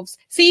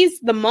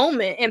the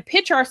moment and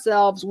pitch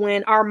ourselves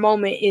when our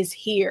moment is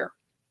here.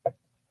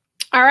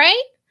 All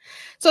right.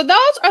 So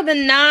those are the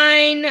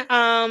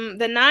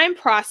nine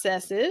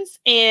processes.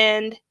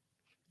 And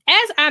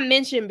as I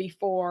mentioned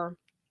before,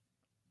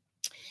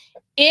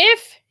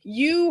 if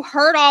you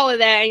heard all of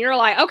that and you're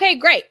like, okay,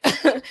 great.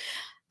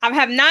 I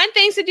have 9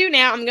 things to do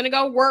now. I'm going to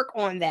go work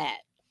on that.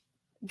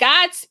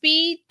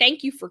 Godspeed.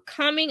 Thank you for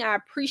coming. I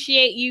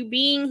appreciate you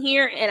being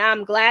here, and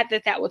I'm glad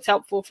that that was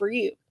helpful for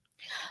you.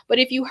 But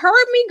if you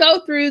heard me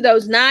go through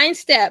those 9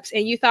 steps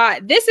and you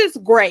thought, this is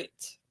great,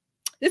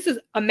 this is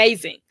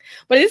amazing,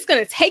 but it's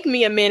going to take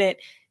me a minute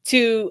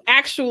to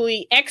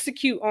actually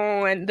execute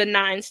on the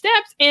 9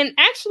 steps. And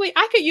actually,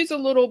 I could use a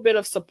little bit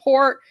of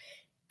support,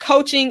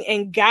 coaching,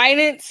 and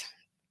guidance.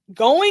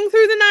 going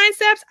through the 9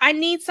 steps. I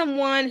need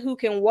someone who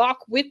can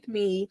walk with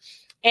me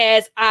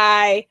as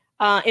I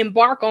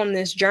embark on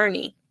this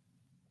journey.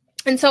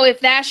 And so if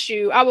that's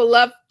you, I would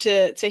love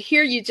to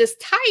hear you just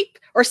type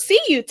or see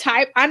you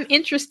type, I'm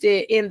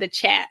interested, in the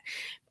chat.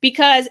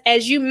 Because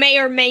as you may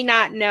or may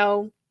not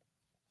know,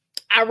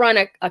 I run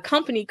a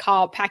company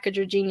called Package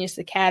Your Genius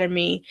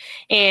Academy,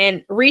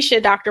 and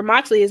Risha, Dr.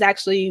 Moxley, is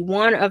actually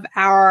one of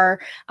our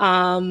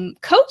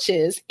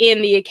coaches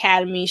in the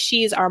academy.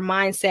 She's our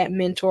mindset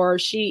mentor.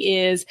 She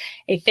is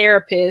a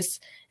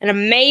therapist, an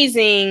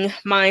amazing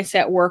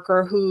mindset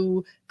worker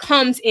who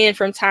comes in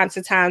from time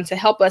to time to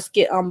help us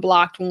get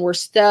unblocked when we're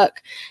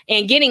stuck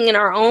and getting in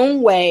our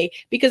own way.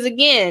 Because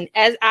again,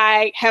 as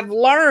I have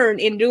learned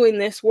in doing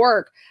this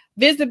work,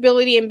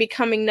 visibility and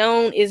becoming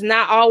known is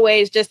not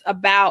always just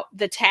about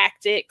the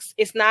tactics.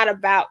 It's not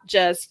about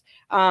just,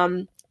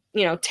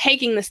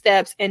 taking the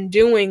steps and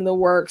doing the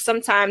work.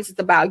 Sometimes it's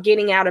about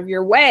getting out of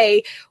your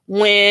way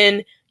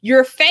when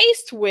you're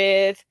faced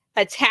with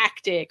a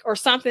tactic or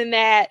something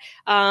that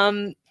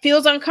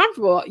feels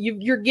uncomfortable.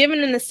 You're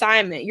given an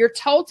assignment. You're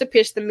told to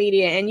pitch the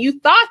media, and you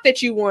thought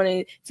that you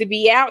wanted to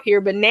be out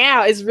here, but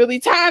now it's really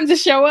time to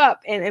show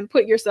up and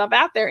put yourself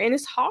out there. And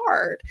it's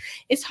hard.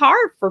 It's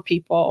hard for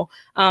people,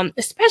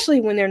 especially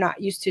when they're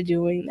not used to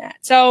doing that.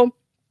 So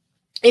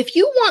if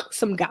you want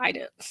some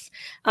guidance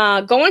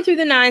going through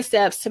the 9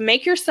 steps to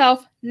make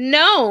yourself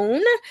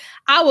known,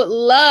 I would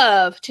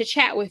love to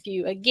chat with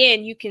you.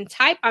 Again, you can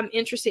type I'm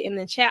interested in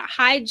the chat.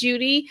 Hi,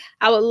 Judy.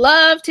 I would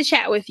love to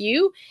chat with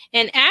you.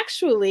 And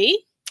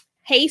actually,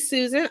 hey,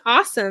 Susan,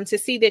 awesome to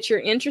see that you're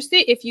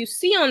interested. If you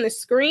see on the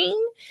screen,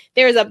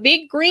 there's a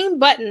big green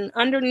button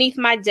underneath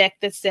my deck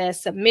that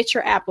says submit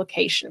your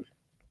application.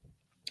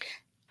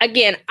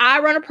 Again, I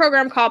run a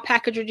program called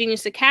Package Your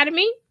Genius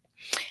Academy.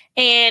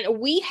 And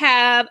we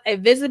have a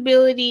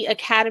visibility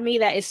academy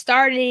that is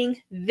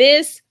starting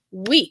this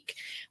week.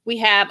 We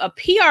have a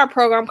PR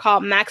program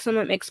called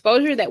Maximum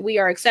Exposure that we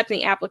are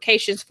accepting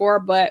applications for,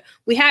 but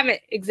we haven't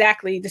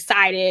exactly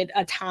decided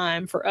a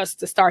time for us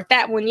to start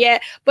that one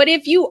yet. But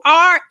if you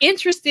are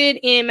interested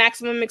in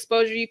Maximum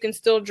Exposure, you can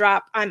still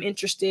drop I'm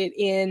interested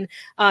in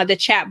the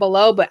chat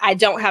below, but I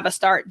don't have a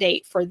start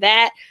date for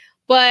that.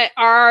 But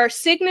our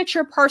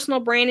Signature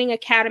Personal Branding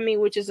Academy,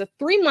 which is a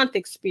 3-month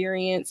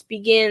experience,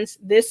 begins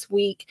this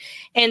week.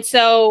 And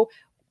so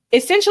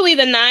essentially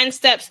the 9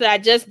 steps that I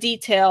just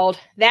detailed,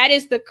 that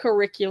is the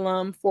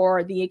curriculum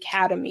for the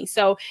academy.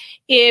 So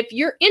if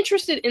you're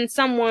interested in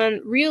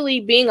someone really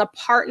being a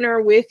partner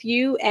with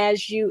you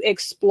as you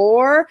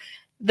explore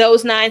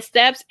those 9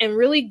 steps and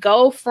really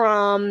go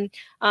from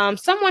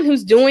someone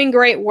who's doing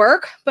great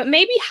work, but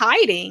maybe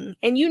hiding,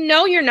 and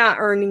you're not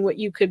earning what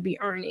you could be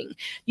earning.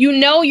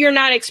 You're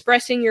not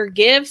expressing your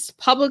gifts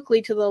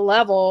publicly to the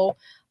level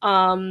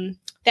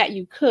that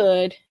you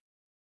could.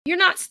 You're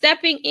not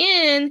stepping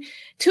in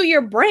to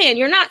your brand.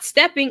 You're not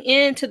stepping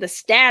into the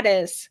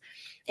status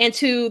and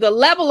to the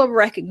level of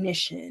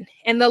recognition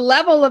and the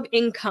level of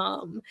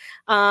income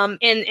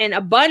and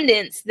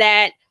abundance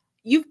that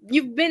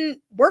you've been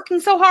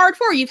working so hard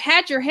for. You've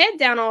had your head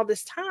down all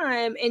this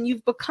time and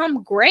you've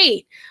become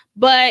great,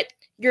 but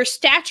your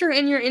stature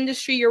in your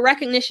industry, your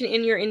recognition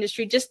in your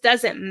industry just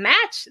doesn't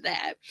match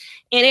that.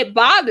 And it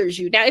bothers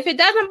you. Now, if it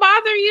doesn't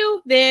bother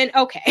you, then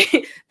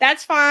okay,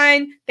 that's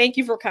fine. Thank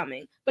you for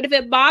coming. But if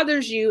it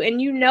bothers you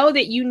and you know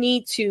that you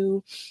need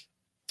to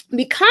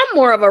become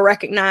more of a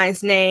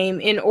recognized name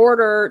in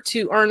order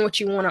to earn what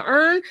you want to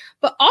earn,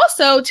 but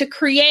also to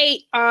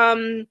create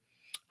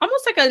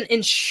almost like an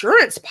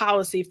insurance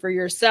policy for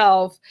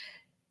yourself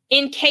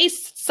in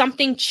case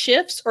something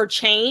shifts or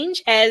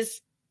change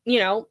as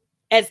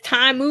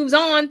time moves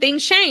on,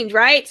 things change,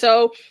 right?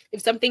 So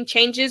if something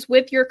changes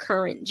with your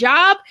current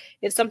job,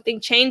 if something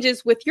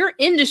changes with your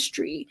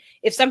industry,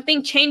 if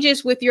something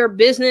changes with your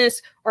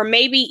business, or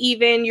maybe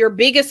even your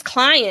biggest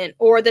client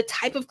or the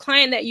type of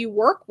client that you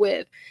work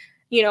with,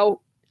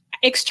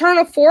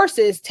 external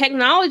forces,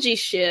 technology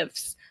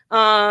shifts,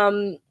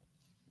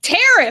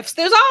 tariffs,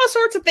 there's all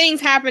sorts of things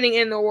happening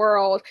in the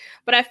world.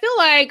 But I feel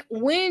like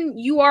when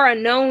you are a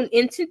known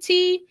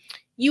entity,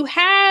 you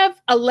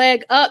have a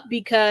leg up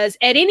because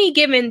at any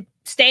given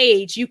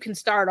stage, you can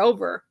start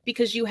over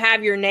because you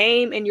have your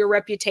name and your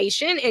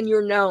reputation and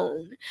you're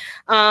known.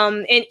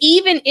 And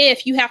even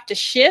if you have to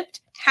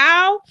shift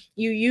how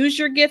you use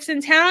your gifts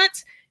and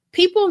talents,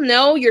 people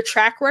know your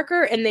track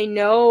record and they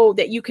know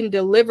that you can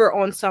deliver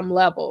on some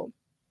level.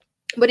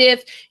 But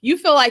if you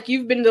feel like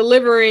you've been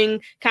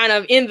delivering kind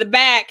of in the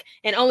back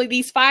and only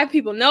these 5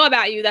 people know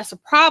about you, that's a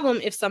problem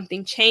if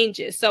something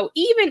changes. So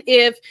even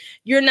if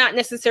you're not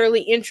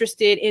necessarily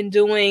interested in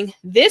doing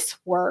this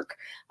work,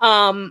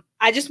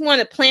 I just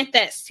want to plant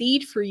that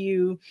seed for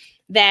you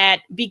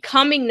that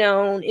becoming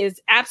known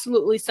is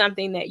absolutely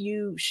something that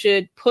you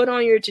should put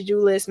on your to-do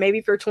list,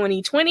 maybe for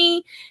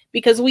 2020,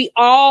 because we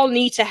all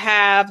need to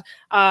have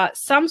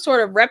some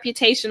sort of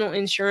reputational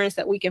insurance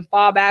that we can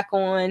fall back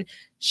on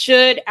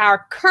should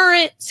our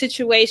current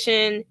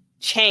situation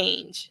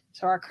change.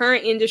 So our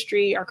current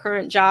industry, our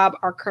current job,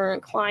 our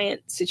current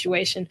client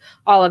situation,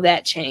 all of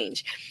that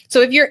change.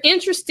 So if you're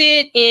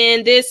interested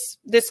in this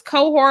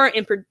cohort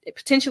and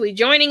potentially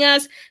joining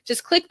us,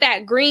 just click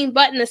that green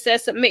button that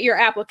says submit your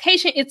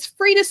application. It's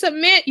free to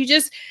submit. You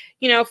just,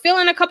 fill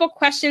in a couple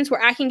questions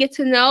where I can get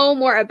to know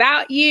more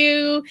about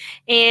you.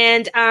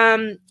 And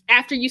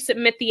after you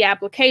submit the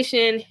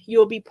application,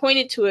 you'll be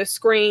pointed to a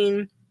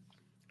screen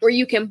where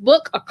you can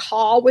book a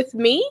call with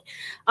me.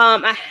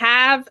 I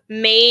have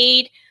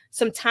made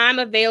some time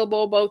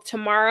available both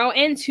tomorrow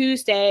and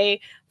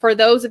Tuesday for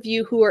those of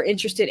you who are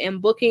interested in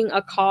booking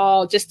a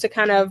call just to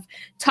kind of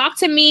talk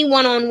to me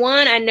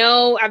one-on-one. I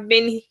know I've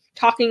been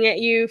talking at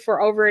you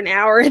for over an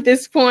hour at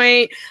this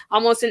point,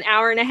 almost an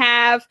hour and a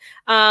half.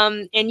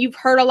 And you've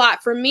heard a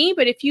lot from me,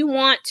 but if you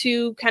want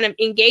to kind of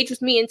engage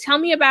with me and tell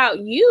me about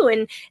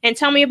you and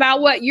tell me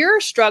about what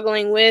you're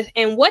struggling with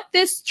and what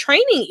this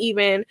training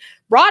even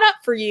brought up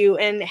for you,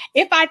 and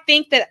if I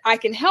think that I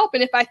can help,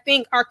 and if I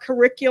think our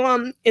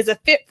curriculum is a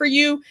fit for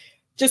you,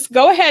 just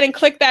go ahead and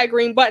click that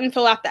green button,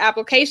 fill out the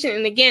application.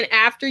 And again,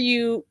 after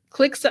you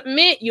click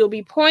submit, you'll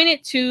be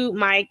pointed to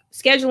my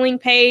scheduling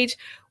page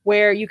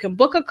where you can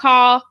book a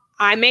call.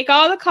 I make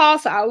all the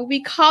calls, so I will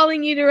be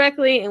calling you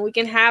directly and we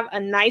can have a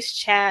nice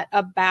chat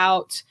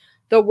about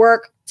the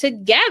work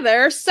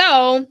together.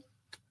 So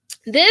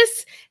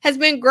this has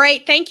been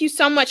great. Thank you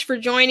so much for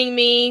joining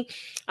me.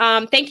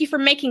 Thank you for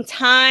making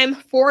time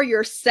for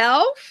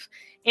yourself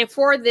and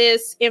for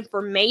this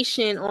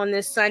information on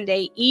this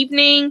Sunday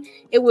evening.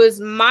 It was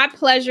my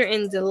pleasure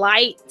and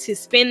delight to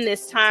spend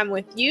this time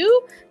with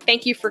you.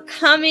 Thank you for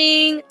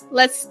coming.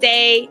 Let's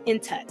stay in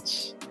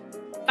touch.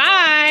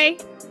 Bye.